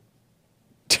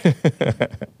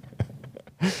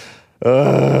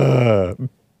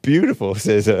 Beautiful,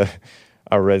 says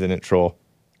our resident troll.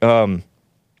 By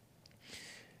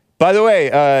the way,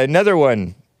 another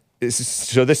one.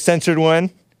 So this censored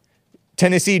one,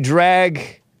 Tennessee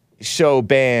drag show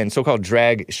ban, so-called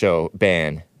drag show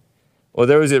ban. Well,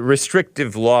 there was a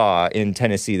restrictive law in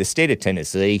Tennessee, the state of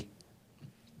Tennessee.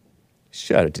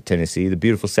 Shout out to Tennessee, the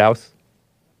beautiful South.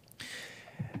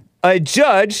 A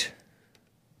judge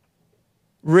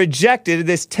rejected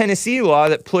this Tennessee law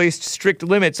that placed strict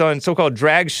limits on so-called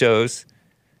drag shows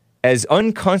as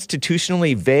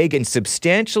unconstitutionally vague and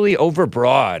substantially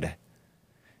overbroad.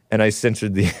 And I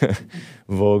censored the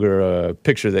vulgar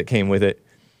picture that came with it.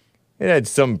 It had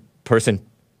some person,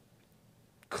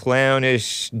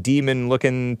 clownish,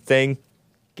 demon-looking thing,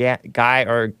 guy,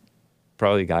 or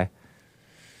probably guy.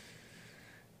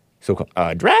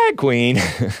 So-called drag queen.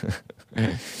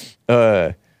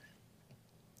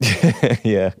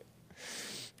 Yeah.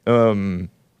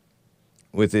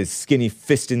 With his skinny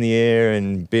fist in the air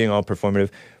and being all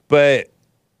performative. But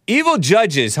evil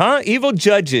judges, huh? Evil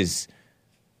judges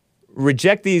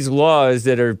reject these laws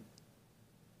that are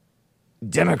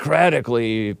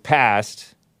democratically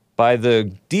passed by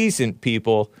the decent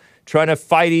people trying to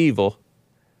fight evil.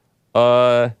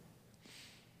 And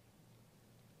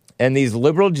these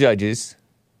liberal judges,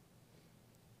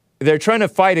 they're trying to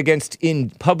fight against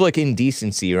public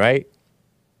indecency, right?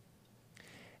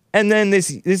 And then this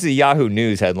is a Yahoo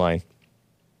News headline.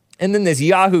 And then this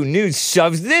Yahoo News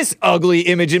shoves this ugly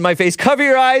image in my face. Cover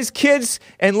your eyes, kids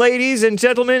and ladies and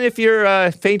gentlemen, if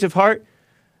you're faint of heart.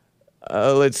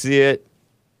 Let's see it.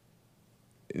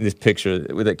 This picture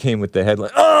that came with the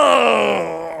headline.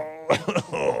 Oh!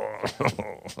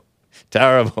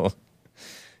 Terrible.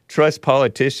 Trust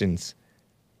politicians.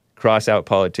 Cross out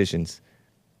politicians.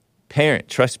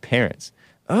 Trust parents.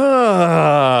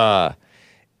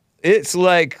 It's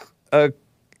like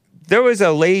there was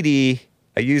a lady,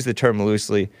 I use the term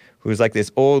loosely, who was like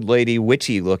this old lady,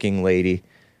 witchy looking lady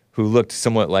who looked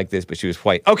somewhat like this, but she was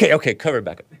white. Okay, cover it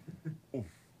back up.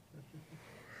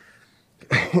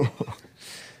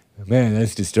 Man,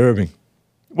 that's disturbing.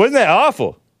 Wasn't that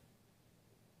awful?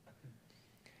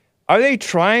 Are they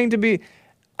trying to be...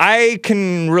 I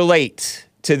can relate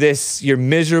to this. You're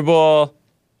miserable.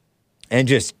 and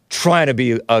just trying to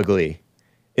be ugly.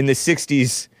 In the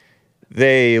 60s,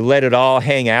 they let it all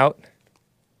hang out.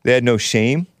 They had no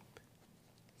shame.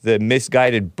 The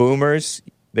misguided boomers,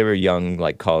 they were young,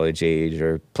 like college age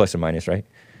or plus or minus, right?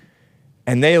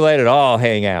 And they let it all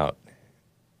hang out.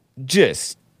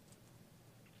 Just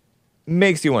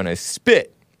makes you want to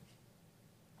spit.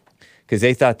 Because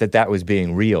they thought that was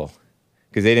being real.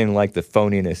 Because they didn't like the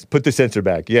phoniness. Put the censor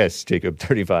back. Yes, Jacob,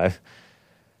 35.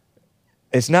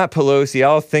 It's not Pelosi.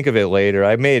 I'll think of it later.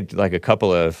 I made like a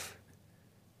couple of...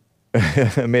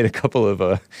 men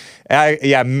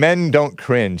don't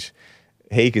cringe.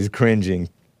 Hake is cringing.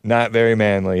 Not very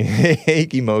manly.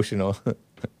 Hake emotional.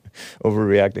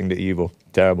 Overreacting to evil.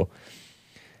 Terrible.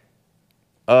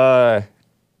 But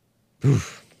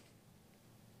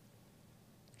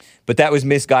that was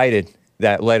misguided.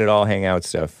 That let it all hang out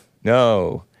stuff.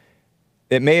 No.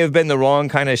 It may have been the wrong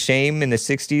kind of shame in the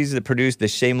 60s that produced the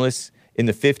shameless in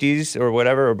the 50s or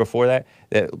whatever, or before that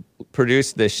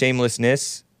produced the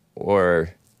shamelessness or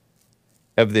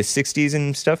of the 60s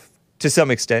and stuff to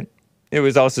some extent. There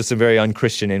was also some very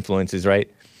unchristian influences, right,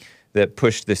 that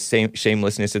pushed the same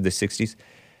shamelessness of the 60s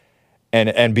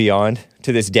and beyond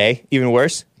to this day, even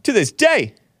worse, to this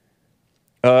day.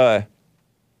 But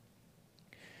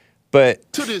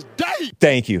to this day.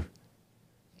 Thank you.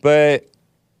 But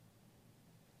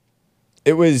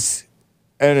it was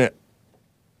an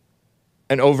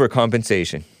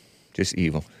overcompensation, just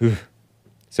evil.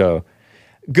 So,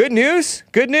 good news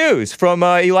from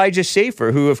Elijah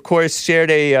Schaffer, who of course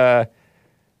shared a.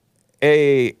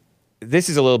 This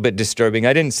is a little bit disturbing.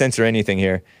 I didn't censor anything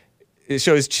here. It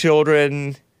shows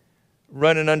children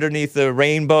running underneath the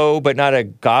rainbow, but not a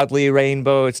godly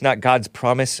rainbow. It's not God's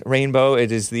promise rainbow.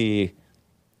 It is the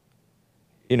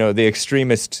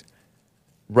extremist,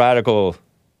 radical,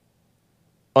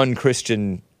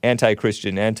 unchristian,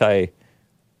 anti-Christian, anti-male,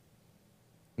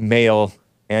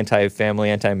 anti-family,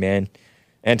 anti-man,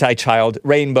 anti-child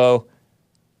rainbow.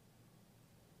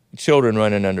 Children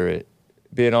running under it,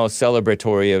 being all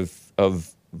celebratory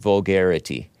of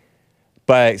vulgarity.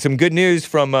 But some good news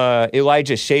from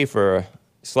Elijah Schaffer,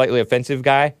 slightly offensive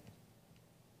guy.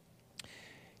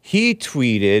 He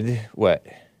tweeted what?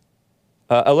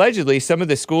 Allegedly, some of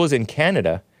the schools in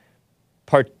Canada,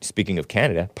 speaking of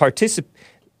Canada,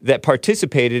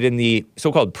 participated in the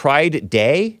so-called Pride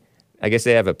Day. I guess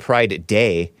they have a Pride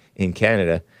Day in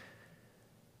Canada.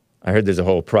 I heard there's a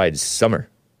whole Pride summer.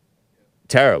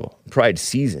 Terrible. Pride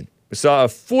season. We saw a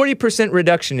 40%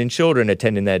 reduction in children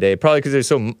attending that day, probably because there's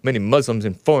so many Muslims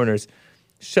and foreigners.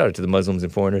 Shout out to the Muslims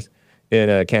and foreigners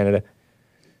in Canada.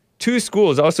 2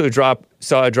 schools also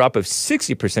saw a drop of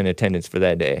 60% attendance for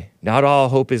that day. Not all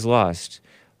hope is lost.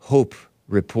 Hope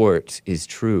report is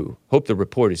true. Hope the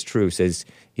report is true, says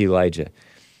Elijah.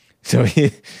 So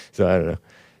I don't know.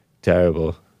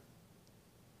 Terrible.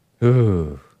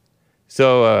 Ooh.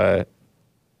 So,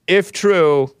 if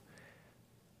true,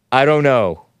 I don't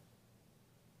know.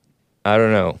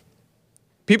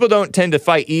 People don't tend to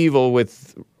fight evil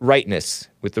with rightness,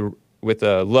 with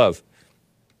love.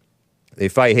 They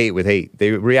fight hate with hate.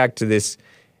 They react to this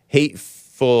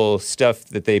hateful stuff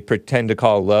that they pretend to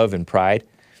call love and pride,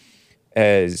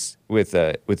 as with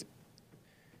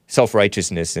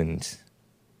self-righteousness and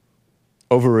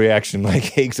overreaction, like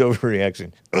Hake's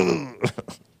overreaction.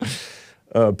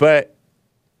 But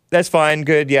that's fine,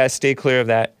 good. Yeah, stay clear of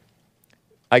that.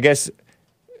 I guess,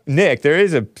 Nick, there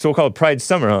is a so-called Pride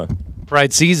Summer, huh?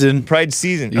 Pride season.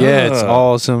 Yeah, it's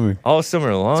all summer. All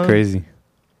summer long. It's crazy.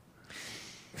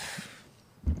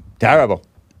 Terrible.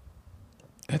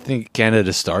 I think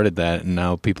Canada started that, and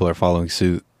now people are following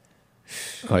suit,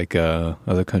 like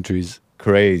other countries.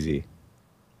 Crazy.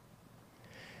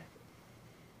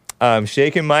 I'm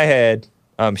shaking my head.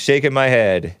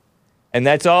 And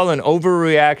that's all an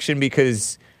overreaction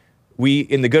because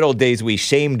in the good old days, we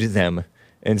shamed them.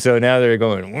 And so now they're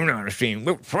going, we're not ashamed,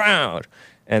 we're proud.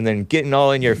 And then getting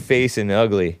all in your face and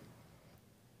ugly.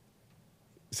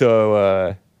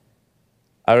 So,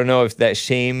 I don't know if that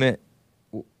shame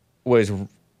was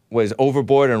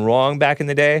overboard and wrong back in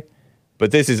the day,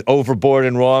 but this is overboard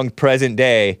and wrong present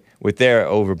day with their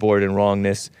overboard and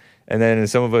wrongness. And then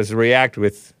some of us react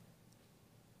with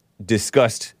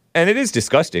disgust. And it is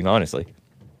disgusting, honestly.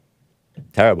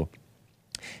 Terrible.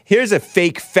 Here's a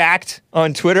fake fact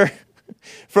on Twitter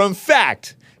from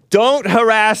Fact. Don't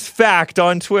harass Fact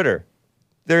on Twitter.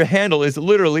 Their handle is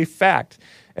literally Fact.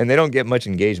 And they don't get much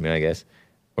engagement, I guess.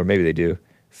 Or maybe they do.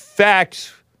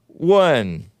 Fact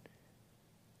 1.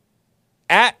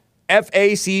 At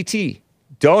FACT.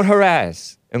 Don't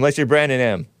harass unless you're Brandon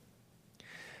M.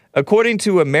 According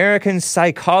to American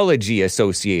Psychology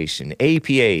Association,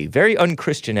 APA, very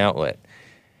unchristian outlet,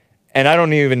 and I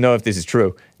don't even know if this is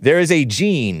true, there is a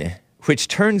gene which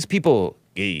turns people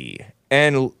gay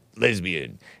and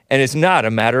lesbian, and it's not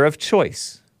a matter of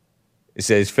choice. It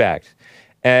says fact.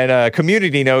 And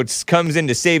Community Notes comes in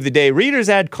to save the day. Readers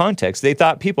add context they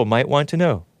thought people might want to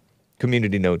know.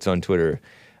 Community Notes on Twitter.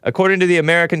 According to the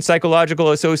American Psychological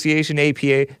Association,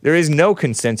 APA, there is no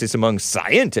consensus among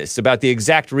scientists about the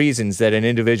exact reasons that an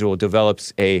individual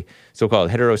develops a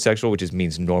so-called heterosexual, which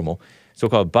means normal,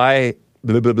 so-called bi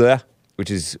blah blah blah,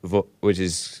 which is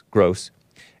gross,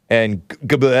 and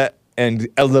blah and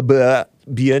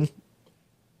lesbian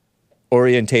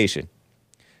orientation.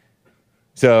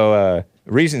 So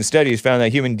recent studies found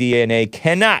that human DNA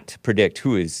cannot predict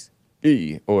who is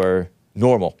bi or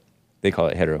normal. They call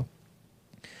it hetero.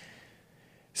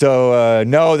 So,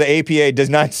 no, the APA does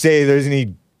not say there's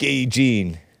any gay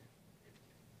gene.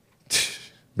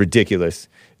 Ridiculous.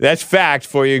 That's fact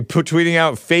for you, tweeting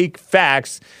out fake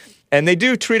facts. And they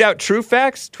do tweet out true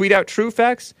facts.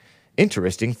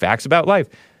 Interesting facts about life.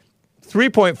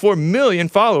 3.4 million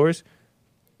followers.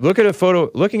 Looking at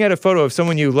a photo of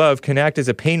someone you love can act as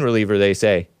a pain reliever, they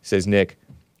say, says Nick.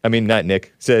 I mean, not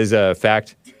Nick, says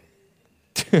fact.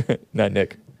 Not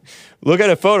Nick. Look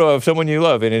at a photo of someone you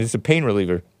love, and it's a pain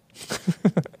reliever.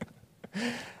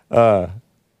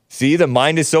 See, the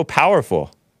mind is so powerful.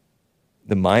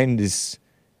 The mind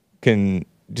can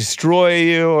destroy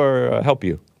you or help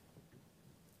you.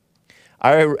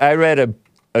 I read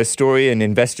a story in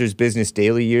Investor's Business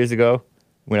Daily years ago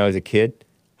when I was a kid,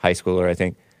 high schooler, I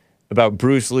think, about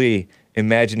Bruce Lee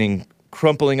imagining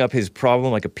crumpling up his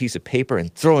problem like a piece of paper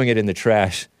and throwing it in the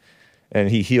trash. And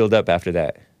he healed up after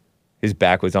that. His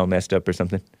back was all messed up or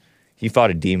something. He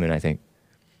fought a demon, I think.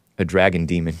 A dragon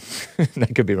demon. I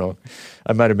could be wrong.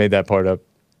 I might have made that part up. It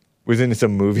was in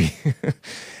some movie.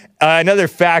 Another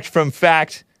fact from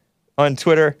Fact on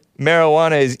Twitter.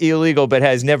 Marijuana is illegal but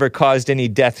has never caused any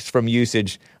deaths from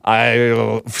usage.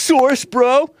 Source,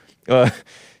 bro.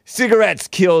 Cigarettes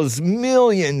kills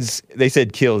millions. They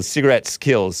said kills. Cigarettes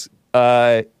kills.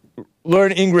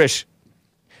 Learn English.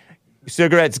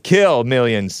 Cigarettes kill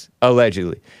millions,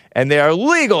 allegedly. And they are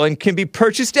legal and can be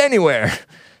purchased anywhere.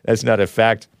 That's not a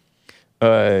fact.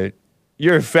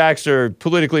 Your facts are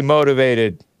politically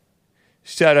motivated.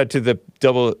 Shout out to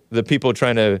the people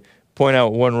trying to point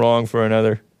out one wrong for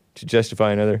another to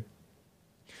justify another.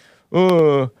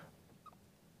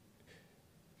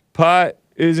 Pot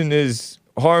isn't as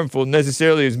harmful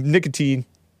necessarily as nicotine,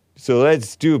 so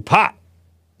let's do pot.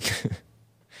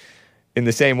 In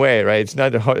the same way, right? It's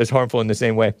not as harmful in the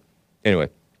same way. Anyway.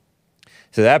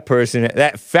 So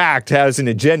that fact has an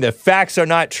agenda. Facts are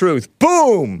not truth.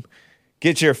 Boom!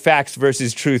 Get your Facts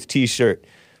versus Truth t-shirt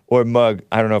or mug.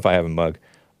 I don't know if I have a mug.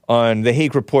 On the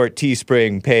Hake Report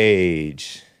Teespring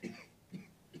page.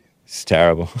 It's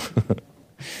terrible.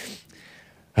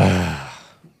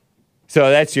 So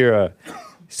that's your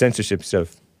censorship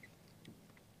stuff.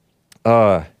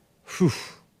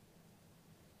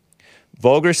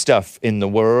 Vulgar stuff in the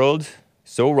world.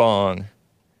 So wrong.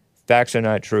 Facts are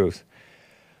not truth.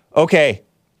 Okay,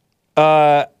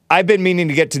 I've been meaning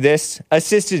to get to this.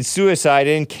 Assisted suicide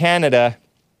in Canada.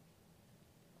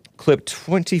 Clip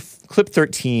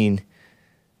 13.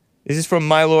 This is from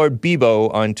my lord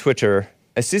Bebo on Twitter.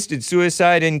 Assisted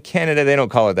suicide in Canada. They don't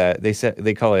call it that.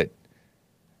 They call it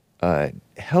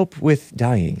help with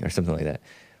dying or something like that,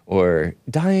 or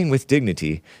dying with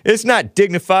dignity. It's not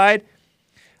dignified.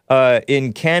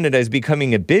 In Canada is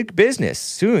becoming a big business.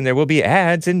 Soon there will be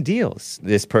ads and deals,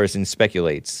 this person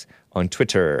speculates on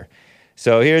Twitter.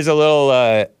 So here's a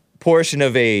little portion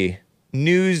of a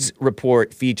news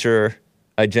report feature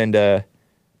agenda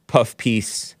puff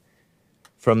piece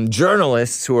from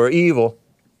journalists who are evil.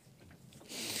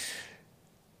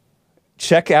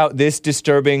 Check out this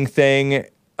disturbing thing.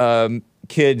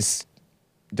 Kids,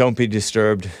 don't be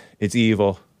disturbed. It's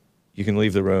evil. You can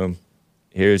leave the room.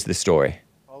 Here's the story.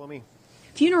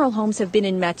 Funeral homes have been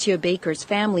in Mathieu Baker's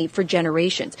family for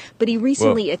generations, but he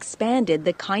recently expanded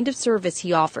the kind of service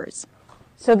he offers.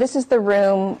 So this is the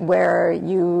room where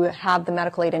you have the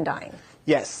medical aid in dying?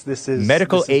 Yes, this is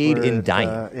medical aid in dying.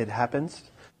 It happens.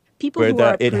 People who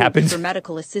are approved for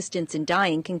medical assistance in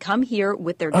dying can come here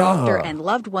with their doctor and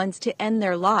loved ones to end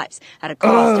their lives at a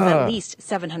cost of at least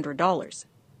 $700.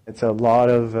 It's a lot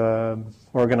of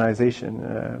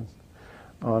organization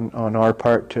on our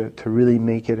part to really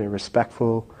make it a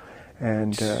respectful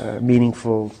and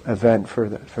meaningful event for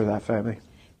that family.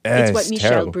 It's what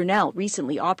Michel Brunel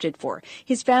recently opted for.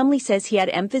 His family says he had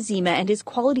emphysema and his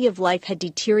quality of life had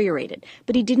deteriorated,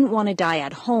 but he didn't want to die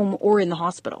at home or in the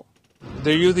hospital.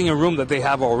 they're using a room that they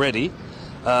have already,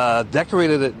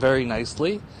 decorated it very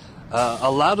nicely,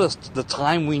 allowed us the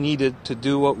time we needed to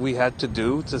do what we had to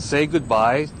do, to say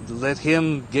goodbye, let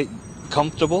him get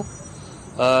comfortable.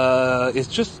 It's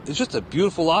just a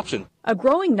beautiful option. A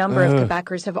growing number of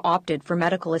Quebecers have opted for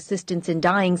medical assistance in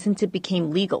dying since it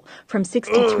became legal, from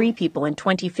 63 people in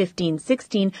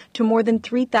 2015-16 to more than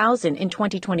 3,000 in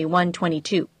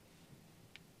 2021-22.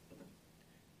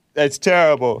 That's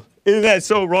terrible. Isn't that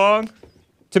so wrong?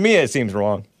 To me, it seems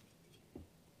wrong.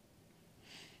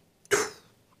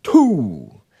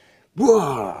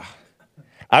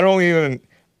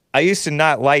 I used to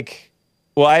not like,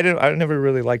 I never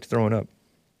really liked throwing up.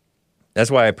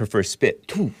 That's why I prefer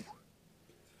spit.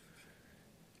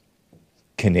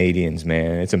 Canadians,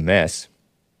 man, it's a mess.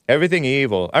 Everything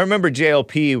evil. I remember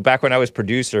JLP, back when I was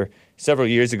producer several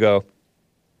years ago,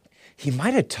 he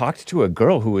might have talked to a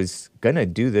girl who was going to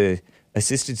do the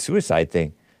assisted suicide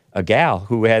thing. A gal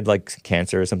who had, like,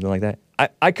 cancer or something like that.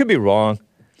 I could be wrong.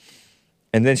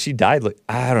 And then she died,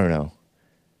 I don't know.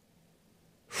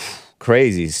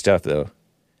 Crazy stuff, though.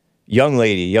 Young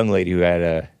lady who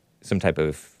had some type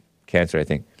of cancer, I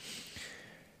think.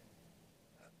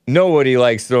 Nobody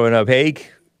likes throwing up, hey?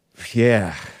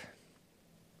 Yeah.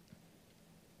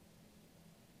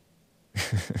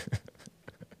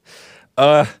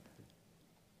 But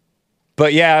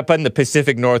yeah, up in the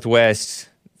Pacific Northwest,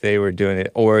 they were doing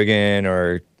it. Oregon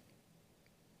or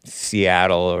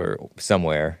Seattle or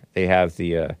somewhere. They have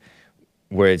the,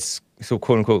 where it's so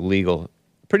quote unquote legal.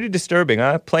 Pretty disturbing,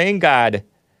 huh? Playing God.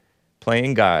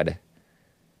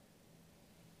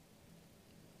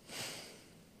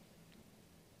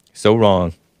 So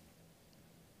wrong.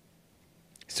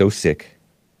 So sick.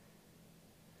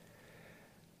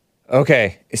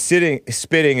 Okay,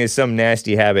 spitting is some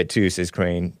nasty habit too, says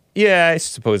Crane. Yeah, I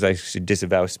suppose I should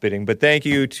disavow spitting, but thank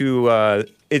you to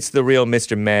It's the Real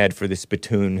Mr. Mad for the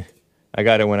spittoon. I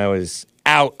got it when I was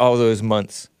out all those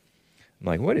months. I'm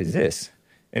like, what is this?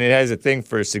 And it has a thing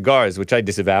for cigars, which I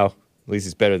disavow. At least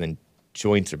it's better than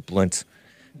joints or blunts.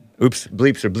 Oops,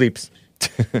 bleeps or bleeps.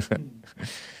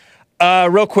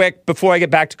 Real quick, before I get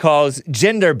back to calls,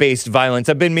 gender-based violence.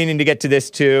 I've been meaning to get to this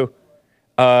too.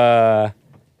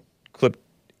 Clip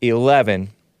 11.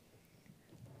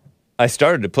 I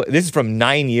started to play. This is from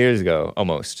 9 years ago,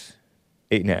 almost.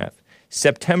 8.5.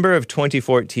 September of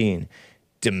 2014.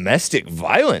 Domestic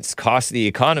violence costs the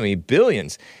economy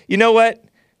billions. You know what?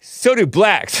 So do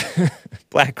blacks.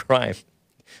 Black crime.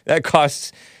 That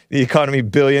costs the economy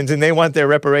billions, and they want their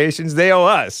reparations. They owe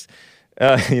us.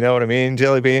 You know what I mean,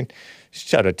 Jelly Bean?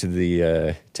 Shout out to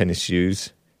the tennis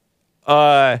shoes.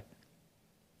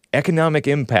 Economic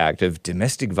impact of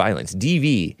domestic violence.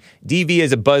 DV. DV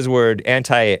is a buzzword,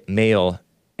 anti-man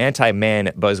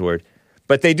buzzword.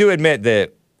 But they do admit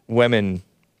that women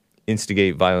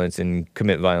instigate violence and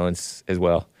commit violence as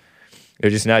well.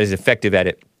 They're just not as effective at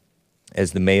it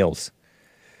as the males.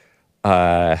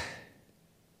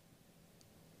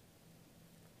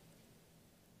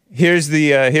 Here's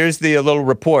the little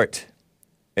report.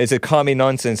 It's a Commie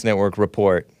Nonsense Network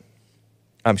report.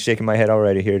 I'm shaking my head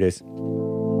already. Here it is.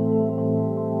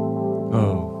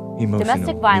 Oh, emotional.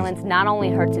 Domestic violence not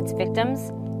only hurts its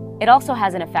victims, it also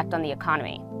has an effect on the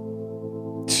economy.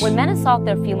 When men assault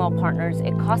their female partners,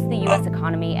 it costs the U.S.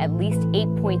 economy at least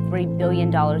 $8.3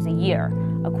 billion a year,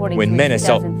 according to a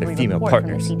 2003 report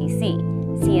from the CDC.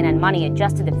 CNN Money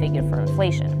adjusted the figure for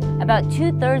inflation. About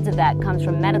 2/3 of that comes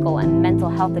from medical and mental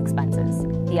health expenses.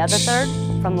 The other third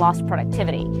from lost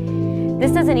productivity.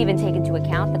 This doesn't even take into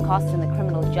account the costs in the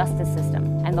criminal justice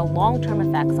system and the long-term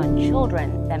effects on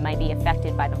children that might be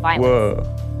affected by the violence. Whoa.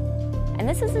 And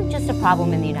this isn't just a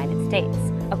problem in the United States.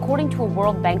 According to a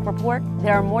World Bank report,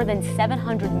 there are more than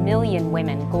 700 million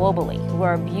women globally who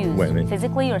are abused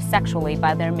physically or sexually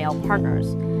by their male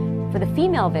partners. For the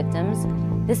female victims,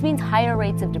 this means higher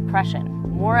rates of depression,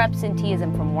 more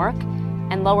absenteeism from work,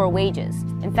 and lower wages.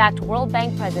 In fact, World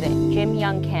Bank President Jim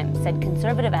Young Kim said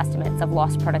conservative estimates of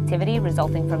lost productivity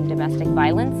resulting from domestic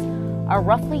violence are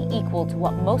roughly equal to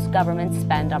what most governments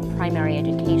spend on primary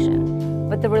education.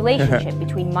 But the relationship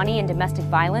between money and domestic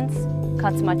violence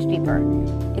cuts much deeper.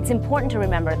 It's important to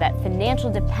remember that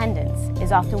financial dependence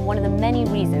is often one of the many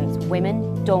reasons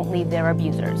women don't leave their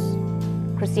abusers.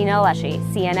 Christina Alessi,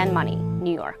 CNN Money,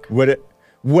 New York.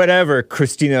 Whatever,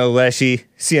 Christina Alessi,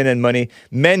 CNN Money.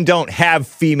 Men don't have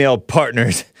female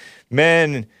partners.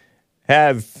 Men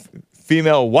have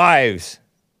female wives.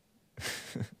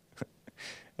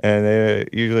 And they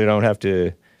usually don't have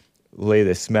to lay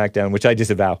the smack down, which I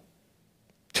disavow.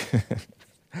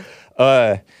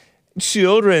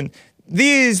 Children,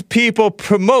 these people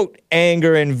promote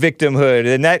anger and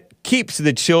victimhood, and that keeps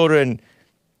the children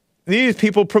these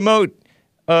people promote,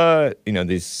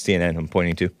 these CNN I'm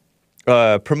pointing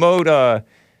to, promote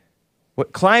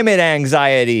what climate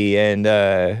anxiety and,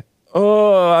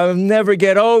 I'll never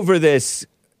get over this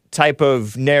type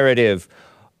of narrative.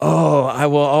 Oh, I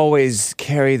will always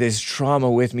carry this trauma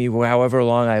with me however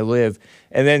long I live.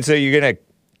 And then so you're going to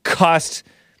cost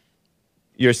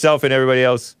yourself and everybody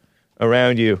else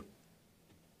around you.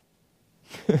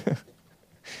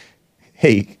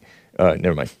 Hey,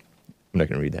 never mind. I'm not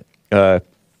going to read that.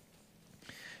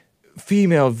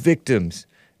 Female victims.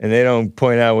 And they don't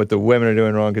point out what the women are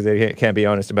doing wrong because they can't be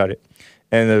honest about it.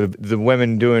 And the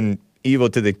women doing evil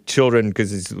to the children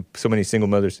because there's so many single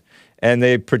mothers. And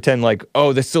they pretend like,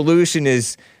 oh, the solution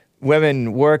is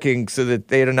women working so that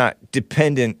they are not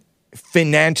dependent.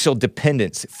 Financial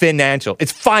dependence. Financial.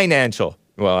 It's financial.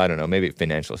 Well, I don't know. Maybe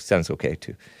financial sounds okay,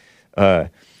 too.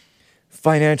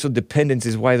 Financial dependence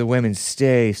is why the women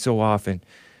stay so often.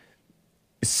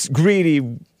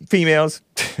 Greedy females.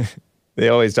 They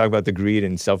always talk about the greed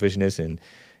and selfishness and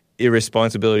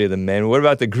irresponsibility of the men. What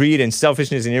about the greed and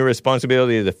selfishness and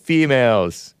irresponsibility of the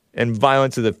females and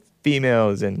violence of the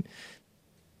females and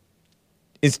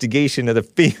instigation of the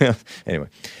females? Anyway,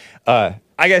 I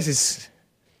guess it's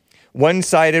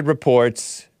one-sided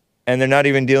reports, and they're not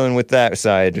even dealing with that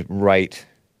side right.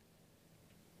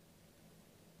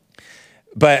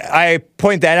 But I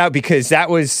point that out because that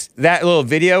little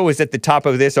video was at the top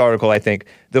of this article, I think.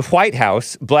 The White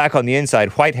House, black on the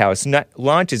inside, White House,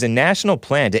 launches a national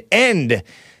plan to end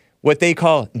what they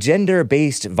call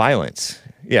gender-based violence.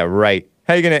 Yeah, right.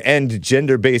 How are you going to end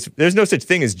gender-based? There's no such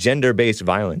thing as gender-based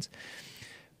violence.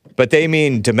 But they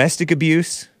mean domestic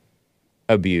abuse.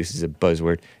 Abuse is a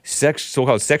buzzword.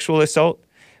 So-called sexual assault,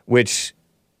 which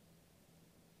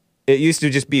it used to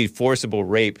just be forcible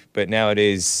rape, but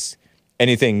nowadays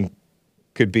anything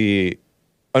could be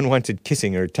unwanted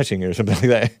kissing or touching or something like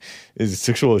that is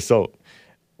sexual assault,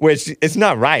 which it's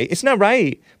not right. It's not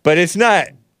right, but it's not,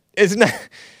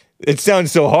 it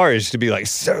sounds so harsh to be like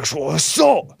sexual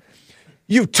assault.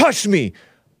 You touched me.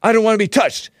 I don't want to be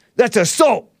touched. That's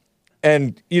assault.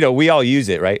 And, we all use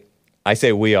it, right? I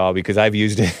say we all because I've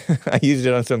used it. I used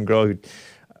it on some girl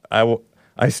who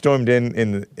I stormed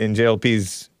in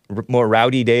JLP's more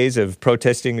rowdy days of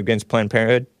protesting against Planned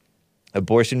Parenthood.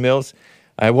 Abortion mills.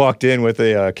 I walked in with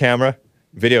a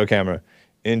video camera,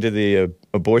 into the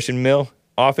abortion mill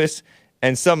office,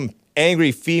 and some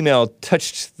angry female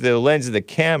touched the lens of the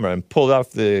camera and pulled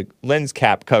off the lens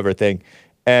cap cover thing.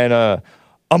 And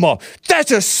I'm all,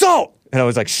 that's assault! And I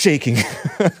was like shaking.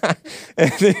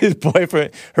 And then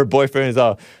her boyfriend is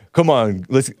all, come on,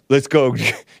 let's go.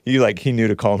 He knew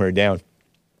to calm her down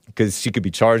because she could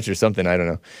be charged or something. I don't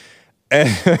know.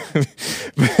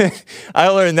 I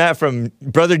learned that from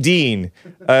Brother Dean,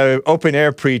 an open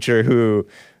air preacher who,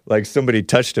 somebody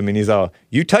touched him and he's all,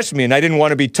 you touched me and I didn't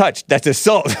want to be touched. That's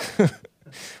assault.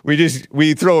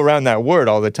 We throw around that word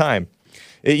all the time.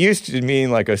 It used to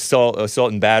mean assault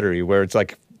and battery, where it's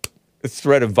like a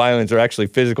threat of violence or actually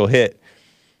physical hit.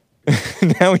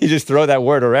 Now we just throw that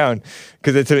word around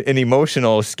because it's an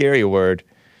emotional, scary word.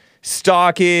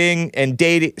 Stalking and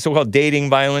dating, so-called dating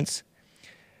violence,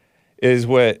 is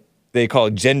what they call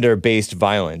gender-based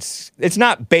violence. It's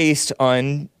not based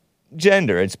on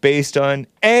gender. It's based on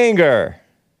anger.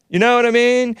 You know what I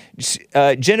mean?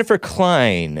 Jennifer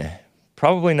Klein,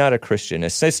 probably not a Christian,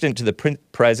 assistant to the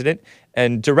president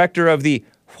and director of the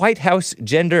White House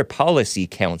Gender Policy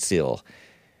Council,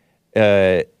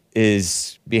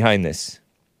 is behind this.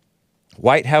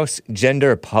 White House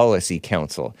Gender Policy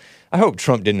Council. I hope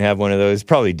Trump didn't have one of those.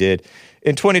 Probably did.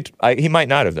 He might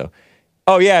not have, though.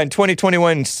 Oh, yeah, in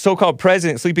 2021, so-called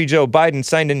President Sleepy Joe Biden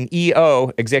signed an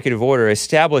EO, executive order,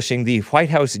 establishing the White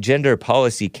House Gender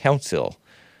Policy Council.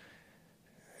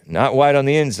 Not white on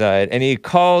the inside. And he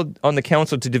called on the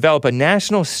council to develop a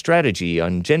national strategy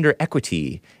on gender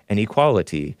equity and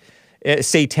equality.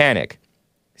 Satanic.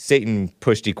 Satan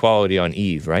pushed equality on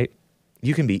Eve, right?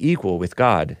 You can be equal with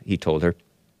God, he told her,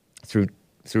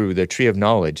 through the tree of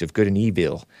knowledge of good and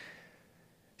evil.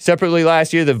 Separately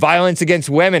last year, the Violence Against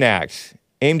Women Act,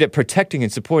 aimed at protecting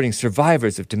and supporting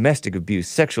survivors of domestic abuse,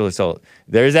 sexual assault,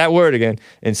 there's that word again,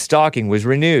 and stalking, was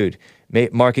renewed,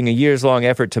 marking a years-long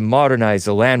effort to modernize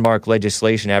the landmark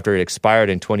legislation after it expired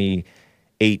in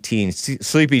 2018.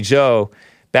 Sleepy Joe,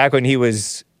 back when he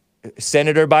was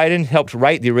Senator Biden, helped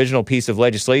write the original piece of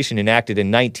legislation enacted in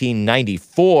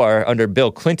 1994 under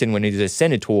Bill Clinton when he was a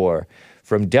senator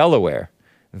from Delaware.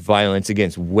 Violence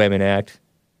Against Women Act.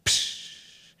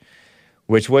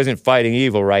 Which wasn't fighting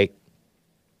evil, right?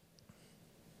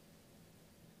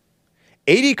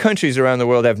 80 countries around the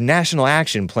world have national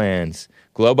action plans.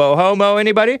 Globo homo,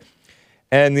 anybody?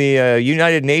 And the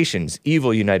United Nations,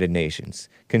 evil United Nations,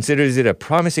 considers it a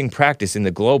promising practice in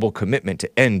the global commitment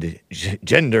to end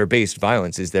gender-based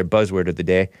violence is their buzzword of the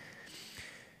day.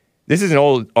 This is an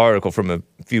old article from a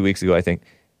few weeks ago, I think.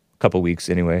 A couple weeks,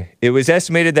 anyway. It was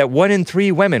estimated that 1 in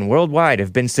 3 women worldwide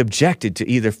have been subjected to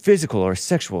either physical or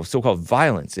sexual so-called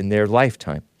violence in their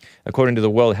lifetime, according to the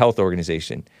World Health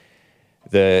Organization.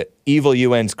 The evil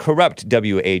UN's corrupt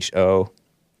WHO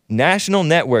National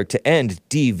Network to End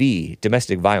DV,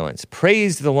 Domestic Violence,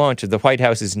 praised the launch of the White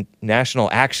House's National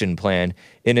Action Plan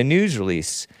in a news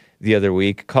release the other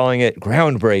week, calling it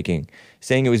groundbreaking,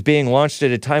 saying it was being launched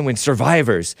at a time when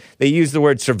survivors, they use the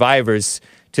word survivors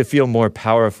to feel more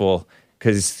powerful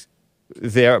because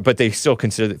but they still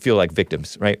feel like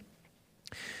victims, right?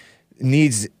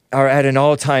 Needs are at an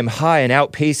all-time high and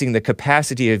outpacing the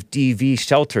capacity of DV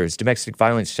shelters, domestic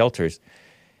violence shelters.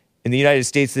 In the United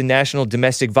States, the National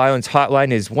Domestic Violence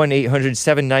Hotline is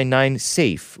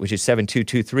 1-800-799-SAFE, which is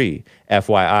 7223,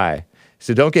 FYI.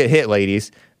 So don't get hit,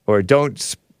 ladies, or don't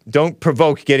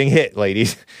provoke getting hit,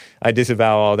 ladies. I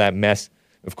disavow all that mess,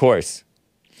 of course.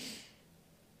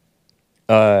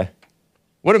 What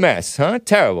a mess, huh?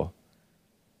 Terrible.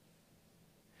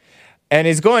 And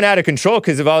it's going out of control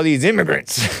because of all these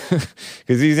immigrants,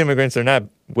 because these immigrants are not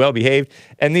well-behaved,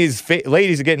 and these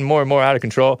ladies are getting more and more out of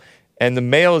control. And the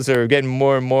males are getting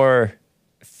more and more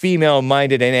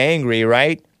female-minded and angry,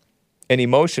 right? And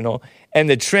emotional. And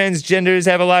the transgenders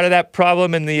have a lot of that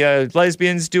problem, and the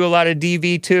lesbians do a lot of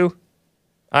DV too,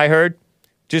 I heard.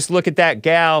 Just look at that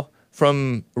gal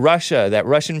from Russia, that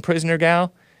Russian prisoner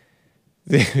gal,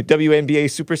 the WNBA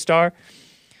superstar.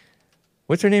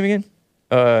 What's her name again?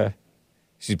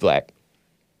 She's black.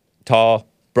 Tall,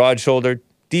 broad-shouldered,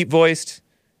 deep-voiced,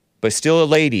 but still a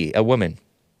lady, a woman.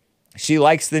 She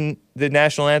likes the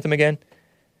national anthem again.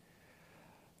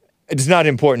 It's not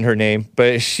important, her name,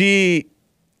 but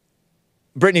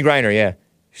Brittany Griner, yeah.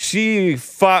 She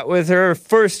fought with her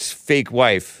first fake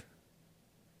wife,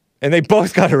 and they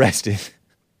both got arrested.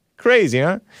 Crazy,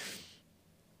 huh?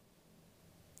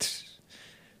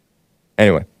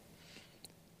 Anyway,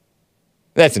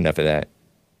 that's enough of that.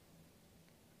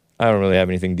 I don't really have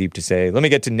anything deep to say. Let me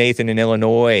get to Nathan in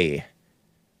Illinois.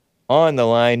 On the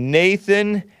line,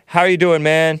 Nathan, how are you doing,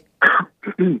 man?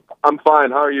 I'm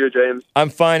fine. How are you, James? I'm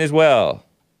fine as well.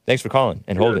 Thanks for calling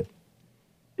and holding.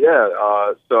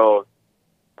 Yeah, so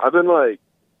I've been,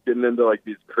 getting into,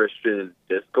 these Christian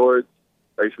Discords.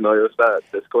 Are you familiar with that,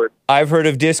 Discord? I've heard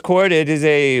of Discord. It is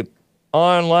a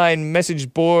online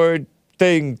message board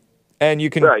thing, and you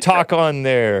can talk on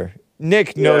there.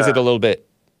 Nick knows it a little bit,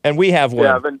 and we have one.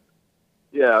 I've been.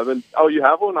 Oh, you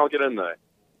have one? I'll get in there.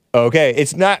 Okay,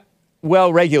 it's not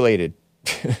well regulated.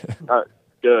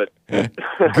 Good.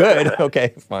 Good.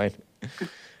 Okay, fine.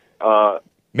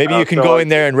 Maybe you can go in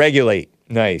there and regulate.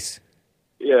 Nice.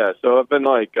 Yeah, so I've been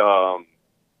doing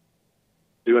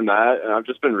that, and I've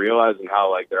just been realizing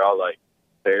how they're all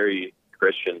very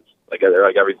Christians.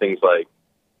 They're everything's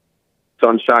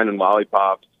sunshine and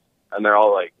lollipops, and they're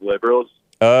all liberals.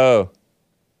 Oh.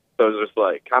 So it's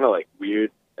just kind of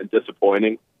weird and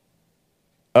disappointing.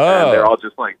 Oh. And they're all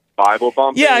just Bible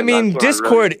bumping. Yeah, I mean,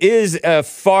 Discord is a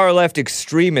far left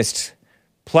extremist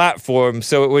platform,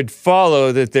 so it would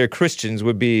follow that their Christians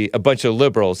would be a bunch of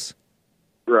liberals.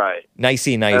 Right. Nice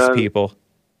people.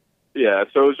 Yeah,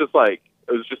 so it was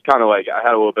just kind of I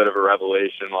had a little bit of a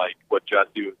revelation, what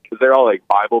Jesse, because they're all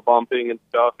Bible bumping and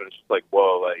stuff, and it's just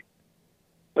whoa,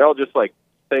 they're all just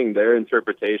saying their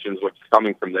interpretations, what's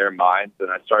coming from their minds, and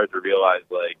I started to realize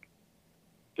to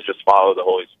just follow the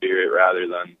Holy Spirit rather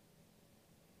than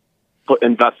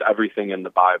invest everything in the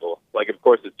Bible. Of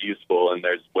course it's useful and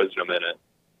there's wisdom in it,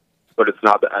 but it's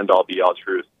not the end all be all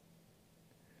truth.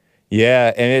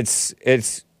 Yeah, and it's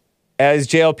as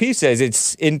JLP says,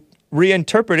 it's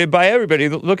reinterpreted by everybody.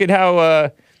 Look at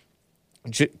how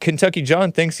Kentucky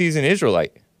John thinks he's an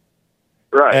Israelite.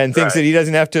 Right. And thinks that he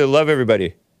doesn't have to love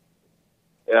everybody.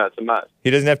 Yeah, it's a mess. He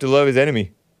doesn't have to love his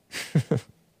enemy.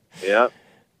 Yeah.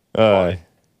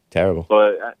 Terrible.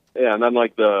 But yeah, and then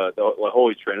the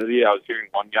Holy Trinity, I was hearing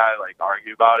one guy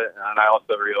argue about it, and I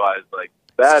also realized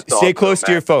that's stay close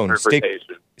to your phone.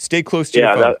 Stay close to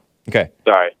your phone. Okay.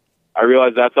 Sorry, I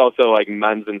realized that's also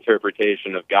men's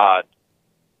interpretation of God,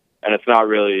 and it's not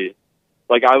really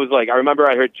I remember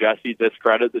I heard Jesse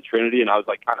discredit the Trinity, and I was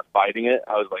kind of fighting it.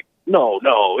 I was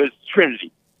no, it's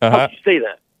Trinity. How do you say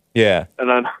that? Yeah. And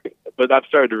then, but I've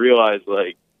started to realize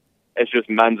it's just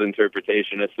men's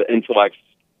interpretation. It's the intellect's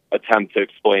attempt to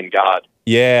explain God.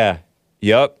 Yeah.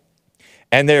 Yep.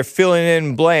 And they're filling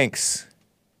in blanks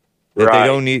that they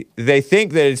don't need. They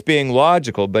think that it's being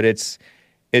logical, but it's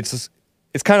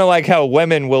it's kind of like how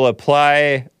women will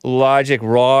apply logic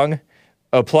wrong,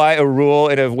 apply a rule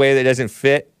in a way that doesn't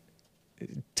fit,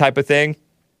 type of thing,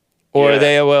 or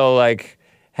they will like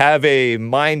have a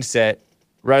mindset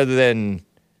rather than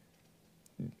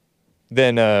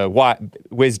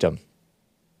wisdom.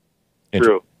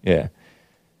 True. Yeah.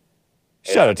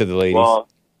 Shout out to the ladies. Well,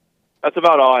 that's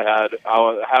about all I had.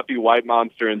 Happy White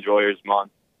Monster Enjoyers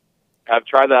Month. Have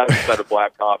tried that instead of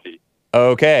black coffee.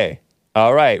 Okay.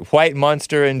 All right. White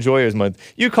Monster Enjoyers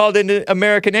Month. You called into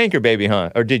American Anchor Baby, huh?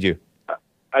 Or did you?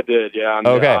 I did, yeah.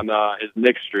 On his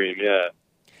Nick stream, yeah.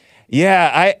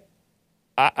 Yeah,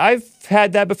 I've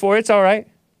had that before. It's all right.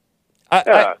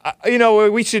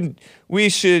 We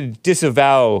should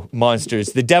disavow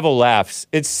monsters. The devil laughs.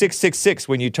 It's 666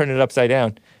 when you turn it upside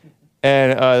down,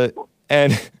 and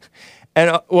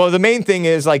well, the main thing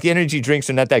is like energy drinks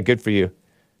are not that good for you.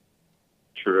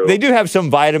 True. They do have some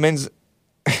vitamins.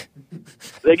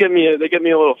 They get me a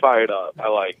little fired up. I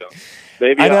like them.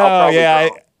 Maybe I know.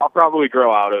 I'll probably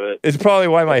grow out of it. It's probably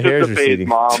why my hair's receding.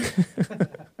 Mom.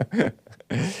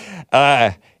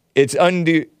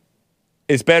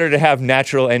 It's better to have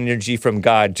natural energy from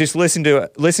God. Just listen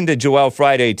to Joel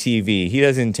Friday TV. He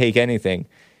doesn't take anything.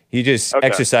 He just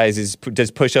exercises, does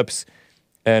push-ups,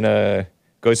 and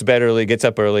goes to bed early, gets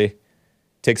up early,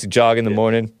 takes a jog in the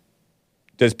morning,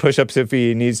 does push-ups if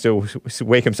he needs to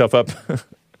wake himself up.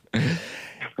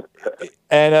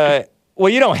 And, well,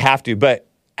 you don't have to, but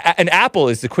an apple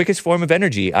is the quickest form of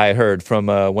energy, I heard from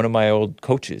one of my old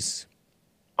coaches.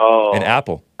 Oh. An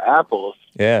apple. Apples?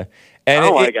 Yeah. And I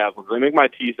don't like apples. They make my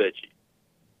teeth itchy.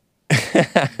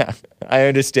 I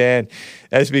understand.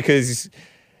 That's because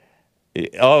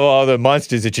all the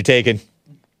monsters that you're taking.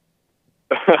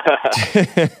 All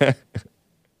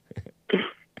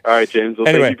right, James. Well,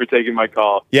 anyway, thank you for taking my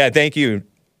call. Yeah, thank you,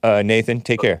 Nathan.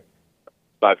 Take care.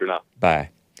 Bye for now. Bye.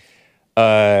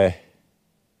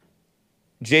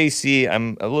 JC,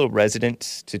 I'm a little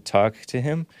resident to talk to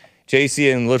him.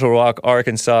 JC in Little Rock,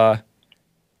 Arkansas.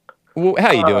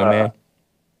 How you doing, man?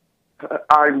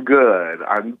 I'm good.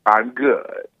 I'm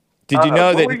good. Did you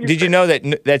know that? Did you know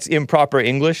that that's improper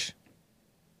English?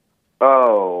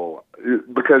 Oh,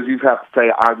 because you have to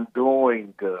say I'm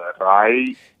doing good,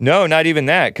 right? No, not even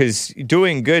that. Because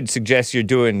doing good suggests you're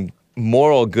doing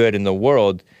moral good in the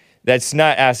world. That's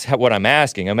not what I'm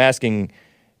asking. I'm asking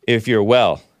if you're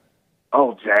well.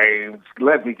 Oh, James,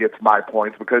 let me get to my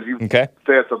points because you said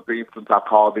some things since I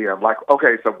called in. Like,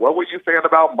 okay, so what were you saying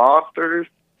about monsters?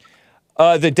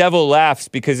 The devil laughs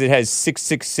because it has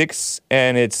 666,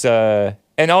 and it's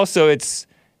and also it's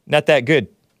not that good.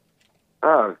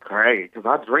 Oh, great! Because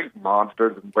I drink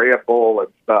Monsters and Red Bull and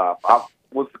stuff. I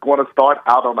was going to start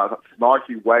out on a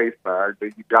snarky way, sir,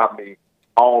 but you got me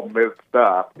all mixed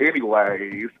up.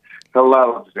 Anyways,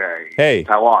 hello, James. Hey,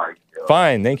 how are you?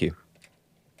 Fine, thank you.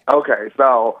 Okay,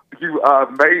 so you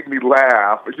made me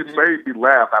laugh. You made me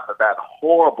laugh after that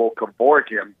horrible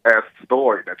Kevorkian-esque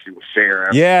story that you were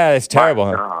sharing. Yeah, it's terrible.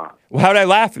 Huh? Well, how did I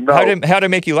laugh? No. How did I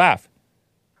make you laugh?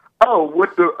 Oh,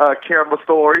 with the camera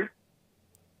story.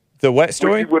 The what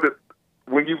story?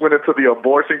 When you went into the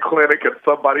abortion clinic and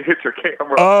somebody hit your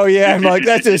camera. Oh yeah, I'm like,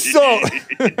 that's assault.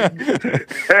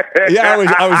 Yeah,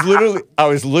 I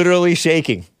was literally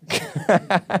shaking.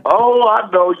 Oh, I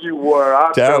know you were.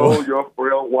 I know your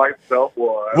real white self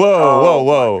was.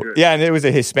 Whoa. Yeah, and it was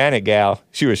a Hispanic gal.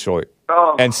 She was short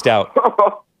and stout.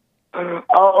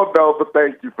 Oh, no, but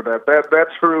thank you for that. That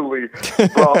truly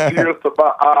brought tears to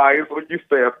my eyes when you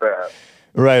said that.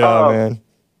 Right on, man.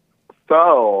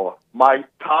 So, my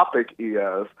topic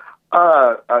is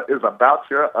about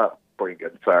your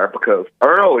upbringing, sir, because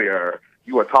earlier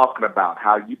you were talking about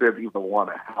how you didn't even want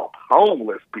to help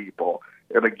homeless people.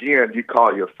 And again, you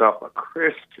call yourself a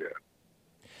Christian.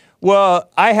 Well,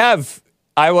 I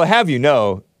will have you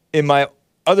know, in my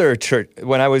other church,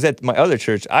 when I was at my other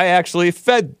church, I actually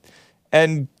fed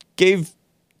and gave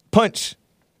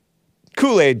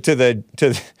Kool-Aid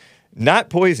to not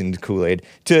poisoned Kool-Aid,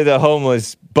 to the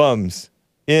homeless bums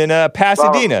in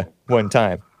Pasadena one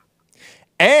time.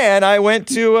 And I went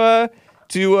to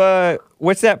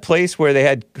what's that place where they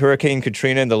had Hurricane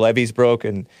Katrina and the levees broke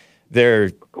and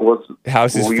their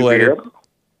houses flooded?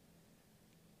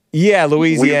 Yeah,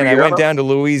 Louisiana. I went down to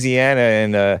Louisiana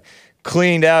and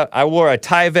cleaned out. I wore a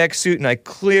Tyvek suit and I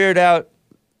cleared out,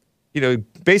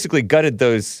 basically gutted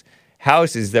those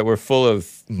houses that were full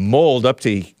of mold up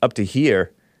to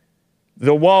here.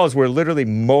 The walls were literally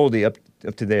moldy up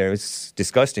to there. It was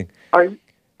disgusting. Are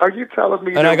you telling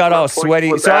me? And I got all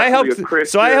sweaty. So I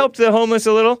helped the homeless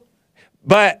a little,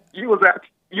 but you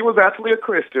was actually a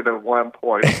Christian at one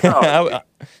point.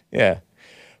 Yeah,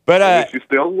 but you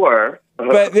still were.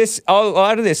 But a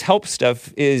lot of this help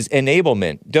stuff is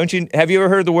enablement. Have you ever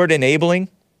heard the word enabling?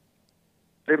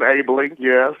 Enabling,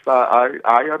 yes.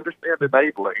 I understand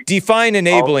enabling. Define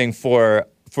enabling for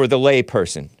the lay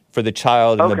person, for the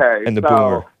child and the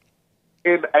boomer.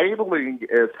 Enabling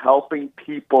is helping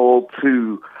people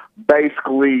to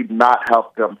basically not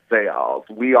help themselves.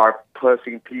 We are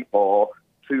pushing people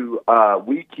to,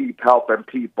 we keep helping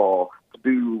people to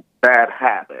do bad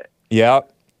habits. Yeah.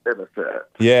 In a sense.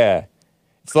 Yeah.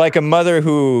 It's like a mother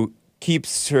who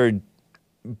keeps her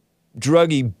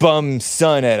druggy bum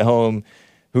son at home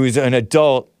who's an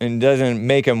adult and doesn't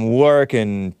make him work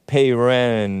and pay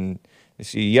rent, and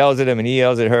she yells at him and he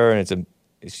yells at her, and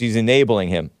she's enabling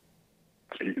him.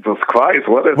 Jesus Christ,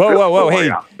 what is Whoa,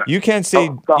 hey, you can't say,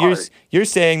 you're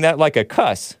saying that like a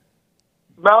cuss.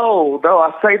 No,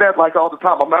 I say that like all the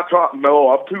time. I'm not trying,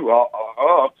 I'm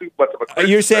too much of a Christian.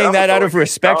 You're saying that out of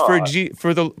respect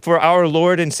for our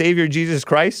Lord and Savior Jesus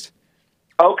Christ?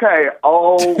 Okay,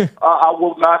 I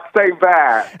will not say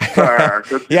that, sir.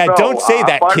 Yeah, don't say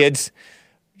that, kids.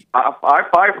 I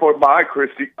fight for my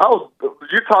Christian. Oh,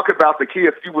 you're talking about the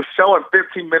kids. You were showing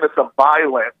 15 minutes of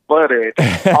violent footage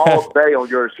all day on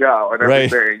your show and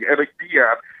everything. Right. And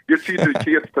again, you're teaching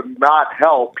kids to not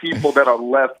help people that are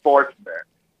less fortunate.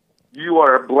 You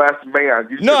are a blessed man.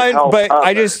 You help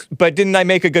others. But didn't I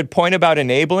make a good point about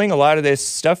enabling? A lot of this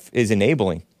stuff is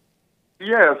enabling.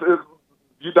 Yes,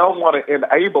 you don't want to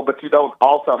enable, but you don't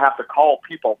also have to call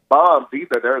people bums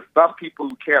either. There are some people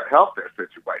who can't help their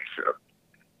situation.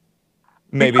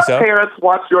 Maybe so. Parents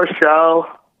watch your show.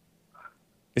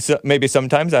 Maybe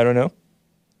sometimes, I don't know.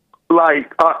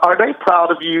 Like, are they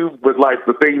proud of you with like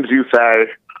the things you say?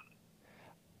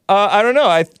 I don't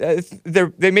know.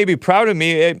 They may be proud of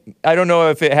me. I don't know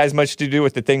if it has much to do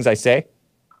with the things I say.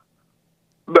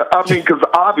 I mean, because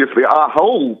obviously, I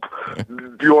hope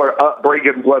your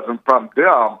upbringing wasn't from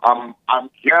them. I'm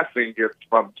guessing it's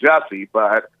from Jesse,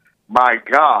 but my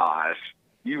gosh,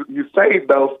 you say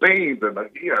those things, and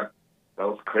again,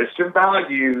 those Christian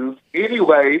values.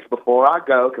 Anyways, before I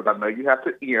go, because I know you have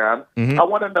to end, I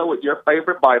want to know what your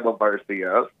favorite Bible verse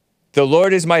is. The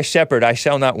Lord is my shepherd; I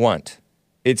shall not want.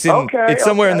 It's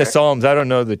somewhere in the Psalms. I don't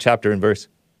know the chapter and verse,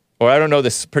 or I don't know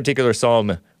this particular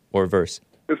psalm or verse.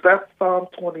 Is that Psalm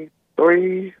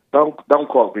 23? Don't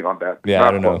quote me on that. Yeah,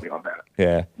 I don't know. Quote me on that.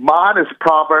 Yeah. Mine is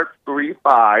Proverbs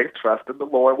 3:5. Trust in the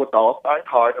Lord with all thine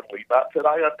heart and lean not to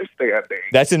thy understanding.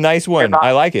 That's a nice one.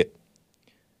 I like it.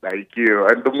 Thank you.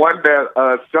 And the one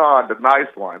that Sean, the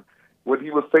nice one, when he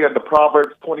was saying the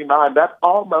Proverbs 29, that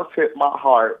almost hit my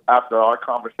heart after our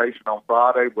conversation on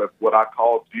Friday with what I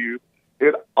called you.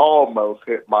 It almost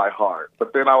hit my heart.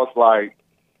 But then I was like,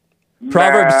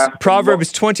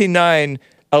 Proverbs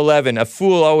 29:11. A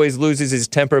fool always loses his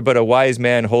temper, but a wise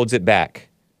man holds it back.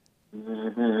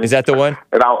 Mm-hmm. Is that the one?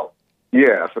 And I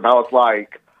was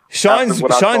like, Sean's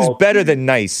better than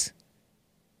nice.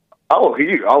 Oh, he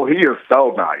is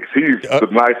so nice. He's the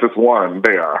nicest one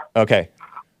there. Okay.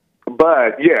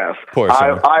 But yes, poor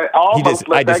Sean. I almost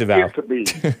let that disavow. get to me.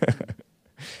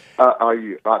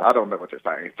 I don't know what you're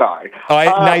saying. Sorry.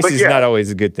 Nice is not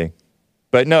always a good thing.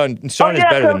 But no, Sean is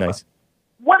better than nice.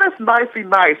 What is nicey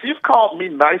nice? You've called me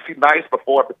nicey nice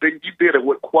before, but then you did it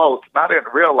with quotes, and I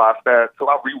didn't realize that until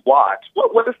I rewatched.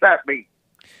 What does that mean?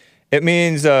 It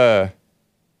means I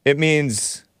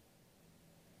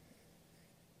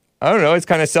don't know. It's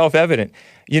kind of self-evident.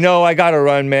 I got to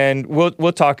run, man.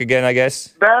 We'll talk again, I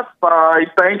guess. That's fine.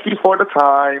 Thank you for the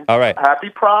time. All right. Happy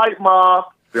Pride Month.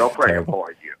 Still praying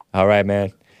for you. All right,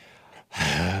 man.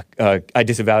 I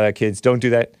disavow that, kids. Don't do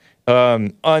that.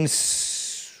 On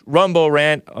Rumble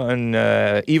rant on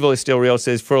Evil is Still Real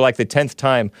says, for like the 10th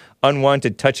time,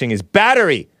 unwanted touching is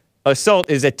battery. Assault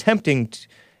is attempting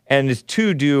to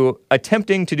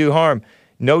do harm.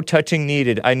 No touching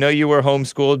needed. I know you were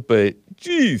homeschooled, but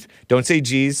geez, don't say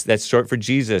geez. That's short for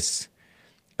Jesus.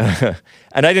 And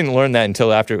I didn't learn that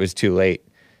until after it was too late.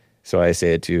 So I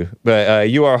say it too. But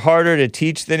you are harder to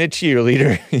teach than a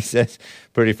cheerleader, he says.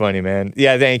 Pretty funny, man.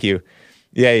 Yeah, thank you.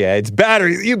 Yeah, it's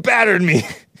battery. You battered me.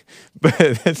 But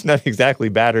that's not exactly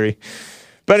battery.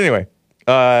 But anyway,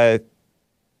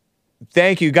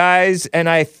 thank you guys. And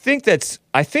I think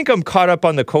I'm caught up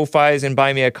on the Ko-Fis and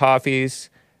Buy Me a Coffees.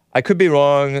 I could be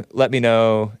wrong. Let me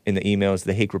know in the emails,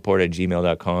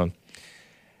 thehakereport@gmail.com.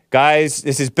 Guys,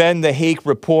 this has been The Hake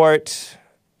Report.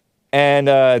 And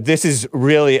this is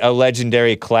really a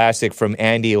legendary classic from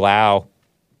Andy Lau.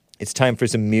 It's time for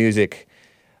some music.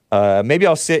 Maybe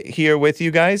I'll sit here with you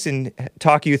guys and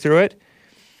talk you through it.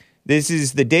 This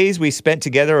is The Days We Spent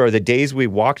Together, or The Days We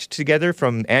Walked Together,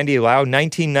 from Andy Lau,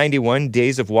 1991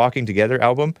 Days of Walking Together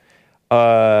album.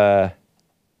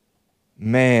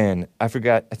 Man, I think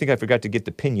I forgot to get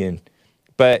the pinion.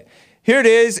 But here it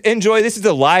is. Enjoy. This is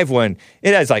a live one.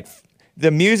 It has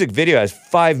the music video has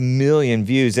 5 million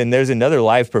views, and there's another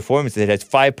live performance that has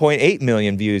 5.8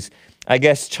 million views. I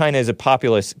guess China is a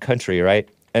populous country, right?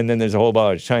 And then there's a whole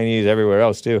bunch of Chinese everywhere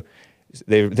else, too.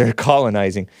 They're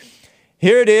colonizing.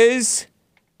 Here it is.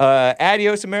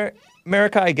 Adios,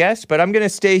 America, I guess. But I'm going to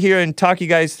stay here and talk you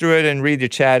guys through it and read your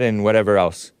chat and whatever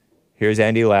else. Here's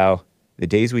Andy Lau. The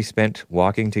days we spent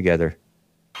walking together.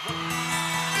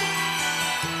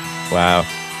 Wow.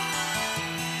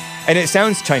 And it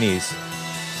sounds Chinese.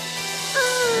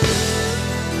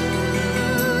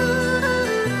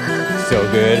 So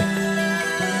good.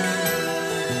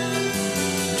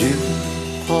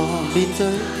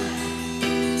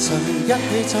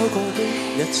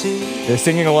 They're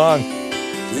singing along.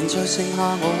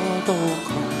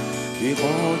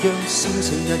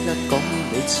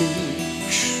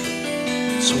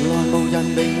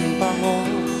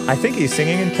 I think he's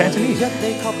singing in Cantonese. Yep,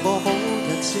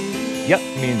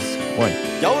 means one.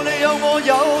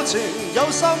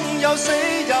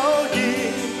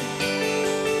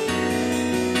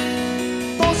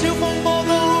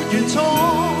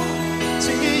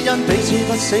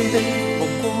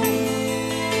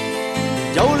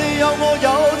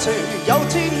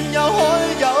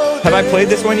 Have I played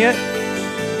this one yet?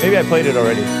 Maybe I played it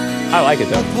already. I like it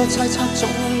though.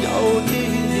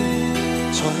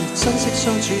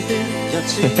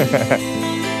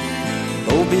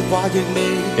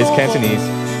 It's Cantonese.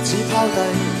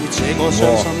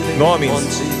 Ngo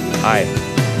means hi.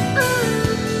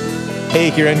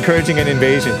 Hey, you're encouraging an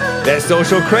invasion. That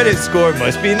social credit score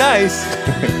must be nice.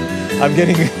 I'm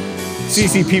getting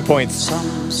CCP points.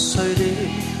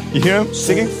 You hear him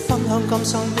singing?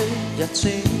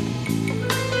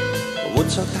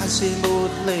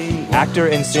 Actor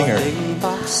and singer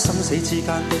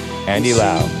Andy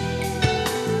Lau.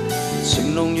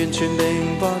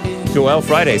 Joel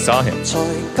Friday saw him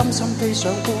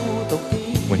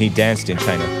when he danced in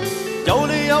China.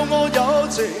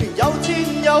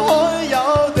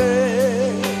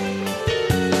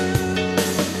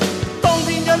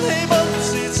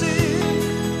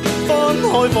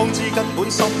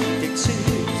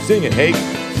 Sing it, Hake.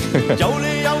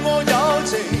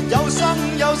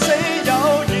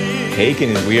 Hake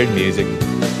and his weird music.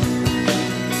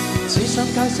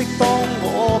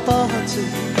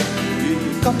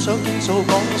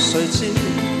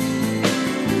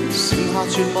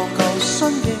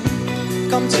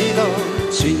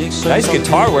 Nice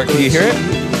guitar work, can you hear it?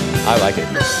 I like it.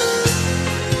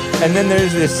 And then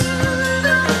there's this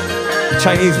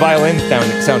Chinese violin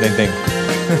sounding thing.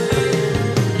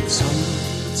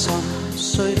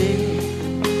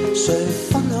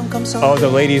 Oh, the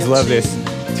ladies love this.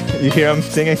 You hear them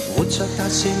singing?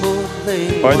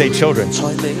 Or are they children?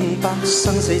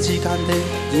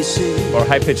 Or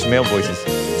high-pitched male voices?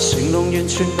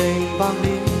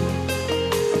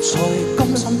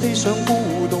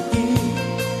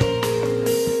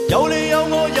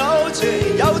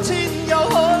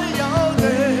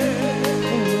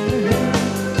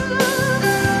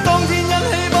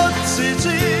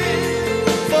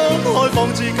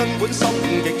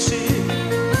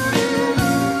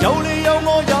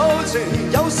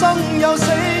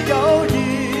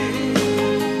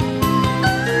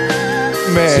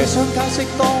 Man,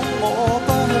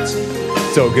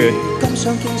 so good.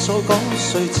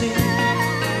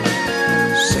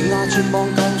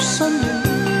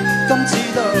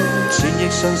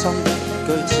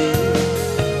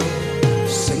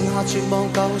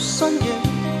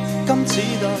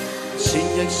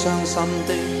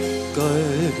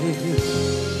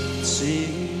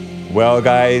 Well,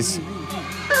 guys.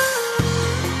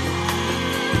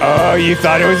 Oh, you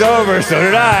thought it was over, so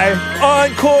did I.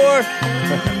 Encore!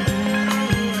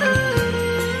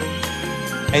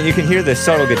 And you can hear the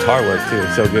subtle guitar work, too.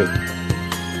 It's so good.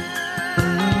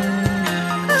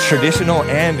 Traditional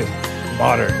and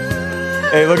modern.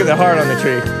 Hey, look at the heart on the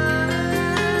tree.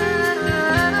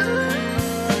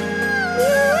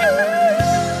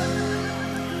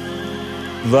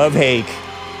 Love Hake.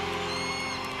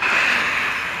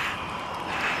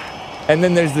 And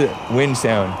then there's the wind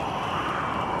sound.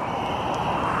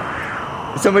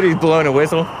 Somebody's blowing a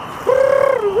whistle.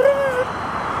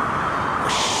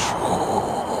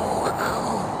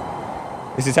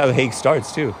 This is how Hake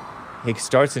starts, too. Hake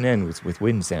starts and ends with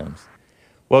wind sounds.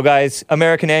 Well, guys,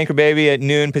 American Anchor Baby at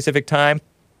noon Pacific time.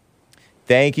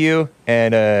 Thank you.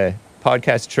 And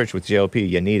podcast Church with JLP.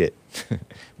 You need it.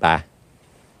 Bye.